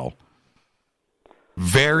 Roswell.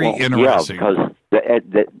 Very interesting. Yeah,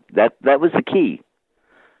 because that was the key.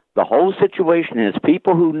 The whole situation is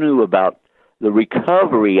people who knew about the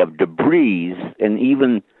recovery of debris and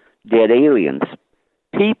even dead aliens,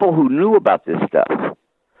 people who knew about this stuff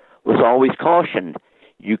was always cautioned.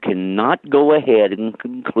 You cannot go ahead and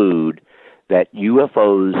conclude that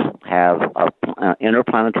UFOs have an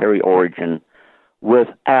interplanetary origin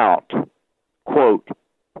without, quote,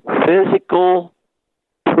 physical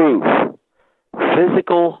proof,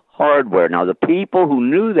 physical hardware. Now, the people who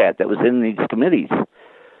knew that was in these committees,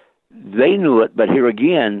 they knew it, but here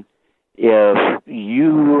again, if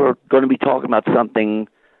you are going to be talking about something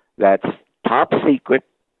that's top secret,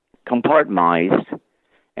 compartmentalized,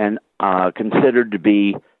 and considered to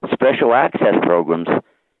be special access programs,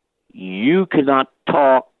 you cannot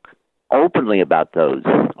talk openly about those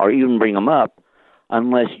or even bring them up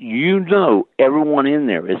unless you know everyone in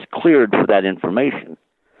there is cleared for that information.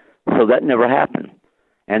 So that never happened.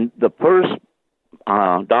 And the first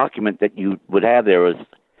document that you would have there was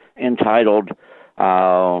entitled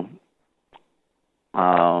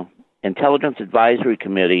Intelligence Advisory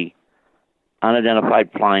Committee,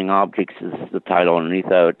 Unidentified Flying Objects is the title underneath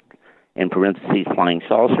it, in parentheses, flying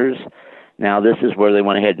saucers. Now, this is where they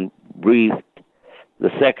went ahead and briefed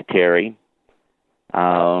the secretary,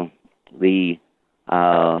 the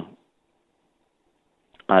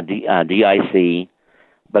DIC,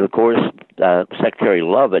 but of course, Secretary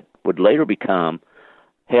Lovett would later become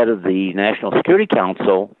head of the National Security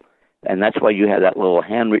Council, and that's why you have that little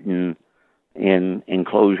handwritten in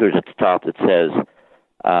enclosures at the top that says,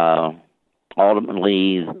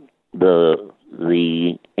 ultimately, the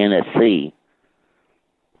NSC,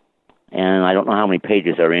 and I don't know how many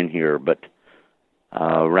pages are in here, but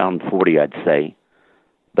around 40, I'd say.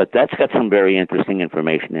 But that's got some very interesting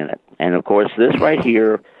information in it. And of course, this right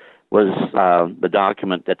here was the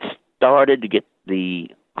document that started to get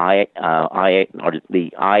the IAC,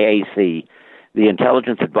 the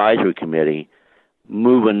Intelligence Advisory Committee,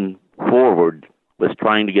 moving forward, was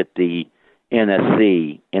trying to get the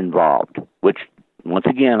NSC involved, which, once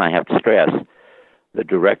again, I have to stress, the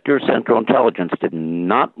Director of Central Intelligence did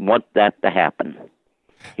not want that to happen.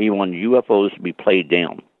 He wanted UFOs to be played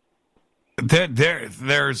down.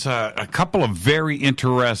 There's a couple of very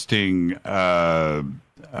interesting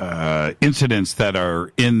incidents that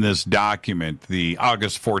are in this document, the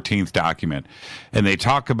August 14th document, and they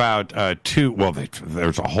talk about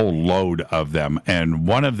there's a whole load of them, and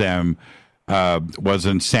one of them was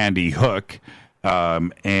in Sandy Hook,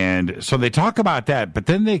 and so they talk about that, but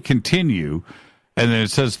then they continue, and then it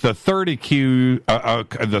says the third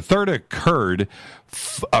occurred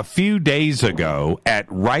a few days ago at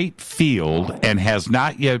Wright Field and has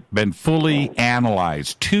not yet been fully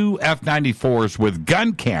analyzed. 2 F-94s with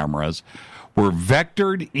gun cameras were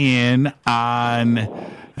vectored in on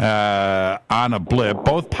a blip.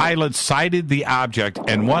 Both pilots sighted the object,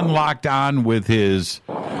 and one locked on with his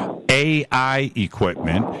AI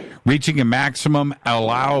equipment, reaching a maximum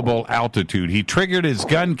allowable altitude. He triggered his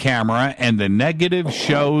gun camera, and the negative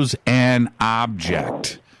shows an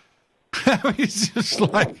object. It's just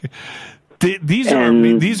like these are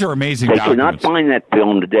amazing. They documents. cannot find that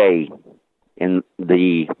film today in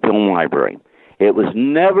the film library. It was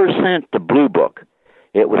never sent to Blue Book.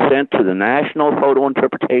 It was sent to the National Photo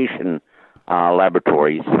Interpretation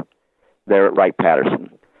Laboratories there at Wright-Patterson.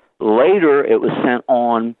 Later, it was sent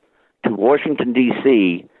on to Washington,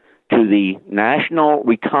 D.C., to the National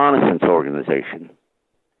Reconnaissance Organization.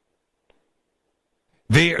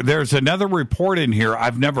 There's another report in here.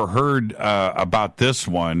 I've never heard about this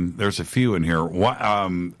one. There's a few in here.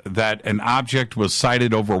 That an object was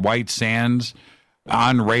sighted over White Sands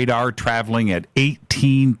on radar traveling at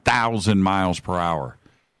 18,000 miles per hour.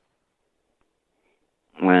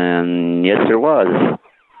 And yes, there was.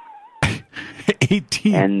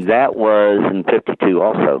 18. And that was in 52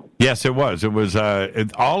 also. Yes, it was. It was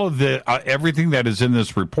all of the everything that is in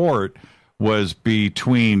this report was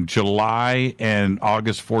between July and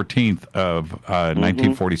August 14th of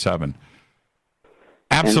 1947.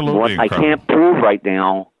 Absolutely and what incredible. I can't prove right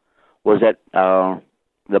now was that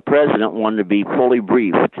the president wanted to be fully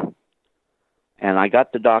briefed. And I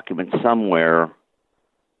got the document somewhere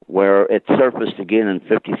where it surfaced again in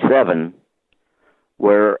 57,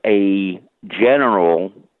 where a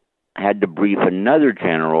general had to brief another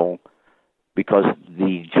general because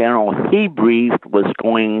the general he briefed was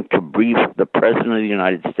going to brief the President of the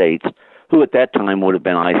United States, who at that time would have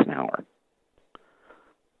been Eisenhower.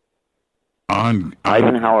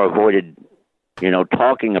 Eisenhower avoided,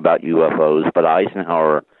 talking about UFOs, but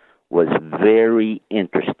Eisenhower was very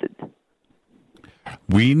interested.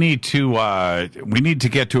 We need to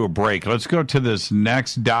get to a break. Let's go to this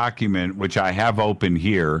next document, which I have open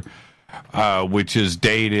here, which is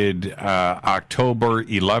dated October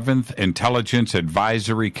 11th, Intelligence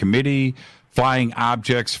Advisory Committee, Flying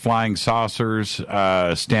Objects, Flying Saucers,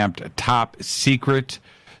 stamped top secret.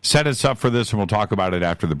 Set us up for this, and we'll talk about it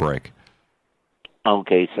after the break.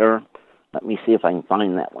 Okay, sir. Let me see if I can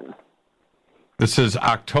find that one. This is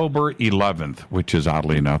October 11th, which is,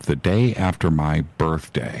 oddly enough, the day after my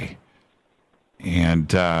birthday.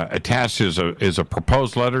 And attached is a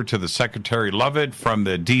proposed letter to the Secretary Lovett from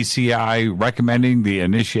the DCI recommending the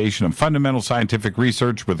initiation of fundamental scientific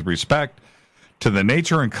research with respect to the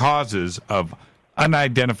nature and causes of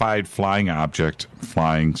unidentified flying object,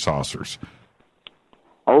 flying saucers.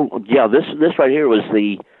 Oh, yeah, this right here was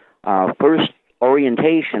the first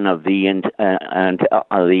orientation of the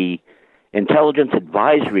Intelligence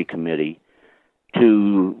Advisory Committee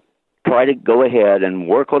to try to go ahead and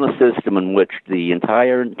work on a system in which the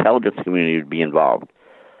entire intelligence community would be involved.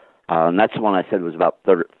 And that's the one I said was about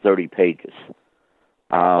 30 pages.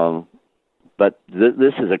 But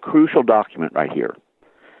this is a crucial document right here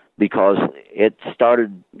because it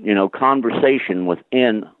started, conversation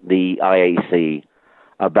within the IAC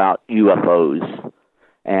about UFOs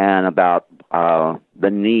and about the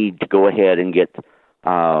need to go ahead and get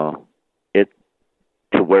it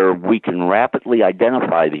to where we can rapidly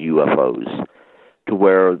identify the UFOs, to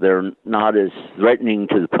where they're not as threatening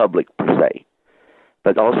to the public per se.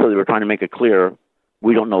 But also they were trying to make it clear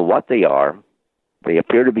we don't know what they are. They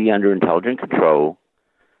appear to be under intelligent control,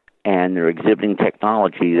 and they're exhibiting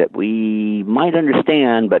technology that we might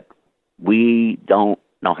understand, but we don't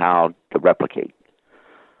know how to replicate.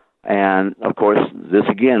 And, of course, this,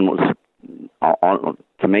 again, was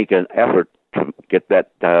to make an effort to get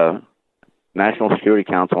that National Security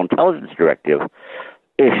Council Intelligence Directive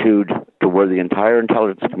issued to where the entire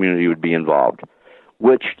intelligence community would be involved,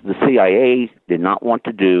 which the CIA did not want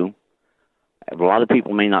to do. A lot of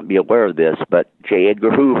people may not be aware of this, but J.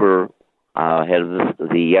 Edgar Hoover, head of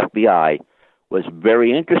the FBI, was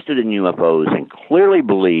very interested in UFOs and clearly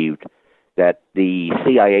believed that the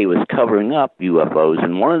CIA was covering up UFOs.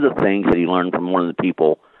 And one of the things that he learned from one of the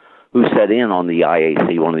people who sat in on the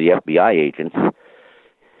IAC, one of the FBI agents,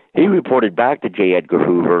 he reported back to J. Edgar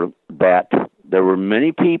Hoover that there were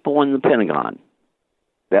many people in the Pentagon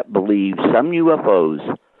that believed some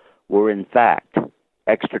UFOs were in fact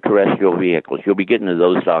extraterrestrial vehicles. You'll be getting to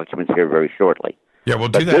those documents here very shortly. Yeah, we'll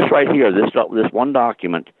do that. This right here, this one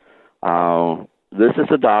document, this is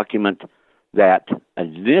a document that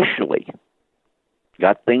initially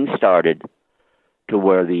got things started to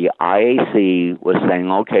where the IAC was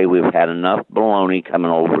saying, okay, we've had enough baloney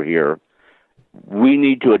coming over here. We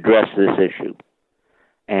need to address this issue.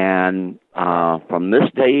 And from this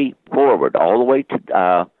day forward, all the way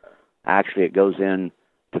to, actually it goes in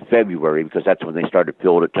to February, because that's when they started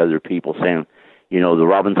fielding it to other people saying, the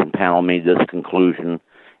Robinson panel made this conclusion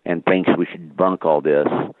and thinks we should debunk all this,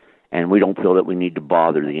 and we don't feel that we need to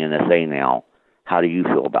bother the NSA now. How do you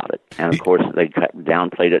feel about it? And, of course, they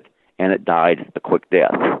downplayed it, and it died a quick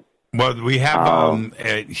death. Well, we have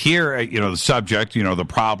here, the subject, the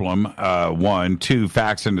problem, 1, 2,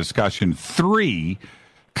 facts and discussion, 3,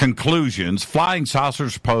 conclusions. Flying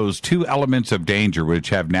saucers pose 2 elements of danger which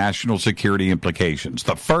have national security implications.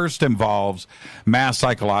 The first involves mass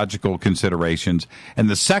psychological considerations, and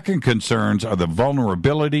the second concerns are the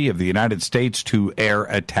vulnerability of the United States to air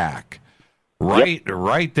attack.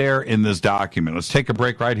 Right there in this document. Let's take a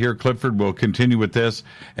break right here, Clifford. We'll continue with this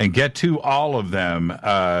and get to all of them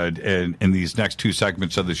in these next 2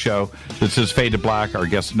 segments of the show. This is Fade to Black. Our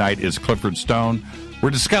guest tonight is Clifford Stone.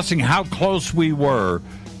 We're discussing how close we were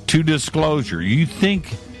to disclosure. You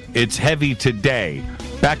think it's heavy today.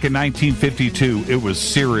 Back in 1952, it was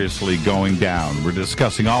seriously going down. We're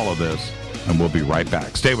discussing all of this, and we'll be right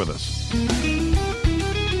back. Stay with us.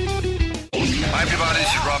 Hi, everybody. This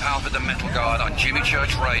is Rob Halford, the Metal Guard, on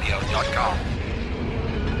JimmyChurchRadio.com.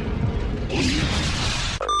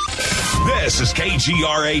 This is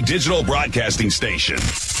KGRA Digital Broadcasting Station.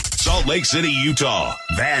 Salt Lake City, Utah.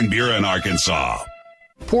 Van Buren, Arkansas.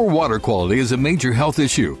 Poor water quality is a major health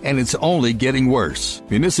issue, and it's only getting worse.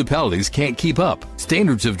 Municipalities can't keep up,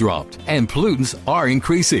 standards have dropped, and pollutants are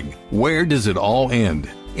increasing. Where does it all end?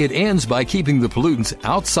 It ends by keeping the pollutants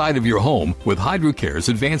outside of your home with HydroCare's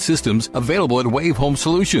advanced systems available at Wave Home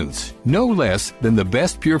Solutions. No less than the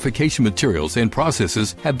best purification materials and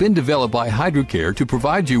processes have been developed by HydroCare to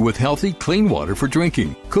provide you with healthy, clean water for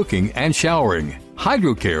drinking, cooking, and showering.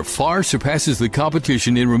 HydroCare far surpasses the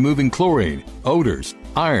competition in removing chlorine, odors,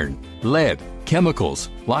 iron, lead, chemicals,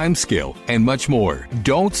 limescale, and much more.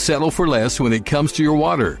 Don't settle for less when it comes to your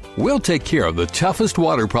water. We'll take care of the toughest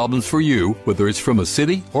water problems for you, whether it's from a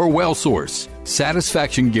city or well source.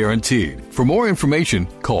 Satisfaction guaranteed. For more information,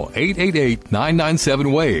 call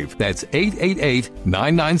 888-997-WAVE. That's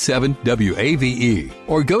 888-997-WAVE.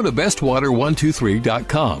 Or go to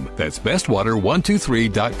bestwater123.com. That's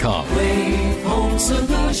bestwater123.com. Wave Home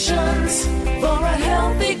Solutions for a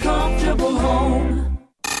healthy, comfortable home.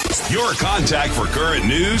 Your contact for current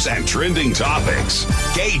news and trending topics.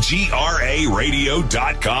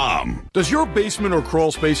 KGRAradio.com. Does your basement or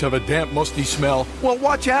crawl space have a damp, musty smell? Well,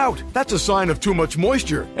 watch out. That's a sign of too much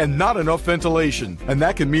moisture and not enough ventilation. And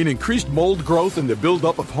that can mean increased mold growth and the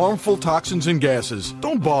buildup of harmful toxins and gases.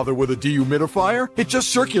 Don't bother with a dehumidifier. It just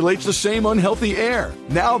circulates the same unhealthy air.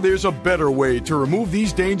 Now there's a better way to remove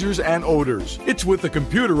these dangers and odors. It's with the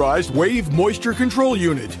computerized Wave Moisture Control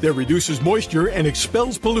Unit that reduces moisture and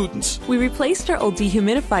expels pollutants. We replaced our old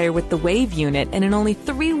dehumidifier with the Wave unit, and in only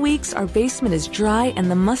 3 weeks, our basement is dry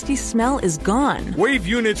and the musty smell is gone. Wave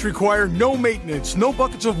units require no maintenance, no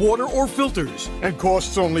buckets of water or filters, and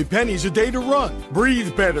costs only pennies a day to run.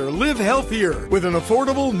 Breathe better, live healthier with an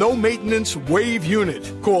affordable, no-maintenance Wave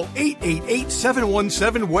unit. Call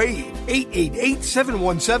 888-717-WAVE,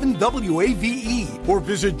 888-717-WAVE, or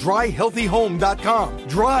visit dryhealthyhome.com,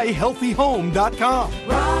 dryhealthyhome.com.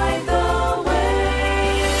 Ride the wave.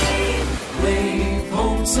 Wave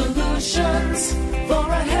Home Solutions for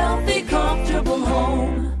a healthy, comfortable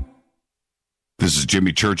home. This is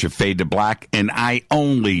Jimmy Church of Fade to Black, and I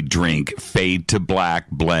only drink Fade to Black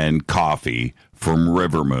blend coffee from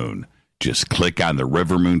River Moon. Just click on the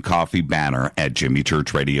River Moon coffee banner at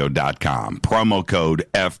jimmychurchradio.com. Promo code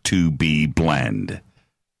F2B blend.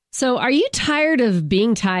 So are you tired of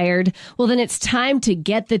being tired? Well, then it's time to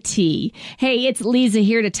get the tea. Hey, it's Lisa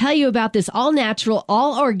here to tell you about this all-natural,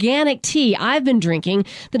 all-organic tea I've been drinking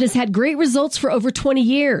that has had great results for over 20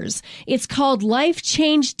 years. It's called Life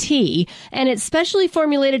Change Tea, and it's specially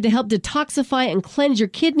formulated to help detoxify and cleanse your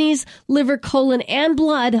kidneys, liver, colon, and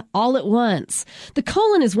blood all at once. The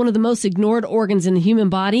colon is one of the most ignored organs in the human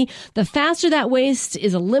body. The faster that waste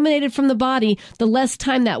is eliminated from the body, the less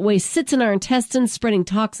time that waste sits in our intestines, spreading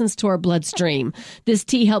toxins to our bloodstream. This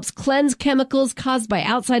tea helps cleanse chemicals caused by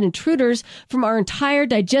outside intruders from our entire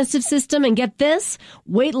digestive system. And get this,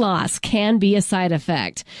 weight loss can be a side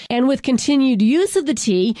effect. And with continued use of the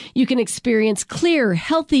tea, you can experience clearer,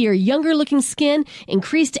 healthier, younger looking skin,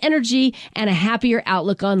 increased energy, and a happier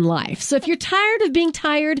outlook on life. So if you're tired of being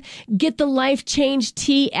tired, get the Life Change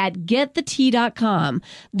Tea at getthetea.com.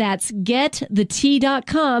 That's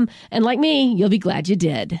getthetea.com. And like me, you'll be glad you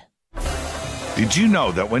did. Did you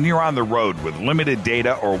know that when you're on the road with limited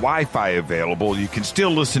data or Wi-Fi available, you can still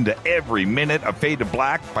listen to every minute of Fade to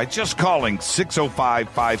Black by just calling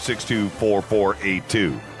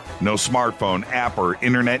 605-562-4482. No smartphone, app, or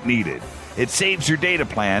internet needed. It saves your data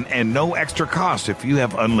plan and no extra cost if you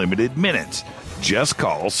have unlimited minutes. Just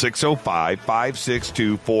call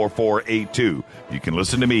 605-562-4482. You can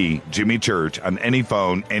listen to me, Jimmy Church, on any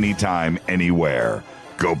phone, anytime, anywhere.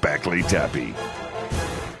 Go Beckley Tappy.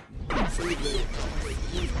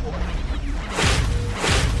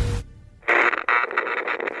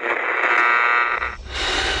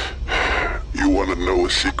 You want to know a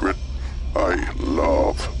secret? I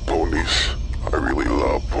love ponies. I really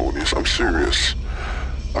love ponies. I'm serious.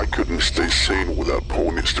 I couldn't stay sane without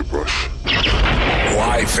ponies to brush.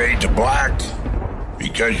 Why Fade to Black?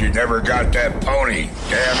 Because you never got that pony,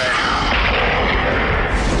 damn it.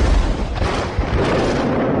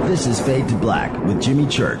 This is Fade to Black with Jimmy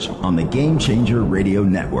Church on the Game Changer Radio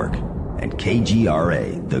Network and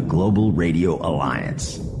KGRA, the Global Radio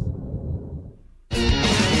Alliance.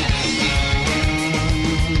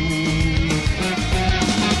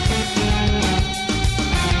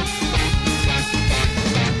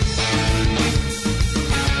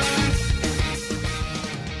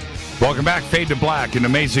 Welcome back, Fade to Black, an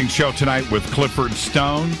amazing show tonight with Clifford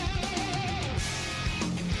Stone.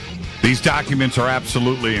 These documents are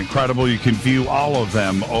absolutely incredible. You can view all of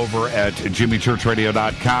them over at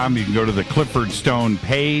jimmychurchradio.com. You can go to the Clifford Stone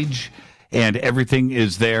page, and everything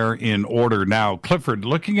is there in order. Now, Clifford,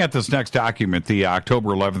 looking at this next document, the October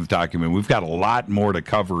 11th document, we've got a lot more to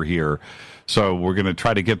cover here, so we're going to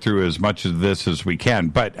try to get through as much of this as we can.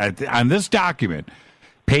 But on this document,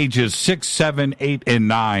 pages 6, 7, 8, and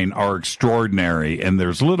 9 are extraordinary, and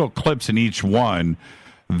there's little clips in each one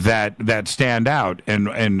that stand out.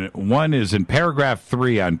 And one is in paragraph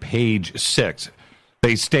 3 on page 6.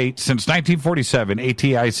 They state, since 1947,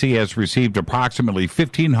 ATIC has received approximately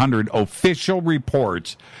 1,500 official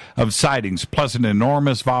reports of sightings, plus an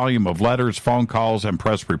enormous volume of letters, phone calls, and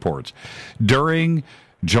press reports. During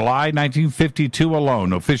July 1952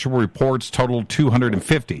 alone, official reports totaled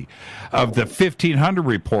 250. Of the 1,500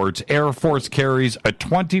 reports, Air Force carries a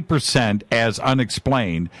 20% as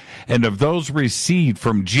unexplained, and of those received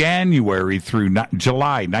from January through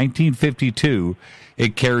July 1952,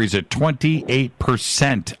 it carries a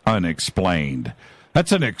 28% unexplained.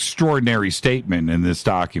 That's an extraordinary statement in this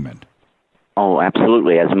document. Oh,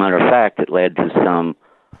 absolutely. As a matter of fact, it led to some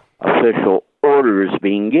official orders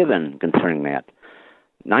being given concerning that.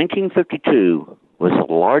 1952 was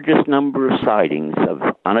the largest number of sightings of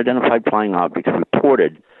unidentified flying objects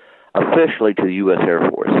reported officially to the U.S. Air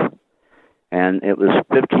Force. And it was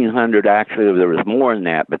 1,500. Actually, there was more than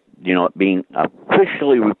that, but, you know, it being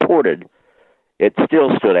officially reported, it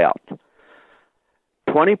still stood out.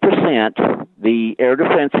 20%, the Air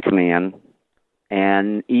Defense Command,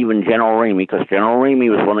 and even General Ramey, because General Ramey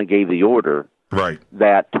was the one that gave the order, right,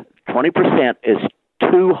 that 20% is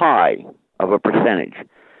too high of a percentage.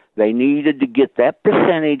 They needed to get that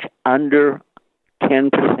percentage under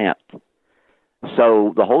 10%.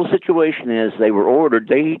 So the whole situation is they were ordered.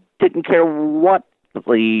 They didn't care what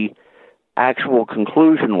the actual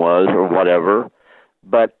conclusion was or whatever,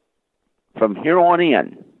 but from here on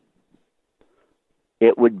in,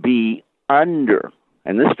 it would be under,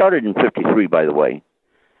 and this started in 53, by the way,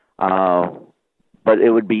 but it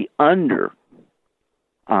would be under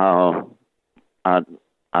 20%.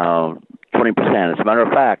 As a matter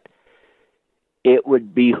of fact, it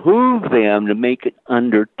would behoove them to make it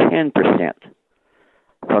under 10%.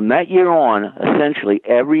 From that year on, essentially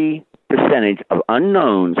every percentage of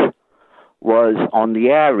unknowns was, on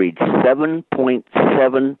the average,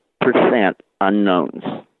 7.7% unknowns.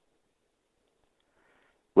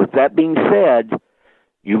 With that being said,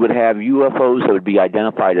 you would have UFOs that would be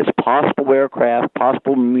identified as possible aircraft,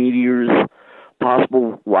 possible meteors,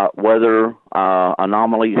 possible weather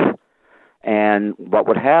anomalies, and what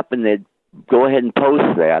would happen, they'd go ahead and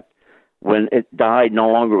post that. When it died, no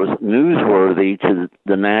longer was newsworthy to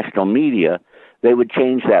the national media, they would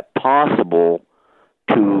change that possible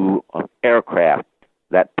to aircraft,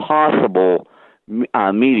 that possible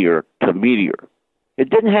meteor to meteor. It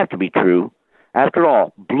didn't have to be true. After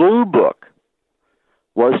all, Blue Book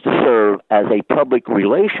was to serve as a public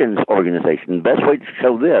relations organization. The best way to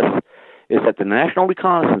show this is that the National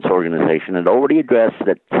Reconnaissance Organization had already addressed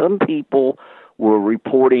that some people were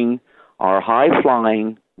reporting our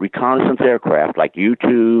high-flying reconnaissance aircraft like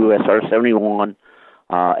U-2, SR-71,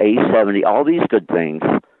 A-70, all these good things.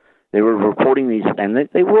 They were reporting these, and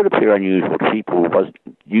they would appear unusual to people who wasn't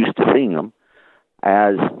used to seeing them,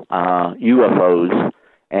 as UFOs.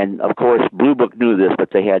 And, of course, Blue Book knew this,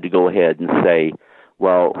 but they had to go ahead and say,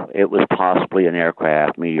 well, it was possibly an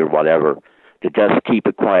aircraft, meteor, whatever, to just keep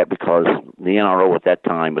it quiet, because the NRO at that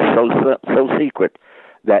time was so secret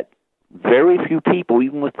that very few people,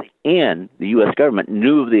 even within the U.S. government,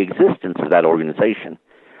 knew of the existence of that organization.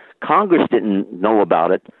 Congress didn't know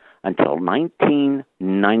about it until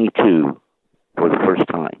 1992 for the first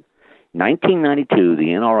time. 1992, the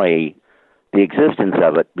NRA, the existence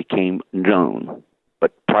of it became known.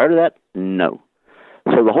 But prior to that, no.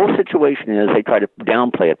 So the whole situation is they try to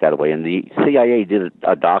downplay it that way, and the CIA did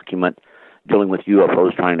a document dealing with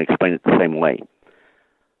UFOs trying to explain it the same way.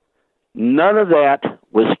 None of that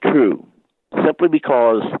was true, simply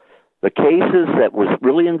because the cases that was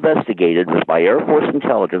really investigated was by Air Force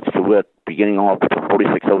intelligence, to wit, beginning off with the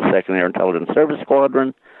 4602nd Air Intelligence Service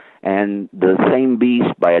Squadron, and the same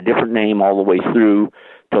beast by a different name all the way through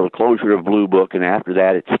till the closure of Blue Book, and after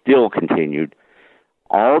that it still continued.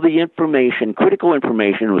 All the information, critical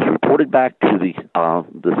information, was reported back to the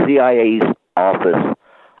CIA's Office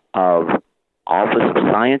of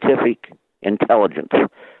Scientific Intelligence.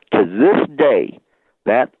 To this day,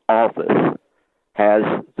 that office has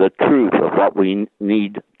the truth of what we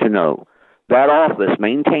need to know. That office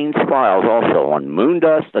maintains files also on moon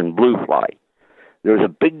dust and blue fly. There's a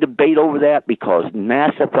big debate over that because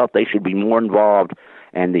NASA felt they should be more involved,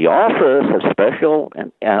 and the Office of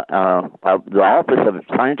the Office of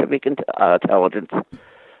Scientific Intelligence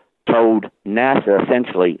told NASA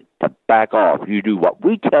essentially to back off. You do what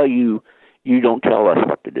we tell you. You don't tell us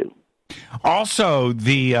what to do. Also,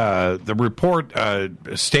 the report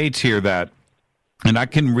states here that, and I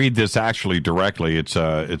can read this actually directly. It's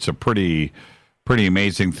a pretty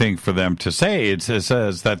amazing thing for them to say. It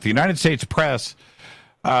says that the United States press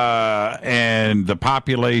and the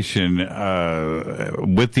population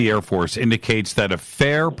with the Air Force indicates that a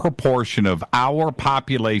fair proportion of our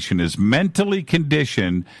population is mentally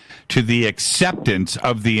conditioned to the acceptance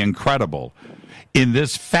of the incredible. In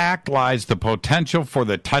this fact lies the potential for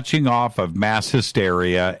the touching off of mass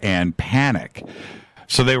hysteria and panic.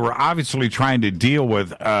 So they were obviously trying to deal with,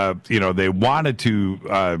 they wanted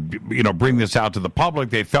to, bring this out to the public.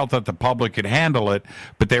 They felt that the public could handle it,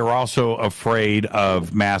 but they were also afraid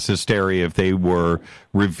of mass hysteria if they were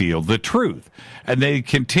revealed the truth. And they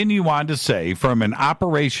continue on to say, from an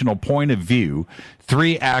operational point of view,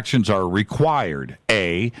 3 actions are required.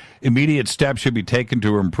 A, immediate steps should be taken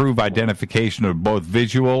to improve identification of both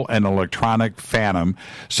visual and electronic phantom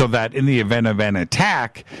so that in the event of an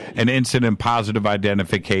attack, an incident positive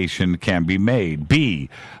identification can be made. B,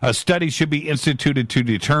 a study should be instituted to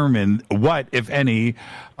determine what, if any,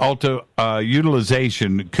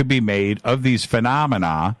 utilization could be made of these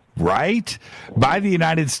phenomena, right, by the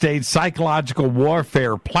United States psychological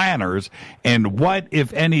warfare planners, and what,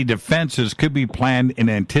 if any, defenses could be planned in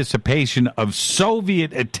anticipation of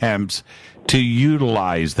Soviet attempts to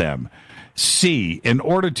utilize them. C, in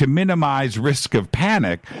order to minimize risk of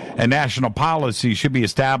panic, a national policy should be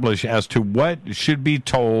established as to what should be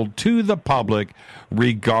told to the public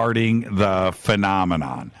regarding the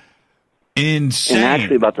phenomenon. Insane. And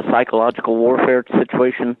actually, about the psychological warfare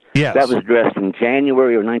situation, yes, that was addressed in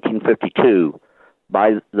January of 1952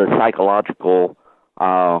 by the psychological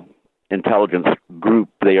intelligence group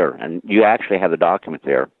there, and you actually have the document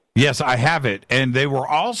there. Yes, I have it, and they were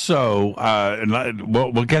also, and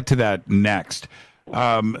we'll get to that next.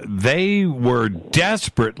 They were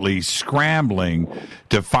desperately scrambling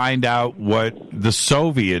to find out what the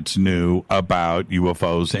Soviets knew about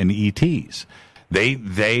UFOs and ETs.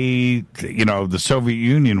 The Soviet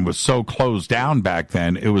Union was so closed down back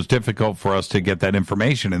then, it was difficult for us to get that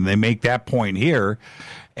information. And they make that point here.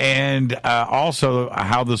 And also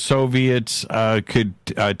how the Soviets could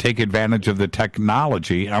take advantage of the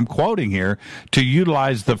technology, I'm quoting here, to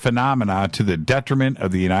utilize the phenomena to the detriment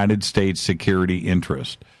of the United States security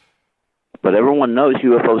interest. But everyone knows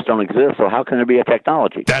UFOs don't exist, so how can there be a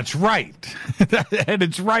technology? That's right. And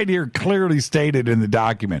it's right here, clearly stated in the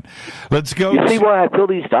document. Let's go. You see why I feel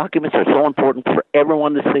these documents are so important for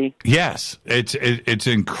everyone to see? Yes, it's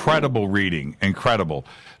incredible reading, incredible.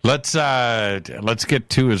 Let's get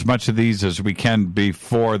to as much of these as we can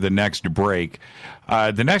before the next break.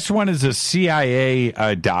 The next one is a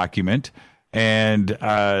CIA document, and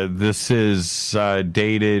this is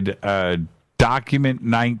dated Document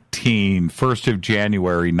 19, 1st of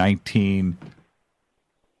January,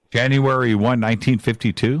 January 1,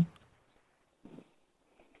 1952?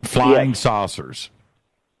 Flying saucers.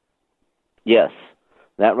 Yes.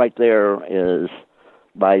 That right there is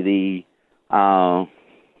by the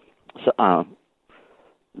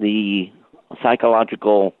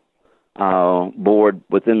psychological board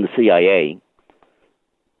within the CIA.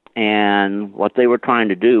 And what they were trying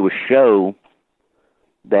to do was show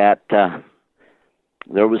that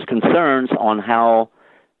there was concerns on how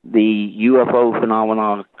the UFO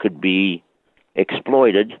phenomenon could be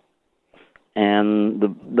exploited. And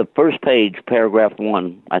the first page, paragraph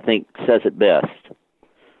 1, I think says it best,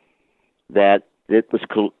 that it was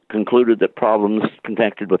concluded that problems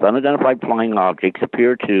connected with unidentified flying objects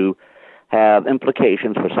appear to have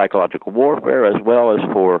implications for psychological warfare as well as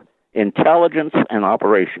for intelligence and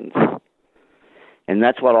operations. And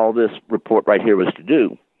that's what all this report right here was to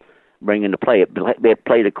do, bring into play. It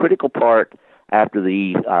played a critical part after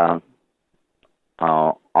the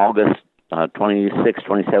August 26th,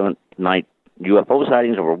 27th night UFO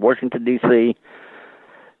sightings over Washington, D.C.,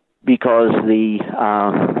 because the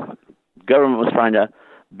government was trying to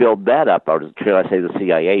build that up, or should I say the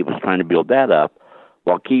CIA was trying to build that up,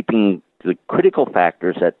 while keeping the critical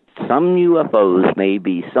factors that some UFOs may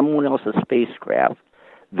be someone else's spacecraft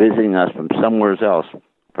visiting us from somewhere else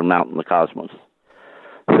from out in the cosmos.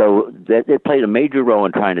 So it played a major role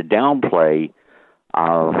in trying to downplay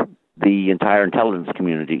the entire intelligence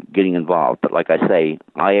community getting involved. But like I say,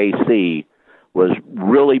 IAC was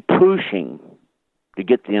really pushing to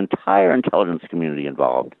get the entire intelligence community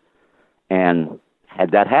involved. And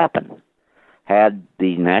had that happened, had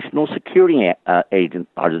the National Security Agent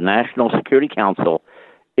or the National Security Council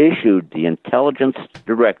issued the intelligence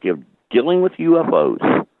directive dealing with UFOs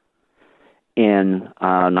in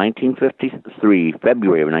 1953,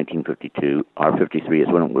 February of 1952, or 53 is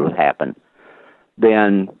when it would happen,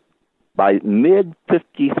 then by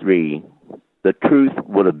mid-53, the truth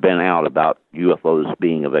would have been out about UFOs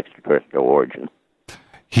being of extraterrestrial origin.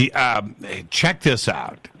 Check this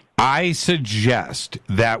out. I suggest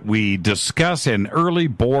that we discuss an early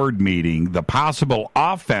board meeting the possible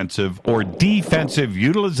offensive or defensive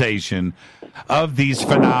utilization of these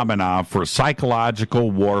phenomena for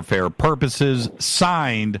psychological warfare purposes.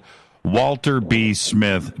 Signed, Walter B.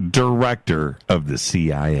 Smith, Director of the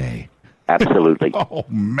CIA. Absolutely. Oh,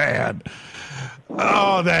 man.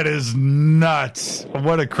 Oh, that is nuts.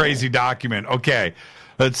 What a crazy document. Okay,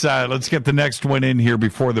 let's get the next one in here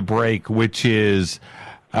before the break, which is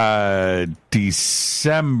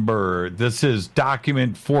December. This is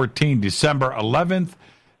document 14, December 11th,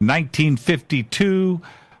 1952.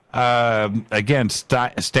 Again,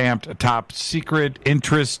 stamped top secret,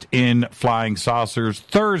 interest in flying saucers,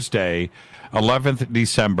 Thursday, 11th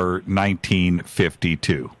December,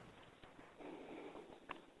 1952.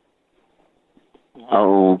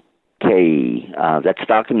 Okay. That's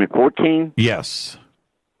document 14? Yes.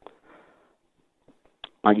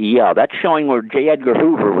 Yeah, that's showing where J. Edgar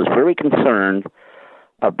Hoover was very concerned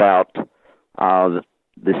about the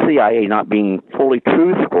CIA not being fully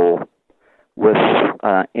truthful with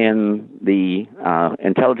in the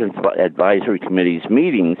Intelligence Advisory Committee's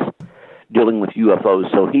meetings dealing with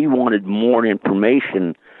UFOs, so he wanted more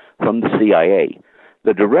information from the CIA.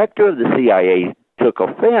 The director of the CIA took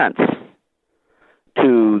offense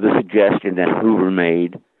to the suggestion that Hoover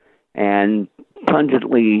made and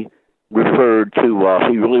pungently referred to,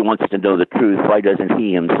 he really wants to know the truth, why doesn't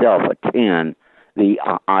he himself attend the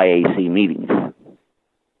IAC meetings?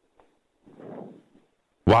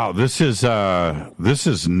 Wow, this is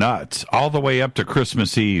nuts. All the way up to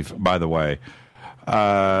Christmas Eve, by the way.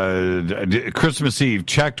 Christmas Eve,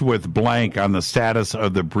 checked with blank on the status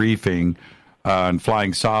of the briefing on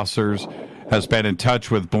flying saucers, has been in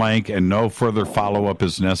touch with blank, and no further follow-up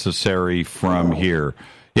is necessary from here.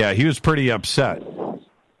 Yeah, he was pretty upset.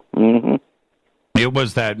 Mm-hmm. It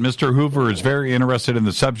was that Mr. Hoover is very interested in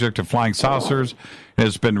the subject of flying saucers. It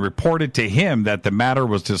has been reported to him that the matter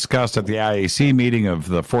was discussed at the IAC meeting of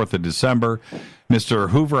the 4th of December. Mr.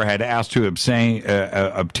 Hoover had asked to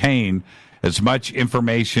obtain as much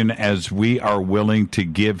information as we are willing to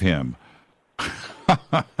give him.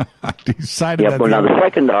 I decided yeah, but now the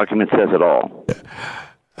second document says it all.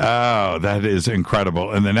 Oh, that is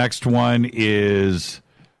incredible. And the next one is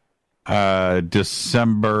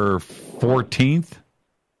December 14th.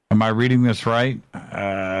 Am I reading this right?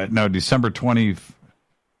 No, December 20,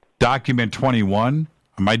 document 21.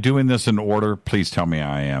 Am I doing this in order? Please tell me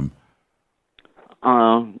I am.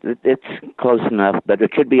 It's close enough, but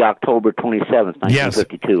it should be October 27th,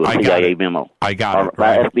 1952, a CIA memo. I got it.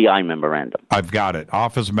 Right. FBI memorandum. I've got it.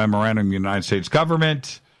 Office Memorandum of the United States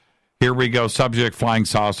Government. Here we go. Subject, flying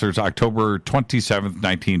saucers, October 27th,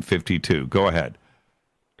 1952. Go ahead.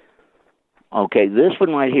 Okay, this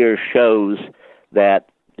one right here shows that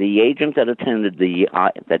the agent that attended the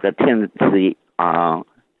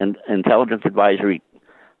Intelligence Advisory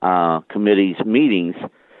Committee's meetings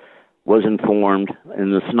was informed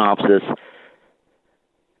in the synopsis,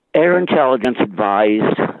 Air Intelligence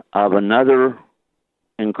advised of another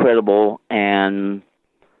incredible and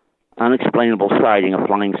unexplainable sighting of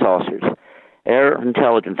flying saucers. Air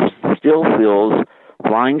Intelligence still feels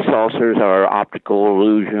flying saucers are optical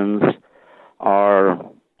illusions, are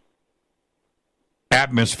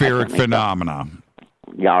atmospheric phenomena.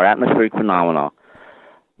 Yeah, are atmospheric phenomena.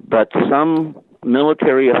 But some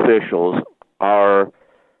military officials are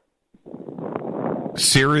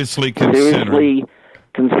seriously considering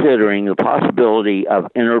the possibility of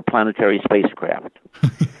interplanetary spacecraft.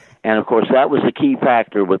 And, of course, that was the key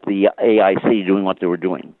factor with the AIC doing what they were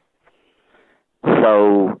doing.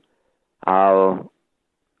 So,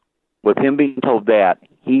 with him being told that,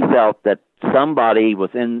 he felt that somebody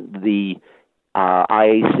within the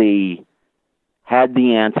IAC had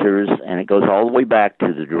the answers, and it goes all the way back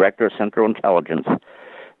to the Director of Central Intelligence,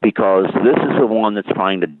 because this is the one that's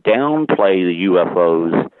trying to downplay the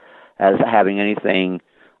UFOs as having anything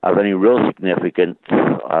of any real significance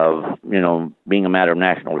of, being a matter of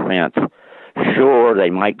national defense. Sure, they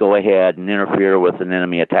might go ahead and interfere with an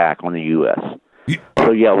enemy attack on the U.S.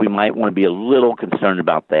 So, yeah, we might want to be a little concerned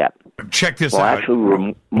about that. Check this out. Actually,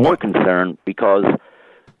 we're more concerned because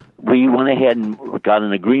we went ahead and got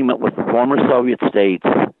an agreement with the former Soviet states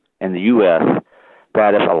and the U.S.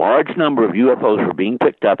 that if a large number of UFOs were being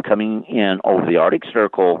picked up coming in over the Arctic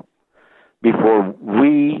Circle before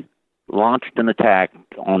we launched an attack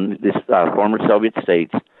on this former Soviet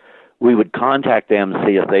states, we would contact them and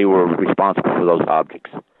see if they were responsible for those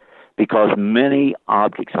objects. Because many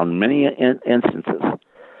objects, on many instances,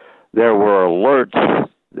 there were alerts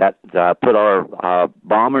that put our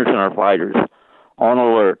bombers and our fighters on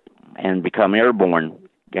alert and become airborne,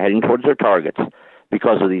 heading towards their targets,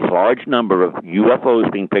 because of these large number of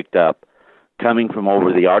UFOs being picked up coming from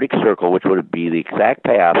over the Arctic Circle, which would be the exact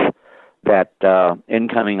path that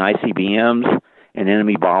incoming ICBMs and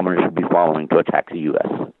enemy bombers would be following to attack the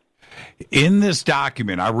U.S. In this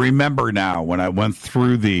document, I remember now when I went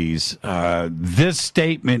through these, this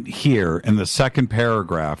statement here in the second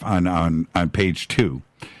paragraph on page 2,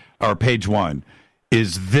 or page 1,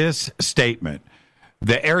 is this statement.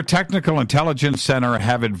 The Air Technical Intelligence Center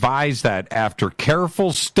have advised that after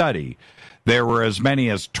careful study, there were as many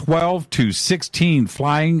as 12 to 16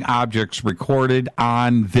 flying objects recorded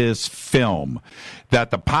on this film, that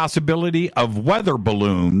the possibility of weather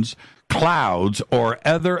balloons, clouds, or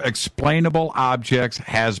other explainable objects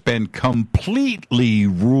has been completely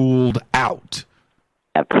ruled out.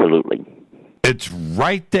 Absolutely. It's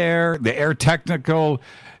right there. The Air Technical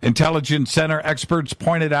Intelligence Center experts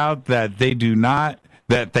pointed out that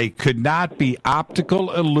they could not be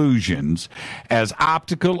optical illusions, as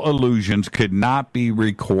optical illusions could not be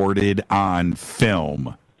recorded on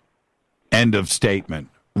film. End of statement.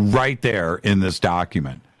 Right there in this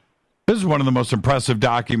document. This is one of the most impressive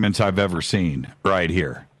documents I've ever seen right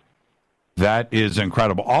here. That is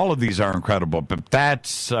incredible. All of these are incredible, but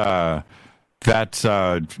that's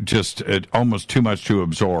just almost too much to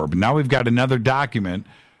absorb. Now we've got another document,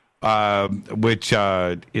 which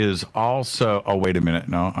is also... Oh, wait a minute.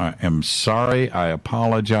 No, I am sorry. I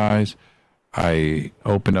apologize. I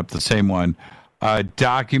opened up the same one.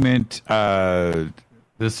 Document...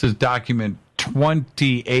 this is document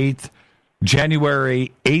 28th,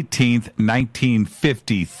 January 18th,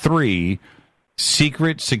 1953,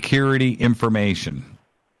 Secret Security Information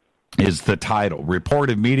is the title.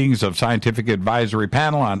 Reported meetings of Scientific Advisory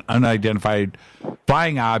Panel on Unidentified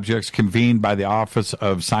Flying Objects convened by the Office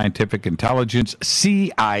of Scientific Intelligence,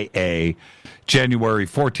 CIA, January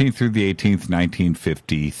 14th through the 18th,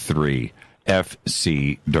 1953.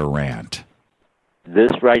 F.C. Durant.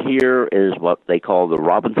 This right here is what they call the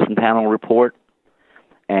Robinson Panel Report,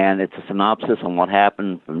 and it's a synopsis on what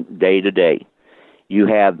happened from day to day. You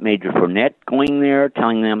have Major Fournette going there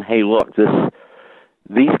telling them, hey, look,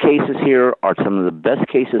 these cases here are some of the best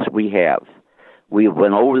cases we have. We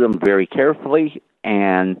went over them very carefully,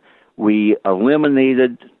 and we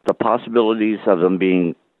eliminated the possibilities of them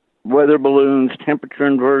being weather balloons, temperature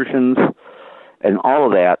inversions, and all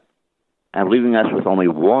of that, and leaving us with only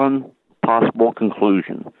one possible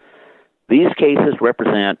conclusion. These cases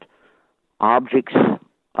represent objects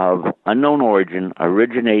of unknown origin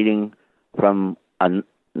originating from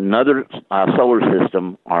another solar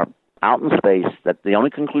system or out in space, that the only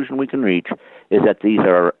conclusion we can reach is that these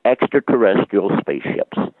are extraterrestrial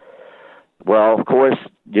spaceships. Well, of course,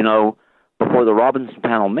 before the Robinson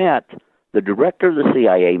panel met, the director of the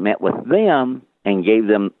CIA met with them and gave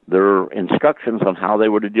them their instructions on how they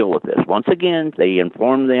were to deal with this. Once again, they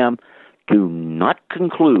informed them, do not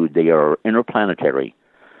conclude they are interplanetary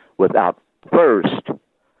without first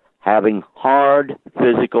having hard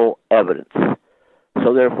physical evidence.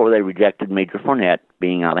 So therefore, they rejected Major Fournette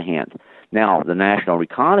being out of hand. Now, the National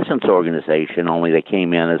Reconnaissance Organization, only they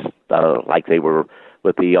came in as like they were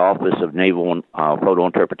with the Office of Naval Photo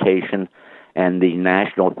Interpretation and the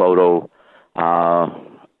National Photo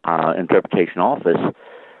Interpretation Office,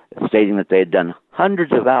 stating that they had done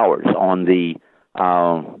hundreds of hours on the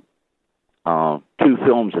two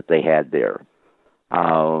films that they had there,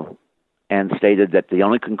 and stated that the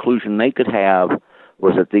only conclusion they could have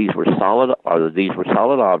was that these were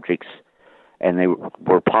solid objects, and they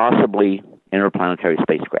were possibly interplanetary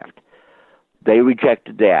spacecraft. They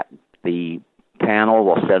rejected that. The panel,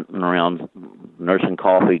 while sitting around nursing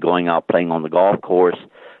coffee, going out playing on the golf course,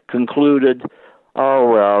 concluded, oh,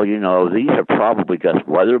 well, these are probably just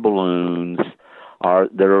weather balloons, or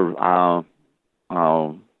they're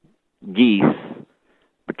geese,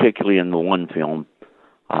 particularly in the one film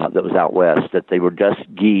that was out west, that they were just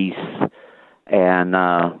geese, and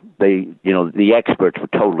the experts were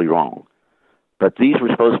totally wrong. But these were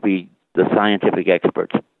supposed to be the scientific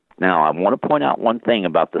experts. Now, I want to point out one thing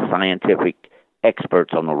about the scientific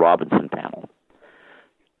experts on the Robinson panel.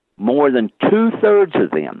 More than 2/3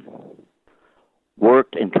 of them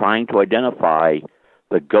worked in trying to identify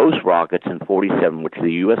the ghost rockets in 47, which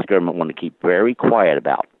the U.S. government wanted to keep very quiet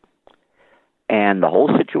about. And the whole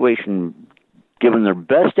situation, given their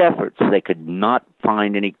best efforts, they could not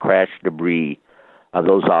find any crash debris of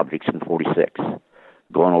those objects in 46,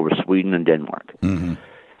 going over Sweden and Denmark. Mm-hmm.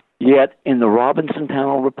 Yet, in the Robinson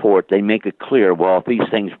panel report, they make it clear, well, if these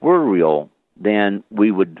things were real, then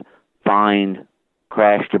we would find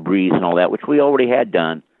crash debris and all that, which we already had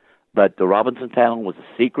done. But the Robinson panel was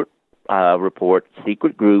a secret report,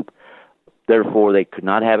 secret group. therefore they could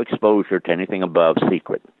not have exposure to anything above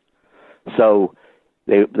secret. So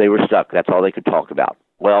they were stuck. That's all they could talk about.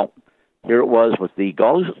 Well, here it was with the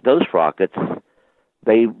ghost rockets.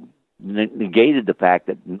 They negated the fact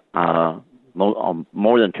that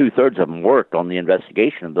more than 2/3 of them worked on the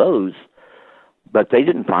investigation of those, but they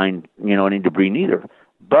didn't find any debris neither.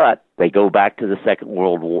 But they go back to the Second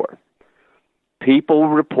World War. People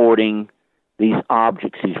reporting these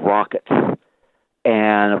objects, these rockets,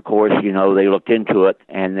 and of course, they looked into it,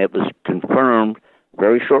 and it was confirmed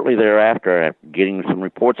very shortly thereafter, after getting some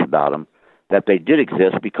reports about them, that they did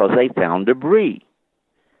exist because they found debris.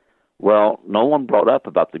 Well, no one brought up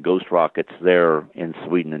about the ghost rockets there in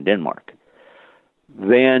Sweden and Denmark.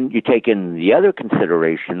 Then you take in the other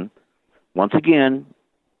consideration. Once again,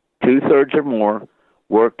 2/3 or more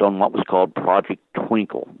worked on what was called Project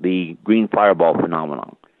Twinkle, the green fireball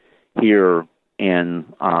phenomenon, here in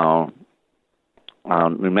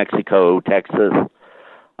New Mexico, Texas,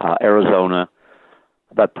 Arizona,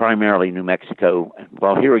 but primarily New Mexico.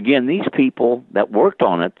 Well, here again, these people that worked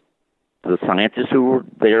on it, the scientists who were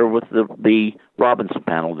there with the Robinson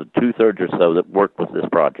panel, the 2/3 or so that worked with this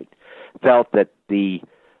project, felt that the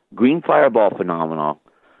green fireball phenomenon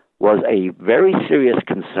was a very serious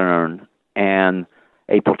concern and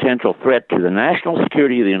a potential threat to the national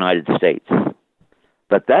security of the United States.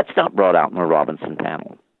 But that's not brought out in the Robinson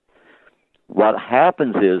panel. What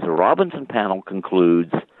happens is the Robinson panel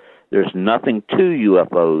concludes there's nothing to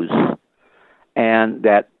UFOs, and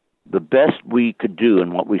that the best we could do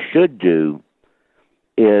and what we should do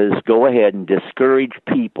is go ahead and discourage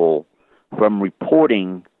people from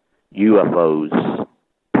reporting UFOs,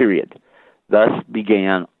 period. Thus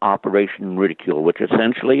began Operation Ridicule, which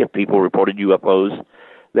essentially, if people reported UFOs,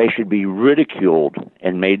 they should be ridiculed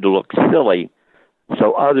and made to look silly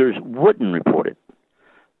so others wouldn't report it.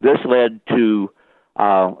 This led to,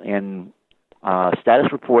 in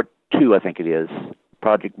Status Report 2, I think it is,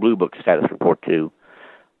 Project Blue Book Status Report 2,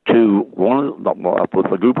 to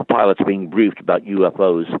with a group of pilots being briefed about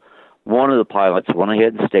UFOs, one of the pilots went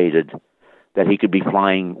ahead and stated that he could be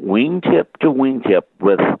flying wingtip to wingtip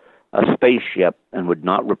with a spaceship and would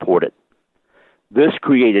not report it. This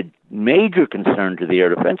created major concern to the Air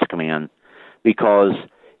Defense Command because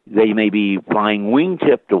they may be flying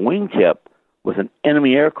wingtip to wingtip with an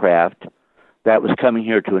enemy aircraft that was coming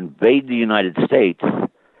here to invade the United States,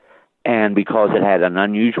 and because it had an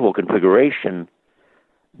unusual configuration,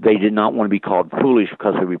 they did not want to be called foolish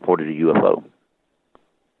because they reported a UFO.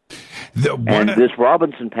 And this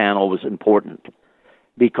Robinson panel was important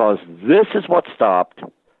because this is what stopped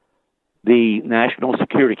the National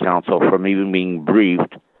Security Council from even being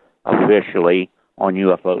briefed officially on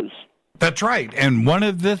UFOs. That's right. And one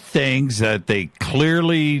of the things that they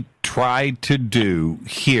clearly tried to do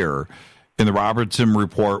here in the Robertson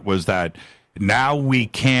report was that now we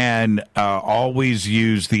can always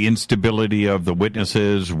use the instability of the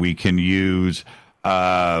witnesses. We can use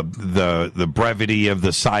the brevity of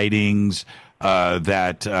the sightings,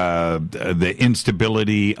 the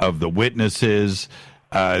instability of the witnesses.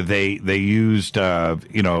 They used a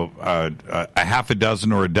half a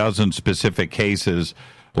dozen or a dozen specific cases,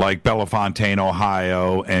 like Bellefontaine,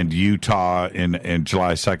 Ohio, and Utah in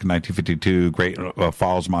July 2nd, 1952, Great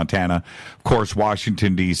Falls, Montana, of course,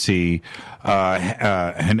 Washington, D.C.,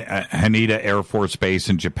 Haneda Air Force Base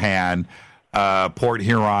in Japan, Port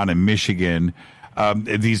Huron in Michigan.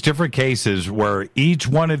 These different cases where each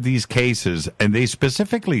one of these cases, and they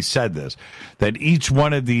specifically said this, that each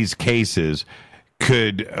one of these cases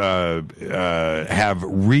could have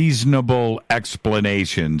reasonable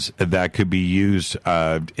explanations that could be used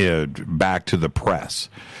back to the press.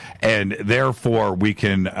 And therefore, we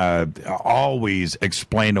can always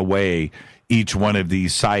explain away each one of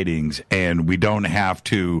these sightings, and we don't have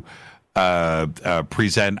to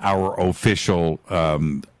present our official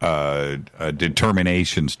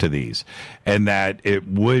determinations to these, and that it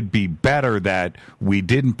would be better that we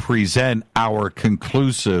didn't present our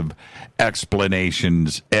conclusive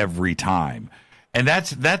explanations every time. And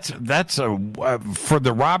that's for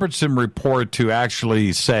the Robertson report to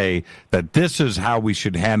actually say that this is how we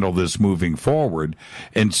should handle this moving forward,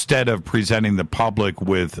 instead of presenting the public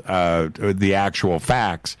with the actual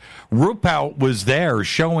facts. Ruppelt was there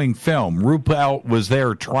showing film. Ruppelt was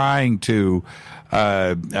there trying to,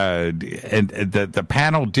 and the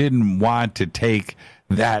panel didn't want to take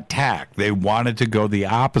that tack. They wanted to go the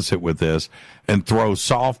opposite with this and throw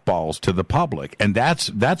softballs to the public. And that's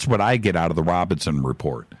what I get out of the Robinson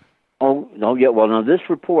report. Oh, no, yeah. Well, now this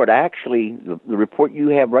report, actually, the report you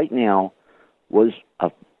have right now was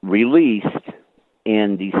released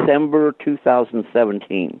in December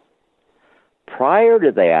 2017. Prior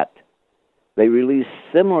to that, They released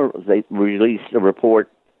a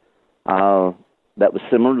report that was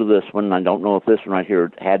similar to this one. I don't know if this one right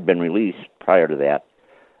here had been released prior to that,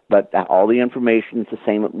 but all the information is the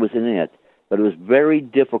same that was in it. But it was very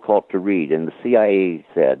difficult to read, and the CIA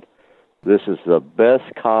said, this is the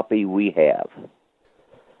best copy we have.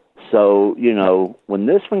 So, when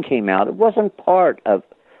this one came out, it wasn't part of...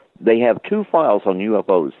 They have 2 files on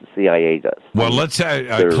UFOs, the CIA does. Well, let's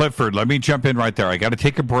Clifford, let me jump in right there. I got to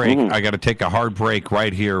take a break. I got to take a hard break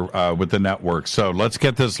right here with the network. So let's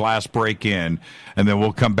get this last break in, and then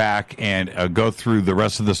we'll come back and go through the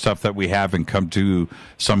rest of the stuff that we have and come to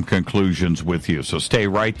some conclusions with you. So stay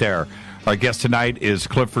right there. Our guest tonight is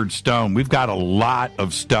Clifford Stone. We've got a lot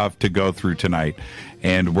of stuff to go through tonight,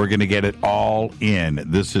 and we're going to get it all in.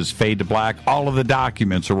 This is Fade to Black. All of the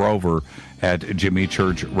documents are over at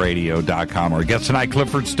jimmychurchradio.com. Our guest tonight,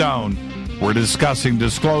 Clifford Stone. We're discussing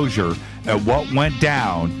disclosure at what went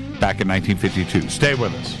down back in 1952. Stay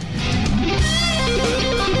with us.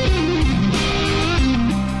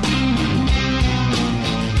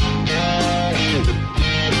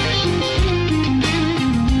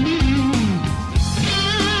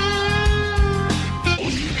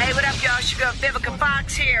 Vivica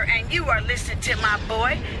Fox here, and you are listening to my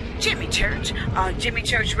boy, Jimmy Church, on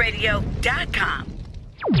jimmychurchradio.com.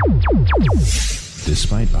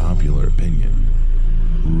 Despite popular opinion,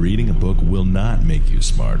 reading a book will not make you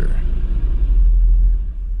smarter.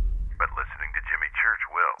 But listening to Jimmy Church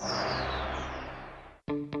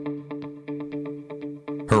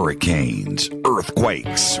will. Hurricanes,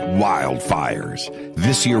 earthquakes, wildfires.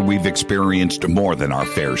 This year we've experienced more than our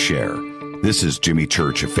fair share. This is Jimmy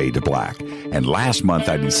Church of Fade to Black, and last month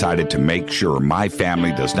I decided to make sure my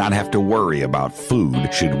family does not have to worry about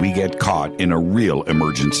food should we get caught in a real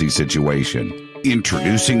emergency situation.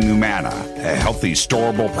 Introducing Numana, a healthy,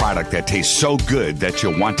 storable product that tastes so good that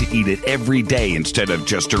you'll want to eat it every day instead of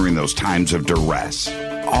just during those times of duress.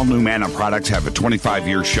 All Numana products have a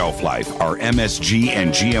 25-year shelf life, are MSG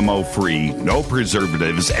and GMO-free, no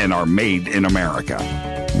preservatives, and are made in America.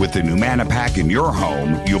 With the Numana pack in your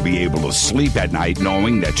home, you'll be able to sleep at night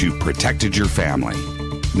knowing that you've protected your family.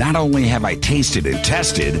 Not only have I tasted and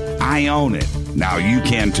tested, I own it. Now you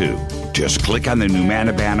can too. Just click on the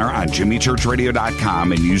Numana banner on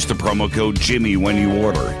jimmychurchradio.com and use the promo code Jimmy when you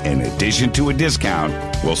order. In addition to a discount,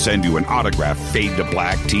 we'll send you an autographed Fade to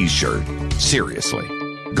Black t-shirt. Seriously,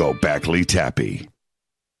 go Beckley Tappy.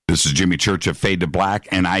 This is Jimmy Church of Fade to Black,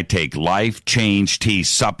 and I take Life Change Tea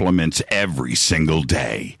supplements every single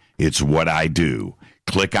day. It's what I do.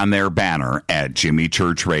 Click on their banner at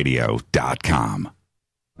jimmychurchradio.com.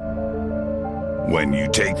 When you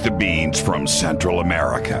take the beans from Central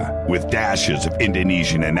America with dashes of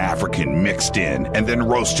Indonesian and African mixed in and then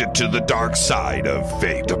roast it to the dark side of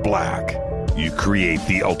Fade to Black, you create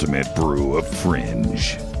the ultimate brew of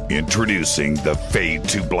fringe. Introducing the Fade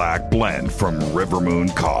to Black blend from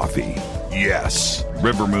Rivermoon Coffee. Yes,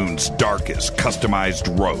 Rivermoon's darkest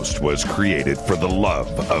customized roast was created for the love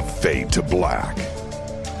of Fade to Black.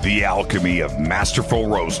 The alchemy of masterful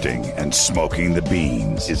roasting and smoking the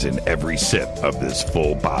beans is in every sip of this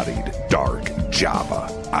full-bodied, dark Java.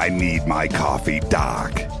 I need my coffee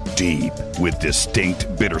dark, deep, with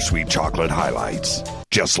distinct bittersweet chocolate highlights,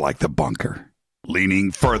 just like the bunker. Leaning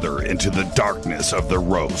further into the darkness of the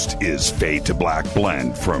roast is Fade to Black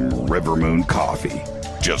blend from Rivermoon Coffee.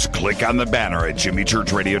 Just click on the banner at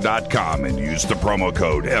jimmychurchradio.com and use the promo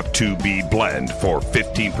code F2BBLEND for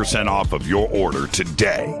 15% off of your order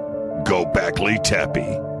today. Go Beckley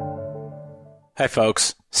Teppy. Hi,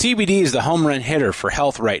 folks. CBD is the home run hitter for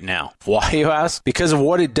health right now. Why, you ask? Because of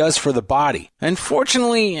what it does for the body.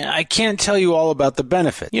 Unfortunately, I can't tell you all about the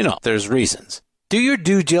benefit. There's reasons. Do your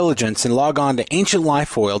due diligence and log on to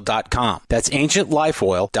ancientlifeoil.com. That's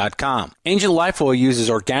ancientlifeoil.com. Ancient Life Oil uses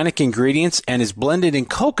organic ingredients and is blended in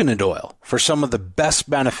coconut oil for some of the best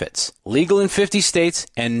benefits. Legal in 50 states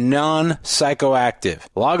and non-psychoactive.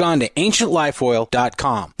 Log on to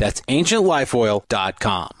ancientlifeoil.com. That's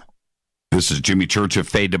ancientlifeoil.com. This is Jimmy Church of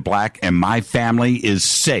Fade to Black, and my family is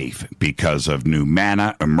safe because of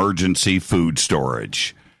Numana Emergency Food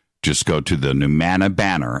Storage. Just go to the Numana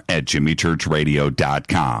banner at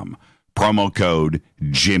jimmychurchradio.com. Promo code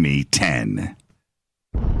Jimmy10.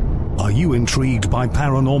 Are you intrigued by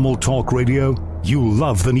Paranormal Talk Radio? You'll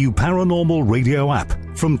love the new Paranormal Radio app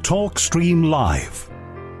from TalkStream Live.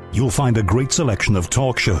 You'll find a great selection of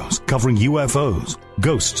talk shows covering UFOs,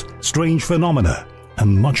 ghosts, strange phenomena,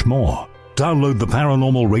 and much more. Download the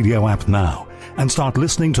Paranormal Radio app now and start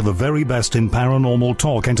listening to the very best in paranormal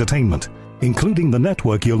talk entertainment, including the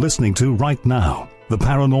network you're listening to right now, the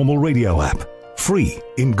Paranormal Radio app, free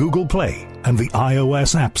in Google Play and the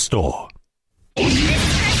iOS App Store.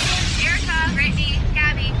 Erica, Brittany,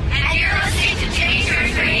 Gabby, and you're listening to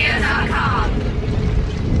JimmyChurchRadio.com.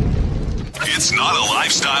 It's not a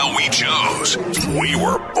lifestyle we chose. We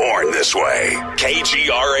were born this way.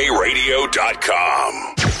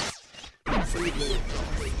 KGRARadio.com.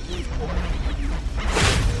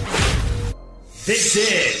 This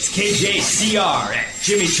is KJCR at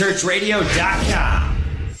JimmyChurchRadio.com.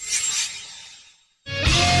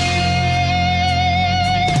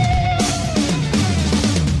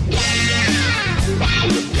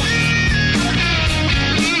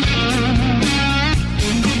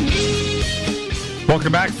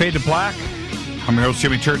 Welcome back, Fade to Black. I'm your host,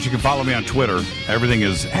 Jimmy Church. You can follow me on Twitter. Everything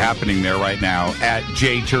is happening there right now at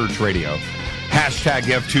JChurchRadio. Hashtag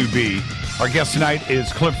F2B. Our guest tonight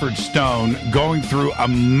is Clifford Stone, going through a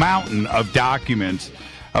mountain of documents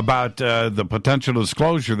about the potential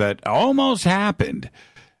disclosure that almost happened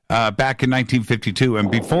back in 1952. And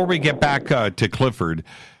before we get back to Clifford,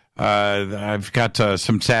 I've got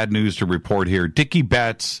some sad news to report here. Dickie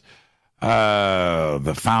Betts, one of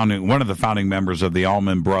the founding members of the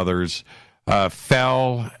Allman Brothers,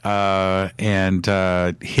 fell and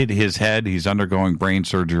hit his head. He's undergoing brain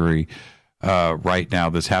surgery right now.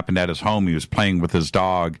 This happened at his home. He was playing with his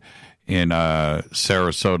dog in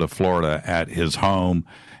Sarasota, Florida, at his home.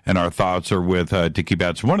 And our thoughts are with Dickie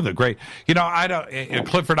Betts, one of the great.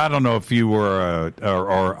 Clifford. I don't know if you were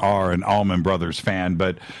or are an Allman Brothers fan,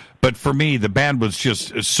 but for me, the band was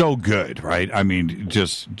just so good, right? I mean,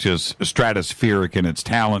 just stratospheric in its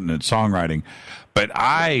talent and its songwriting. But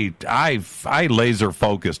I laser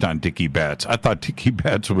focused on Dickie Betts. I thought Dickie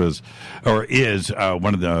Betts is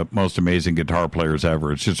one of the most amazing guitar players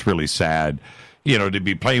ever. It's just really sad, to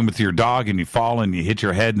be playing with your dog and you fall and you hit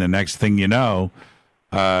your head, and the next thing you know,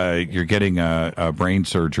 you're getting a brain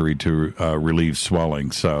surgery to relieve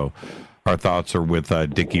swelling. So our thoughts are with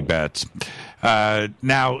Dickie Betts. Let's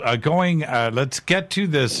get to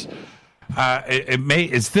this.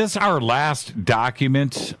 Is this our last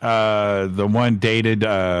document? The one dated,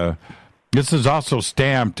 this is also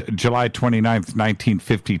stamped July 29th,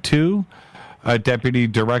 1952. Deputy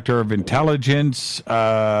Director of Intelligence,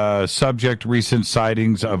 subject recent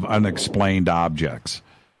sightings of unexplained objects.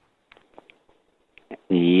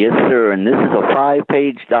 Yes, sir, and this is a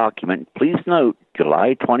 5-page document. Please note,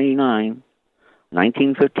 July 29,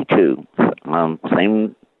 1952.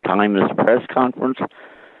 Same time as the press conference,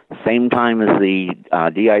 same time as the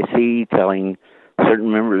DIC telling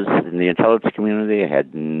certain members in the intelligence community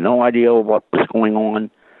had no idea what was going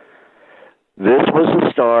on. This was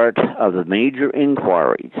the start of the major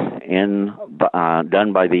inquiries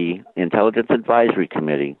done by the Intelligence Advisory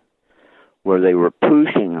Committee, where they were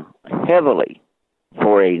pushing heavily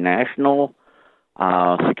for a National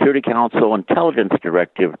Security Council intelligence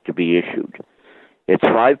directive to be issued. It's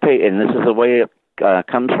 5 pages, and this is the way it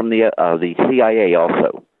comes from the CIA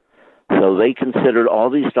also. So they considered all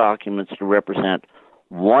these documents to represent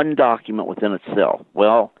one document within itself.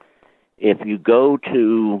 Well, if you go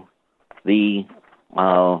to the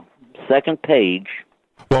second page.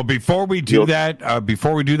 Well, before we do that,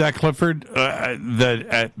 Clifford,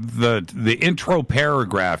 the intro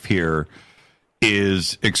paragraph here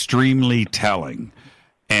is extremely telling.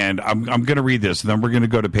 And I'm going to read this, and then we're going to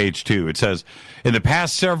go to page 2. It says, in the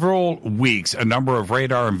past several weeks, a number of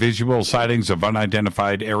radar and visual sightings of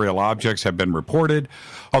unidentified aerial objects have been reported.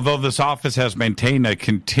 Although this office has maintained a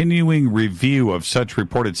continuing review of such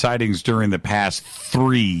reported sightings during the past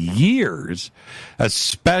 3 years, a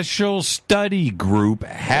special study group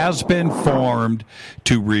has been formed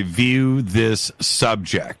to review this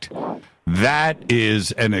subject. That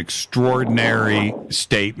is an extraordinary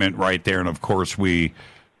statement right there. And, of course, we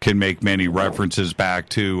can make many references back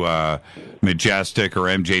to Majestic or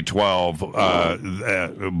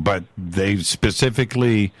MJ-12, but they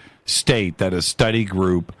specifically state that a study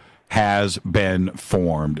group has been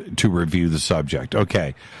formed to review the subject.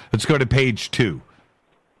 Okay, let's go to page 2.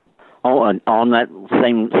 Oh, and on that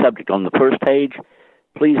same subject, on the first page,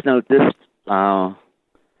 please note this, the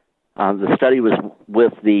study was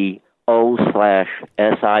with the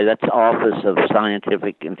O/SI, that's Office of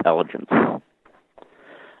Scientific Intelligence.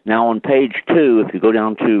 Now on page 2, if you go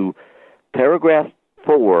down to paragraph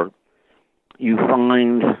 4, you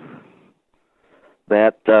find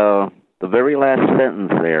that the very last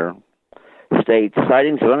sentence there states,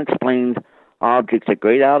 sightings of unexplained objects at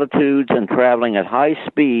great altitudes and traveling at high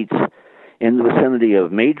speeds in the vicinity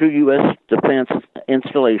of major U.S. defense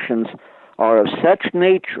installations are of such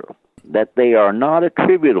nature that they are not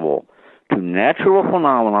attributable to natural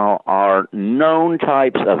phenomena or known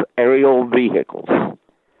types of aerial vehicles.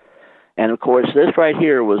 And, of course, this right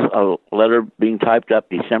here was a letter being typed up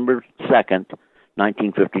December 2nd,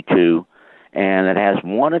 1952, and it has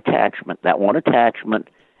one attachment. That one attachment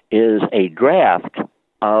is a draft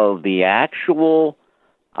of the actual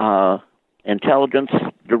intelligence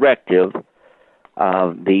directive,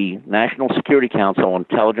 the National Security Council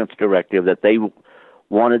intelligence directive that they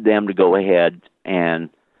wanted them to go ahead and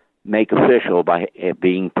make official by it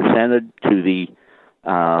being presented to the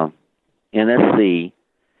NSC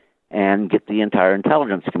and get the entire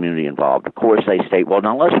intelligence community involved. Of course, they state, well,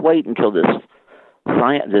 now let's wait until this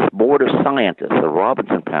board of scientists, the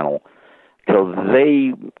Robinson panel, till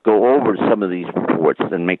they go over some of these reports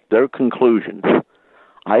and make their conclusions.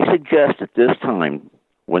 I suggest at this time,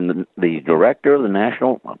 when the director of the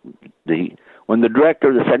director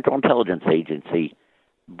of the Central Intelligence Agency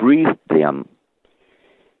briefed them,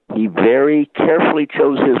 he very carefully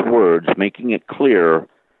chose his words, making it clear,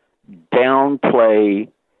 downplay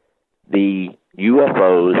the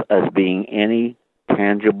UFOs as being any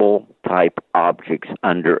tangible type objects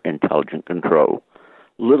under intelligent control,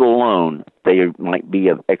 let alone they might be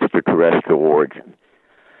of extraterrestrial origin.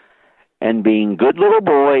 And being good little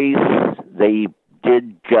boys, they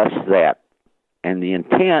did just that. And the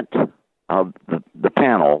intent of the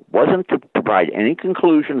panel wasn't to provide any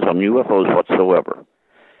conclusions on UFOs whatsoever.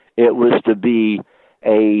 It was to be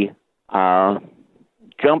a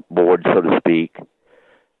jump board, so to speak,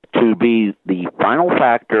 to be the final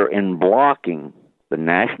factor in blocking the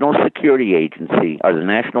National Security Agency, or the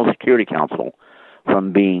National Security Council,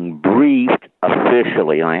 from being briefed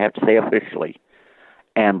officially, and I have to say officially,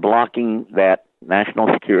 and blocking that National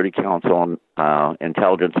Security Council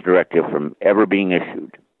intelligence directive from ever being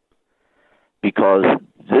issued. Because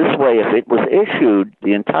this way, if it was issued,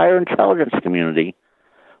 the entire intelligence community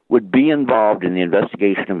would be involved in the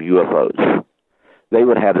investigation of UFOs. They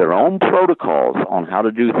would have their own protocols on how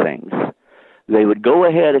to do things. They would go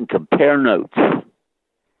ahead and compare notes.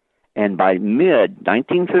 And by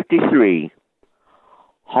mid-1953,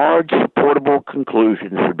 hard, supportable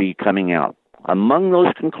conclusions would be coming out. Among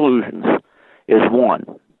those conclusions is one,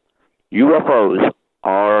 UFOs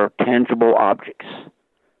are tangible objects.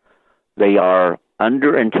 They are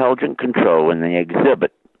under intelligent control, and they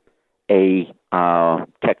exhibit a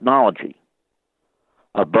technology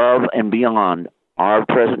above and beyond our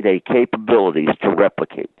present-day capabilities to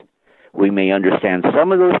replicate. We may understand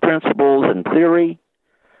some of those principles in theory,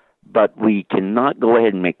 but we cannot go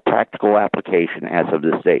ahead and make practical application as of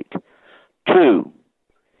this date. Two,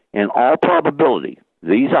 in all probability,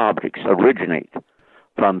 these objects originate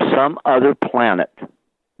from some other planet,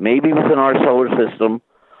 maybe within our solar system,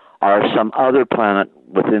 or some other planet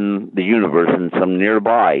within the universe in some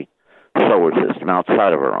nearby solar system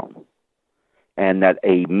outside of our own. And that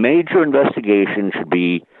a major investigation should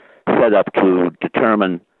be set up to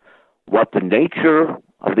determine what the nature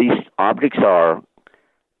of these objects are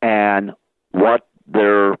and what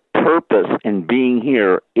their purpose in being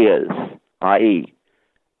here is, i.e.,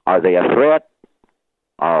 are they a threat,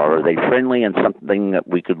 or are they friendly and something that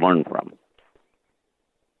we could learn from?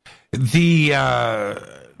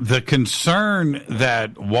 The concern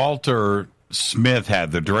that Walter Smith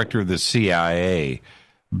had, the director of the CIA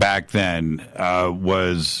back then,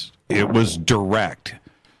 was direct.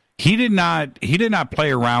 He did not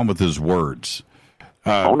play around with his words.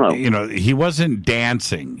 No. He wasn't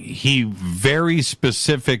dancing. He very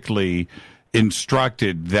specifically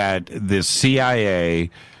instructed that the CIA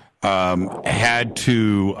had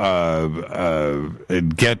to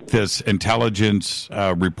get this intelligence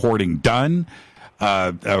reporting done.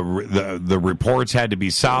 The reports had to be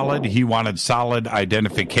solid. He wanted solid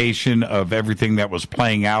identification of everything that was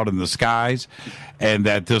playing out in the skies, and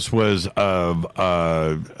that this was of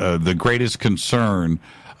the greatest concern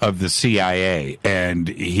of the CIA. And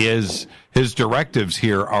his directives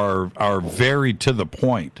here are very to the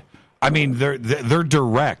point. I mean, they're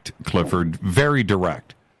direct, Clifford, very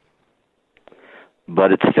direct.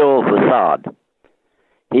 But it's still a facade.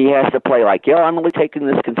 He has to play like, I'm really taking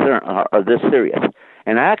this concern or this serious.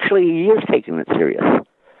 And actually, he is taking it serious.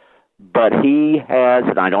 But he has,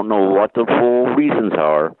 and I don't know what the full reasons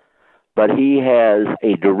are, but he has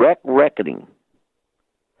a direct reckoning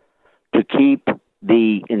to keep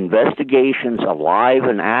the investigations alive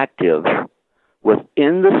and active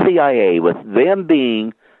within the CIA, with them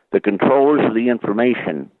being the controllers of the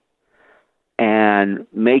information and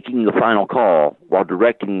making the final call, while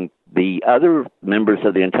directing the other members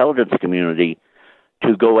of the intelligence community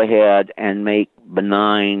to go ahead and make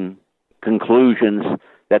benign conclusions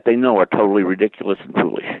that they know are totally ridiculous and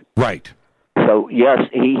foolish. Right. So, yes,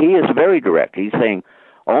 he is very direct. He's saying,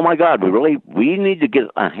 oh, my God, we need to get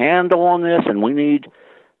a handle on this, and we need...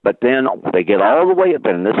 But then they get all the way up,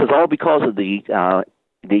 and this is all because of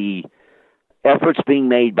the efforts being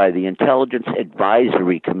made by the Intelligence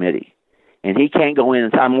Advisory Committee. And he can't go in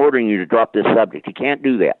and say, I'm ordering you to drop this subject. He can't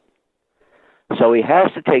do that. So he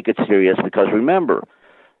has to take it serious because, remember,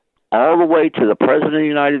 all the way to the President of the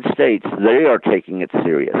United States, they are taking it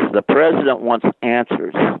serious. The President wants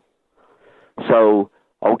answers. So,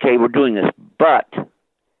 okay, we're doing this, but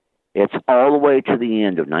it's all the way to the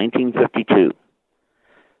end of 1952.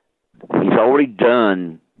 He's already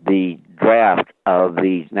done the draft of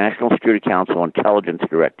the National Security Council Intelligence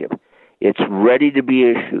Directive. It's ready to be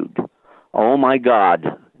issued. Oh, my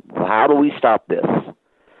God, how do we stop this?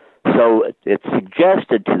 So it's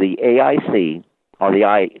suggested to the AIC, or the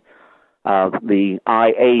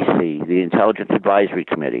IAC, the Intelligence Advisory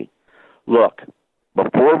Committee, look,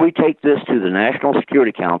 before we take this to the National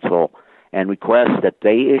Security Council and request that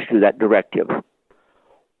they issue that directive,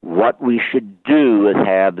 what we should do is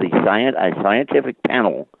have a scientific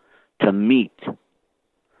panel to meet,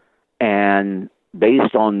 and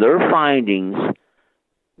based on their findings,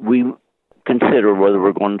 we consider whether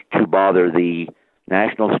we're going to bother the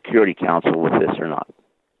National Security Council with this or not.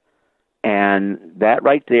 And that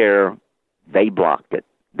right there, they blocked it.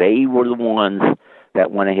 They were the ones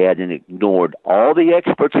that went ahead and ignored all the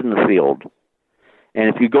experts in the field. And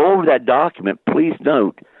if you go over that document, please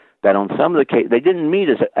note that on some of the cases, they didn't meet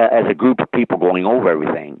as a group of people going over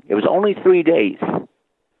everything. It was only 3 days.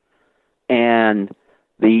 And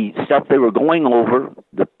the stuff they were going over,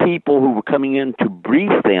 the people who were coming in to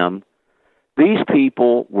brief them, these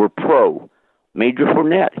people were pro. Major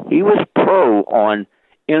Fournette, he was pro on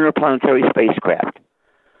interplanetary spacecraft.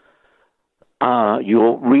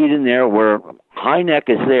 You'll read in there where Hynek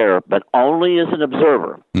is there, but only as an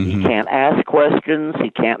observer. He can't ask questions.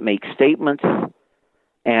 He can't make statements.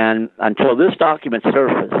 And until this document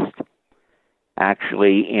surfaced,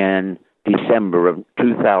 actually in December of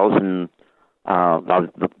 2000,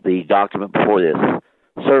 the document before this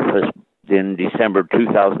surfaced in December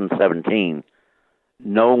 2017,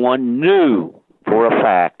 no one knew for a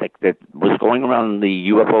fact that was going around in the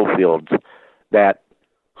UFO fields that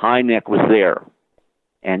Hynek was there.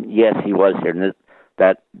 And yes, he was there. And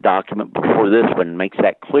that document before this one makes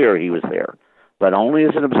that clear he was there, but only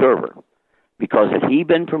as an observer. Because if he'd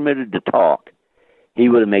been permitted to talk, he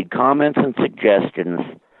would have made comments and suggestions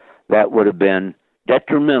that would have been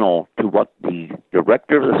detrimental to what the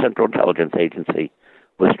director of the Central Intelligence Agency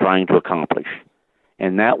was trying to accomplish.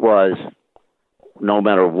 And that was, no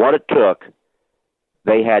matter what it took,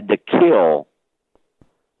 they had to kill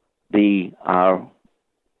the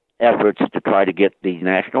efforts to try to get the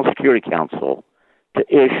National Security Council to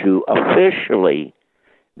issue officially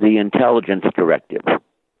the intelligence directive.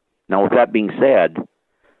 Now, with that being said,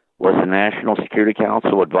 was the National Security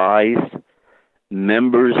Council advised?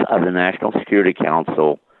 Members of the National Security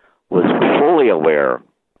Council was fully aware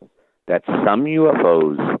that some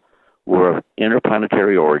UFOs were of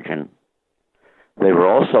interplanetary origin. They were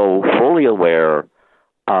also fully aware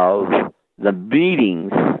of the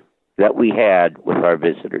meetings that we had with our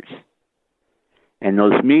visitors. And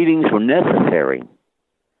those meetings were necessary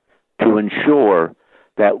to ensure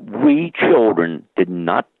that we children did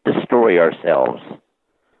not destroy ourselves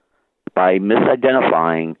by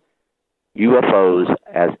misidentifying UFOs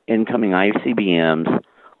as incoming ICBMs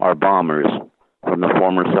or bombers from the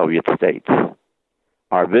former Soviet states.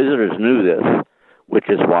 Our visitors knew this, which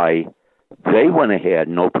is why they went ahead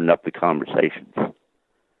and opened up the conversations.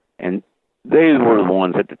 And they were the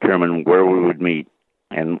ones that determined where we would meet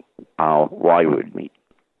and why we would meet.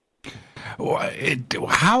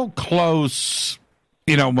 How close,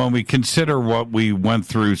 when we consider what we went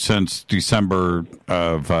through since December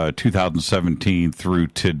of 2017 through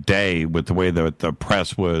today with the way that the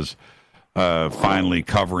press was finally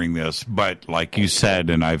covering this, but like you said,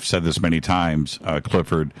 and I've said this many times,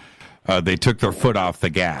 Clifford, they took their foot off the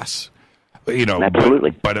gas. Absolutely.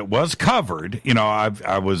 But it was covered.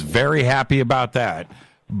 I was very happy about that.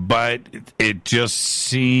 But it just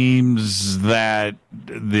seems that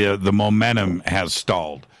the momentum has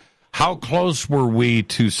stalled. How close were we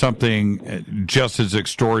to something just as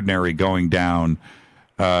extraordinary going down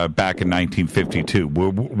back in 1952? Were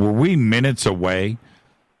we minutes away?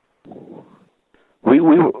 We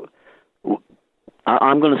were,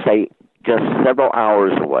 I'm going to say just several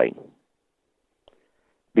hours away.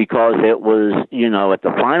 Because it was, at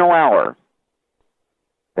the final hour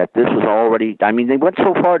that this was already, they went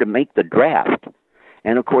so far to make the draft.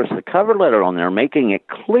 And, of course, the cover letter on there making it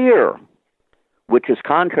clear, which is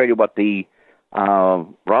contrary to what the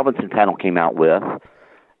Robinson panel came out with,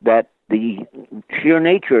 that the sheer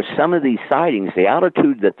nature of some of these sightings, the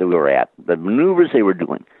altitude that they were at, the maneuvers they were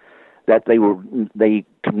doing, that they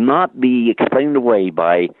could not be explained away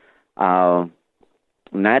by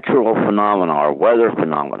natural phenomena or weather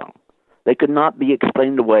phenomena. They could not be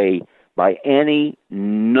explained away by any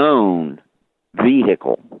known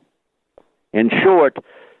vehicle. In short,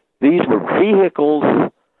 these were vehicles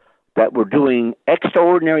that were doing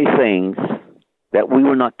extraordinary things that we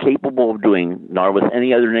were not capable of doing, nor was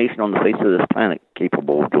any other nation on the face of this planet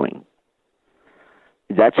capable of doing.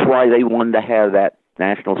 That's why they wanted to have that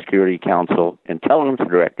National Security Council Intelligence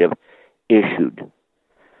Directive issued.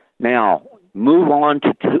 Now, move on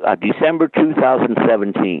to December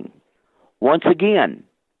 2017. Once again,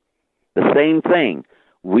 the same thing.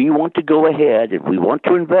 We want to go ahead and we want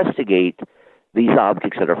to investigate these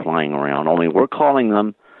objects that are flying around, only we're calling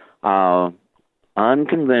them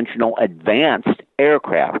unconventional advanced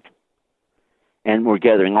aircraft. And we're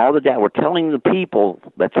gathering all the data. We're telling the people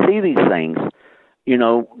that see these things,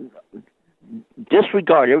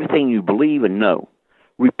 disregard everything you believe and know.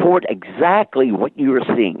 Report exactly what you are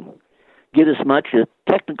seeing. Get as much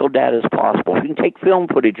technical data as possible. If you can take film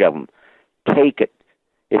footage of them, take it.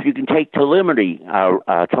 If you can take telemetry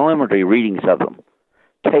readings of them,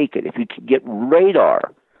 take it. If you can get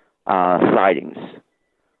radar sightings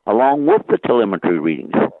along with the telemetry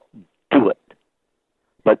readings, do it.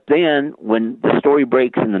 But then when the story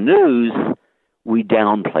breaks in the news, we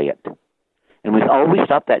downplay it. And we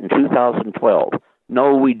stopped that in 2012.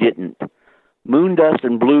 No, we didn't. Moon dust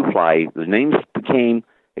and blue fly, the names became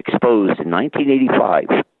exposed in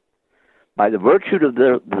 1985. By the virtue of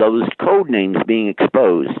those code names being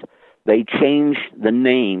exposed, they changed the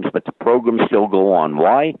names, but the programs still go on.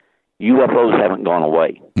 Why? UFOs haven't gone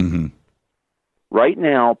away. Mm-hmm. Right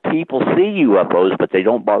now, people see UFOs, but they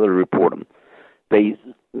don't bother to report them. They,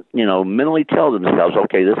 mentally tell themselves,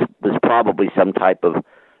 okay, this is probably some type of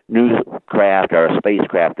newscraft or a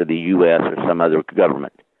spacecraft of the U.S. or some other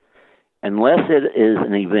government. Unless it is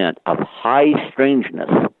an event of high strangeness,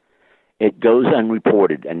 it goes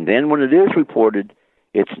unreported. And then when it is reported,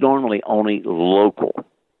 it's normally only local.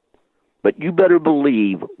 But you better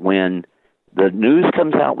believe when the news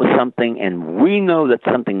comes out with something and we know that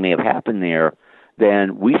something may have happened there,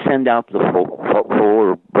 then we send out the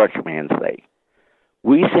full Brushman's Day.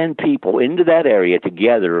 We send people into that area to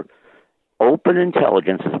gather open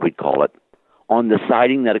intelligence, as we call it, on the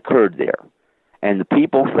sighting that occurred there. And the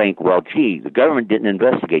people think, well, gee, the government didn't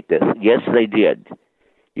investigate this. Yes, they did.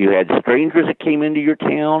 You had strangers that came into your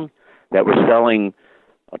town that were selling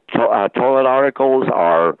toilet articles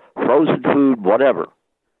or frozen food, whatever.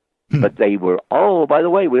 But they were, oh, by the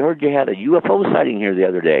way, we heard you had a UFO sighting here the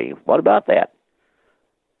other day. What about that?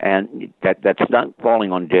 And that's not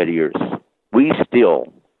falling on dead ears. We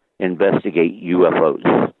still investigate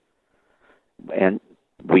UFOs. And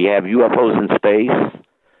we have UFOs in space.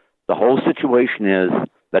 The whole situation is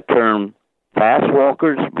the term fast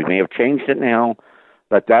walkers, we may have changed it now,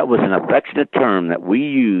 but that was an affectionate term that we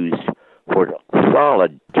used for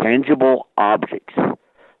solid, tangible objects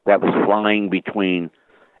that was flying between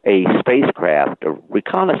a spacecraft, a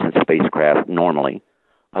reconnaissance spacecraft normally,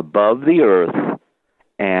 above the Earth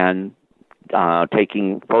and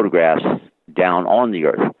taking photographs down on the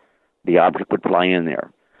Earth. The object would fly in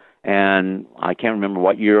there. And I can't remember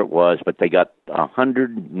what year it was, but they got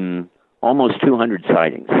 100 and almost 200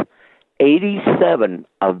 sightings. 87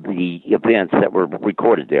 of the events that were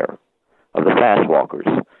recorded there, of the fast walkers,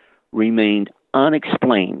 remained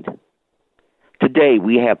unexplained. Today,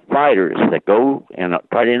 we have fighters that go and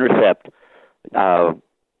try to intercept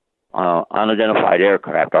unidentified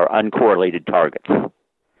aircraft or uncorrelated targets.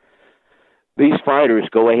 These fighters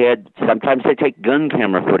go ahead, sometimes they take gun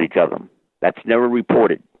camera footage of them. That's never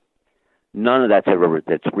reported. None of that's ever,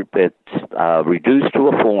 it's reduced to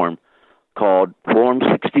a form called Form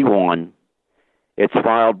 61. It's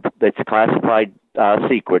filed, it's classified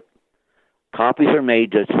secret. Copies are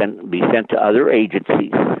made to be sent to other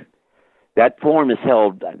agencies. That form is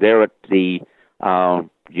held there at the,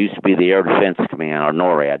 used to be the Air Defense Command, or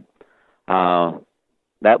NORAD.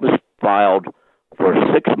 That was filed for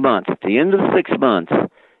 6 months. At the end of the 6 months,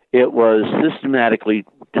 it was systematically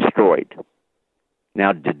destroyed.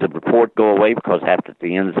 Now, did the report go away because after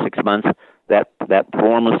the end of 6 months that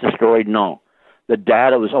form was destroyed? No. The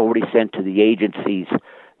data was already sent to the agencies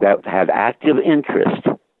that have active interest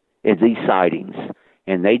in these sightings,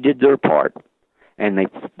 and they did their part, and they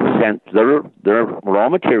sent their raw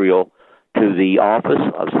material to the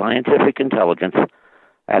Office of Scientific Intelligence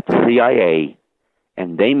at the CIA,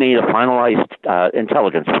 and they made a finalized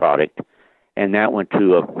intelligence product, and that went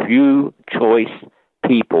to a few choice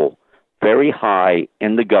people very high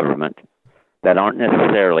in the that aren't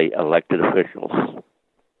necessarily elected officials.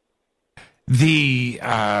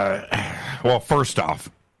 Well, first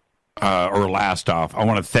off, or last off, I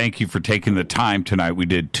want to thank you for taking the time tonight. We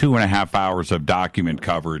did 2.5 hours of document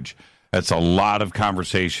coverage. That's a lot of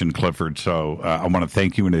conversation, Clifford. So I want to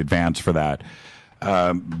thank you in advance for that.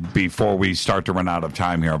 Before we start to run out of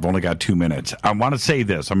time here, I've only got 2 minutes. I want to say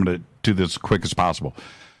this. I'm going to do this as quick as possible.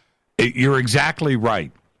 You're exactly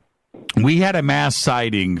right. We had a mass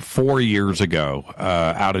sighting 4 years ago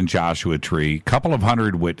out in Joshua Tree. A couple of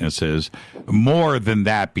hundred witnesses, more than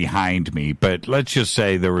that behind me. But let's just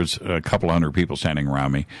say there was a couple of hundred people standing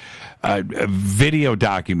around me. Video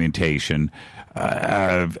documentation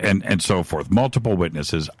and so forth. Multiple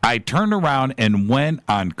witnesses. I turned around and went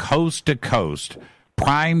on coast to coast,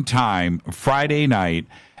 prime time, Friday night,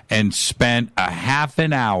 and spent a half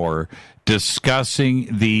an hour discussing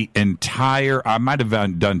the entire, I might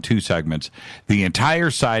have done 2 segments, the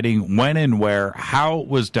entire sighting, when and where, how it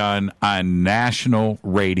was done on national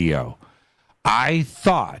radio. I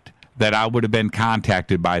thought that I would have been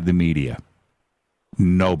contacted by the media.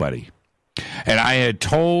 Nobody. And I had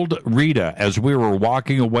told Rita as we were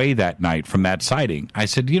walking away that night from that sighting, I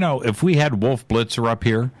said, if we had Wolf Blitzer up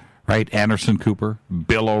here, right, Anderson Cooper,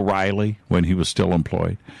 Bill O'Reilly, when he was still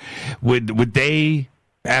employed, would they...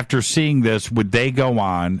 After seeing this, would they go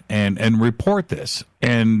on and report this?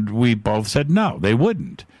 And we both said no, they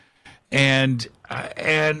wouldn't. And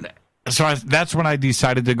so that's when I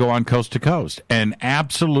decided to go on coast to coast and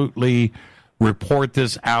absolutely report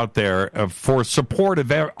this out there for support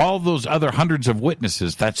of all those other hundreds of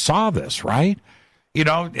witnesses that saw this, right?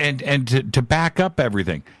 And to back up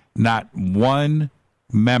everything. Not one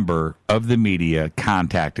member of the media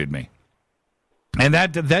contacted me. And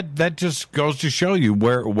that just goes to show you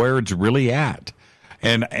where it's really at.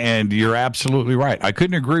 And you're absolutely right. I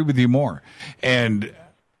couldn't agree with you more. And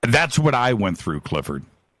that's what I went through, Clifford.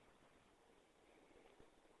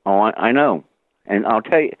 Oh, I know. And I'll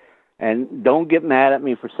tell you, and don't get mad at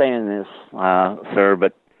me for saying this, sir,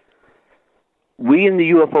 but we in the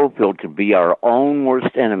UFO field could be our own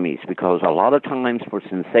worst enemies, because a lot of times for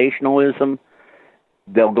sensationalism,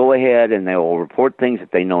 they'll go ahead and they'll report things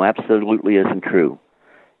that they know absolutely isn't true.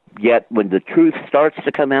 Yet when the truth starts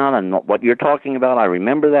to come out and what you're talking about, I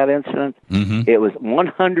remember that incident. Mm-hmm. It was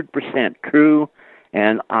 100% true,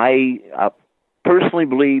 and I personally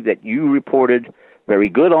believe that you reported very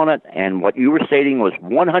good on it, and what you were stating was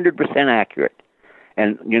 100% accurate.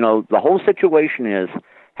 And, the whole situation is,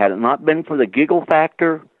 had it not been for the giggle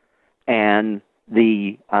factor and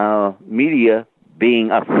the media being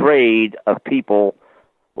afraid of people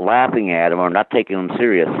laughing at them or not taking them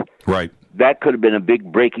serious, right, that could have been a big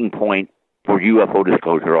breaking point for UFO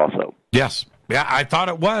disclosure also. Yes. Yeah, I thought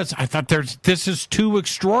it was. I thought this is too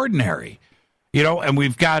extraordinary. And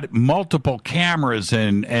we've got multiple cameras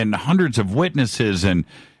and hundreds of witnesses, and,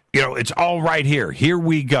 it's all right here. Here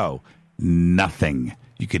we go. Nothing.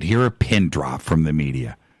 You could hear a pin drop from the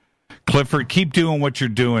media. Clifford, keep doing what you're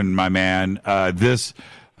doing, my man. This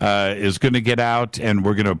is going to get out, and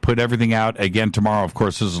we're going to put everything out again tomorrow. Of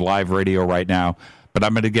course, this is live radio right now, but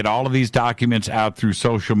I'm going to get all of these documents out through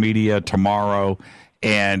social media tomorrow,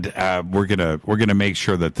 and we're gonna make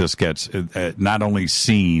sure that this gets not only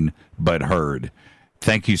seen but heard.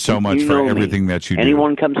 Thank you so much for everything that you do.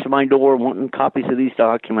 Anyone comes to my door wanting copies of these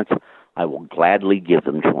documents, I will gladly give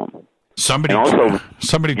them to them. Somebody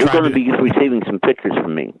you're going to be receiving some pictures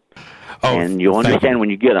from me, and you'll understand when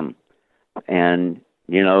you get them. And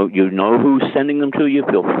you know who's sending them to you.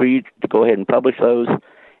 Feel free to go ahead and publish those.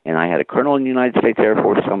 And I had a colonel in the United States Air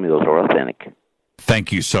Force tell me those are authentic.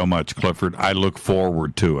 Thank you so much, Clifford. I look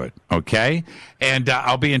forward to it, okay? And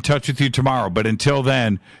I'll be in touch with you tomorrow. But until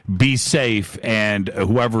then, be safe. And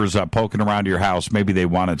whoever's poking around your house, maybe they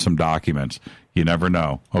wanted some documents. You never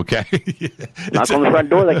know, okay? Knock on the front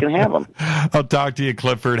door, they can have them. I'll talk to you,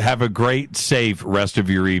 Clifford. Have a great, safe rest of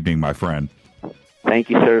your evening, my friend.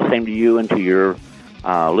 Thank you, sir. Same to you and to your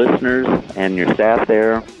listeners and your staff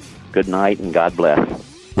there. Good night, and God bless.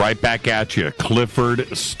 Right back at you,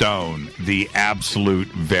 Clifford Stone, the absolute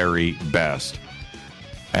very best.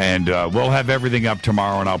 And we'll have everything up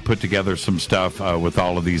tomorrow, and I'll put together some stuff with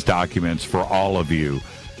all of these documents for all of you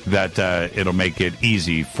that it'll make it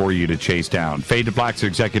easy for you to chase down. Fade to Black's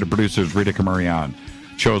executive producers, Rita Camarion.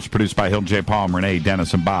 Shows produced by Hilton J. Palm, Renee,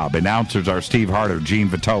 Dennis, and Bob. Announcers are Steve Harder, Gene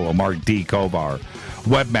Vitoa, Mark D. Kovar.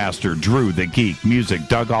 Webmaster, Drew the Geek. Music,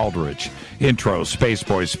 Doug Aldrich. Intro,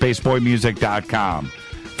 Spaceboy, spaceboymusic.com.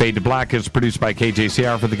 Fade to Black is produced by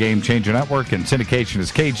KJCR for the Game Changer Network, and syndication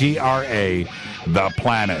is KGRA, The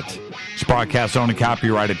Planet. It's broadcast owned and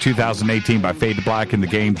copyrighted 2018 by Fade to Black and the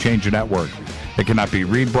Game Changer Network. It cannot be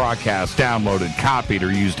rebroadcast, downloaded, copied,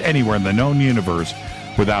 or used anywhere in the known universe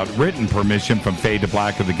without written permission from Fade to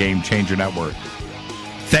Black of the Game Changer Network.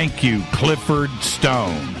 Thank you, Clifford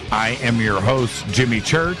Stone. I am your host, Jimmy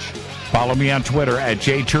Church. Follow me on Twitter at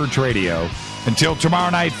JChurchRadio. Until tomorrow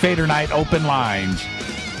night, Fader Night, open lines.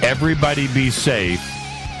 Everybody be safe.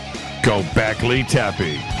 Go back, Lee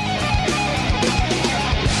Tappy.